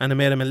 and it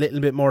made him a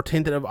little bit more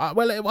tentative.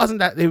 Well, it wasn't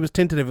that it was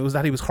tentative, it was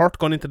that he was hurt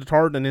going into the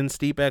third, and then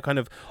Stipe kind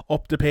of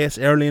upped the pace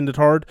early in the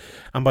third,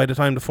 and by the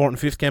time the fourth and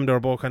fifth came, they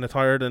were both kind of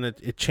tired, and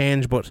it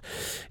changed. But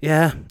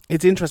yeah,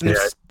 it's interesting. Yeah,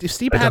 if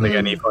Stipe I don't think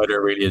any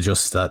fighter really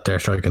adjusts that they're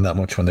striking that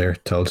much when they're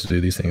told to do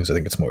these things. I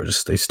think it's more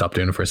just they stop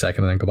doing it for a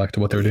second and then go back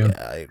to what they were doing.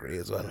 Yeah, I agree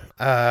as well.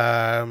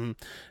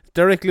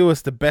 Derek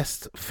Lewis, the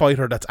best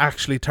fighter that's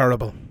actually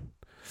terrible.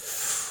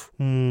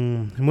 He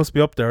must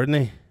be up there, isn't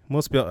he?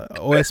 Must be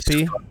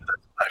OSP.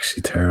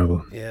 Actually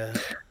terrible. Yeah.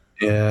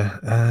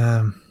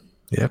 Yeah.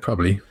 Yeah,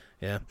 probably.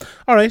 Yeah.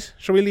 All right.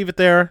 Shall we leave it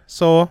there?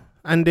 So,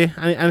 Andy,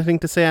 anything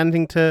to say?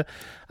 Anything to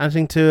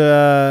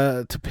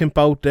pimp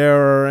out there,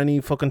 or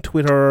any fucking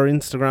Twitter or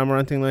Instagram or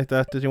anything like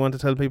that you want to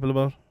tell people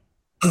about?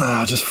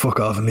 Just fuck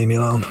off and leave me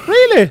alone.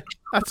 Really?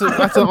 That's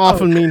an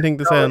awful mean thing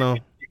to say. No.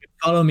 You can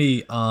follow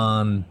me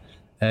on.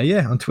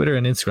 On Twitter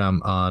and Instagram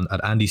at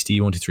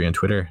AndySteve123 on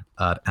Twitter,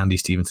 at Andy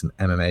Stevenson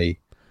MMA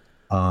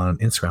on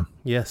Instagram.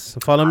 Yes,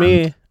 follow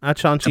me at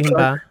Sean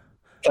Sheehan.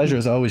 Pleasure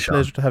as always, Sean.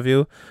 Pleasure to have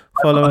you.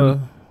 Follow.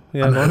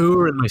 I'm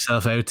hoovering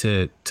myself out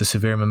to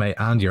Severe MMA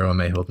and Euro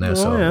MMA Hub now,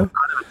 so I'm kind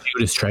of a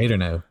Judas trader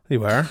now. You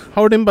were.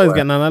 How are them boys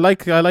getting on? I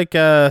like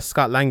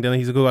Scott Langdon.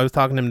 He's a good. I was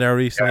talking to him there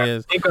recently.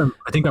 Yeah,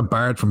 I think I'm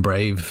barred from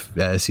Brave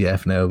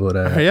CF now,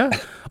 but yeah.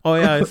 Oh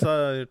yeah, I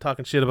saw you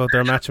talking shit about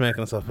their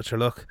matchmaking and stuff. But sure,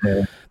 look,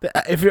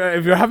 if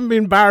you haven't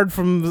been barred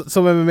from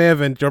some MMA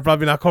event, you're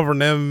probably not covering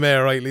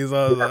MMA rightly.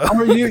 So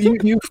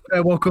you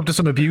woke up to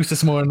some abuse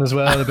this morning as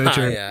well about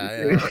your.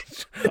 Yeah.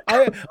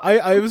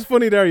 I was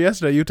funny there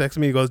yesterday. You texted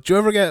me. He goes, "Do you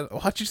ever get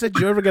what you said?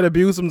 Do you ever get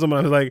abused from someone?"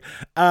 I was like,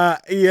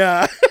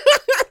 yeah.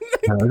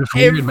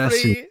 Every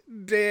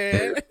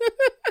day.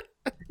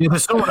 Yeah,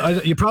 there's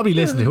someone, you probably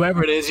listen to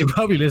whoever it is. You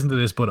probably listen to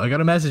this, but I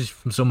got a message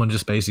from someone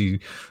just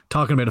basically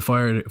talking about a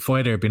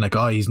fighter being like,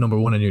 "Oh, he's number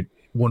one in your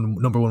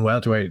number one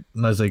welterweight,"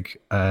 and I was like,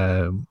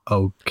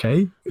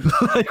 "Okay,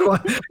 like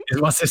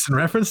what's this in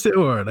reference to?"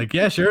 Or like,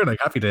 "Yeah, sure,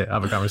 like happy to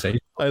have a conversation."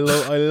 I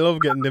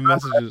love getting the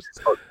messages.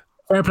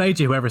 Fair play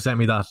to whoever sent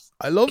me that.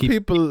 I love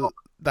people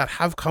that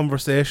have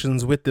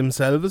conversations with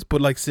themselves,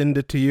 but like send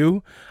it to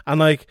you, and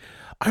like.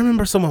 I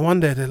remember someone one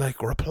day, they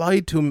like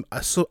replied to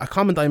a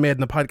comment I made in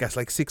the podcast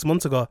like 6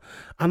 months ago,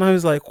 and I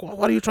was like,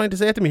 what are you trying to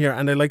say to me here?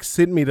 And they like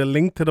sent me the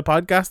link to the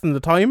podcast and the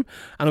time,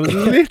 and it was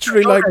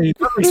literally like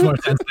that makes more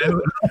sense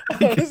now.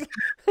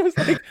 I was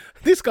like,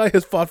 this guy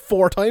has fought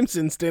 4 times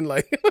since then,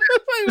 like,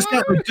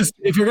 just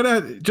if you're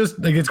gonna just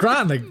like, it's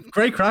grand, like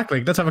great crack,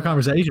 like let's have a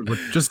conversation, but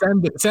just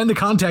send the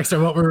context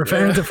of what we're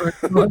referring to for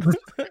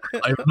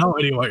I have no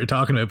idea what you're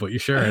talking about, but you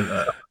sure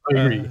I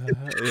agree.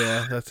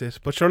 Yeah, that's it.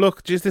 But sure,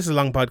 look, geez, this is a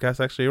long podcast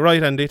actually.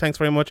 Right, Andy, thanks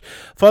very much.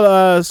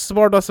 Follow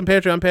support us on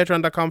Patreon,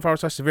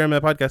 patreon.com/Severe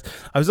MMA Podcast.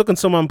 I was looking,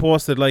 someone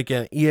posted like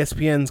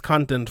ESPN's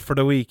content for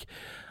the week,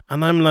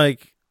 and I'm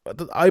like,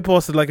 I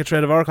posted like a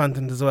thread of our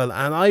content as well,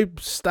 and I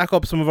stack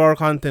up some of our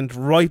content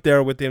right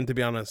there with them, to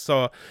be honest.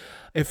 So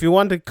if you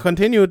want to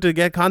continue to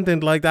get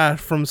content like that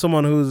from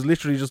someone who's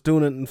literally just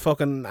doing it and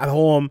fucking at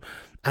home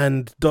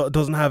and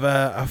doesn't have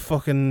a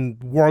fucking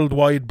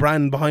worldwide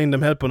brand behind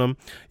them helping them,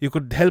 you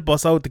could help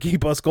us out to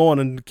keep us going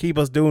and keep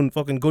us doing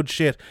fucking good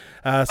shit.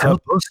 So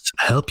help us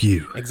help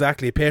you.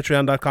 Exactly.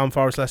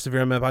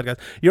 Patreon.com/Severe MMA Podcast.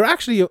 You're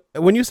actually,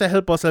 when you say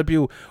help us help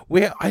you,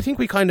 I think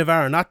we kind of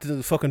are, not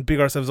to fucking big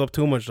ourselves up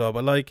too much though,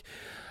 but like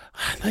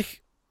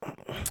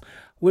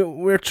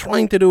we're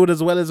trying to do it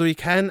as well as we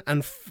can,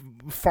 and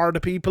for the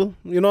people,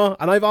 you know.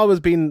 And I've always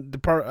been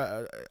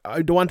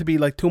I don't want to be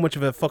like too much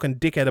of a fucking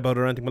dickhead about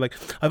it or anything, but like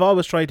I've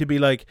always tried to be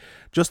like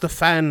just a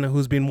fan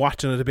who's been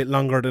watching it a bit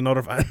longer than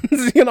other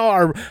fans, you know,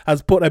 or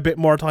has put a bit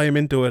more time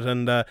into it.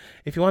 And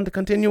if you want to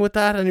continue with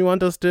that and you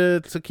want us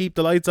to keep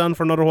the lights on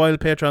for another while,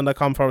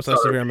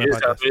 patreon.com/Severe MMA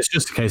podcast. It's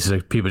just a case of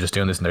like, people just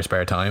doing this in their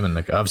spare time, and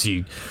like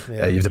obviously you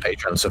have the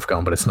Patreon and stuff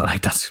going, but it's not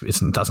like that's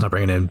not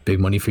bringing in big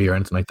money for you or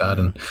anything like that.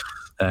 And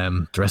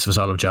the rest of us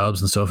all have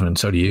jobs and stuff, and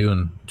so do you,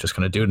 and just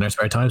kind of do it in our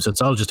spare time. So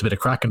it's all just a bit of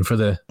cracking for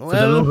the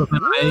love of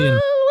MMA.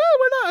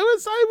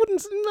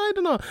 I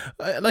don't know.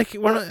 Like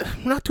we're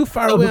not too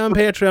far away on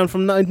Patreon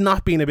from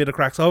not being a bit of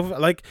crack. So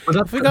like,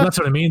 that's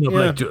what I mean. Though,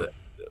 like,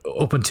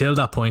 up until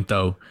that point,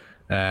 though,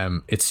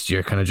 it's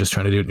you're kind of just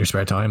trying to do it in your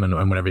spare time and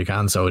whenever you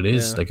can. So it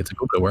is like it's a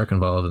good bit of work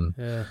involved. And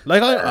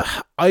like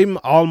I'm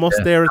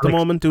almost there at the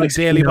moment doing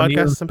daily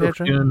podcasts on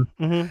Patreon.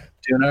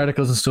 Doing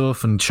articles and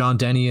stuff, and Sean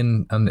Denny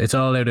and it's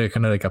all out of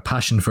kind of like a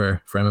passion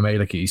for MMA.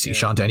 Like you see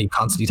Sean Denny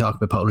constantly talking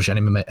about Polish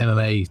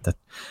MMA. That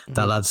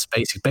lad's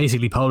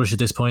basically Polish at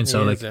this point.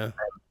 So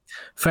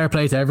fair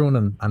play to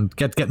everyone and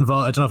get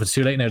involved. I don't know if it's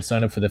too late now to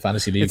sign up for the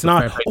fantasy league. It's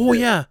not.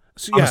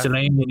 Thomas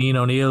Delaney and Ian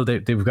O'Neill,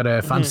 they've got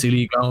a fantasy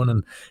league going,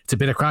 and it's a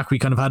bit of crack. We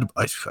kind of had,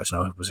 I don't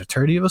know, was there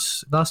 30 of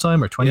us last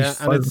time or 25?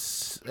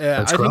 Yeah,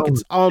 and I think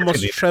it's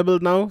almost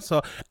trebled now.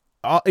 So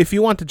if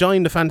you want to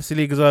join the fantasy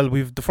league as well,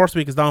 the first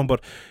week is down,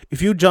 but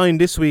if you join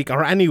this week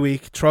or any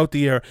week throughout the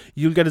year,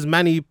 you'll get as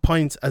many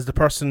points as the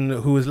person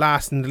who is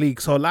last in the league.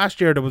 So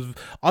last year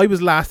I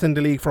was last in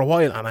the league for a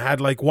while, and I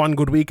had like one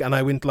good week and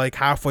I went like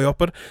halfway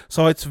up it.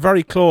 So it's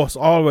very close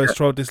always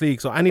throughout this league.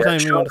 So anytime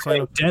you want to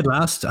sign up, dead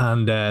last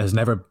and has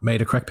never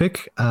made a correct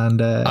pick,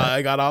 and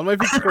I got all my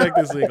picks correct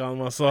this week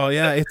almost. So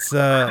yeah, it's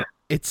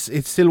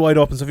still wide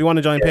open. So if you want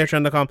to join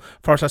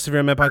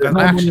patreon.com/Severe MMA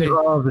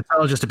podcast, it's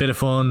all just a bit of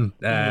fun.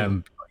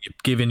 You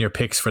give in your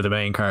picks for the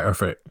main card, or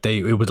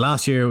it was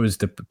last year. It was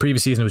the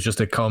previous season. It was just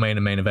a co-main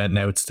and main event.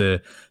 Now it's all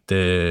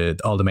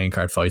the main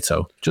card fights.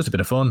 So just a bit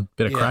of fun,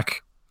 bit of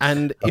crack.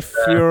 And if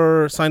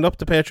you're signed up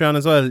to Patreon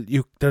as well,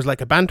 there's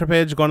like a banter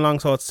page going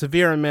along. So it's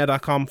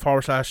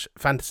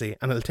severemma.com/fantasy,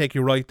 and it'll take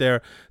you right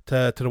there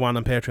to the one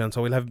on Patreon.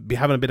 So we'll be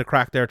having a bit of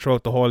crack there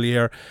throughout the whole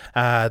year.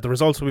 The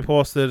results will be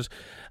posted,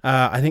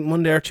 I think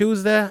Monday or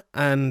Tuesday,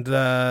 and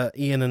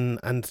Ian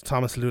and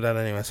Thomas will do that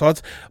anyway. So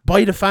it's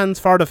by the fans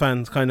for the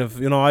fans, kind of.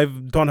 You know, I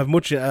don't have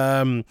much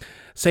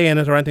say in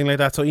it or anything like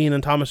that. So Ian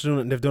and Thomas are doing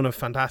it, and they've done a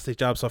fantastic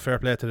job. So fair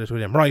play to the two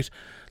of them. Right.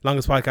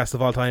 Longest podcast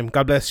of all time.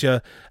 God bless you.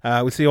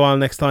 We'll see you all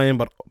next time.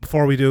 But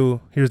before we do,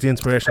 here's the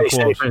inspirational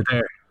quote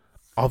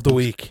of the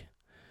week.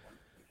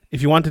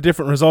 If you want a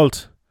different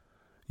result,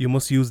 you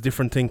must use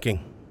different thinking.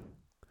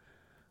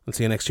 We'll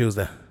see you next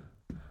Tuesday.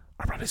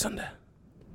 Or probably Sunday.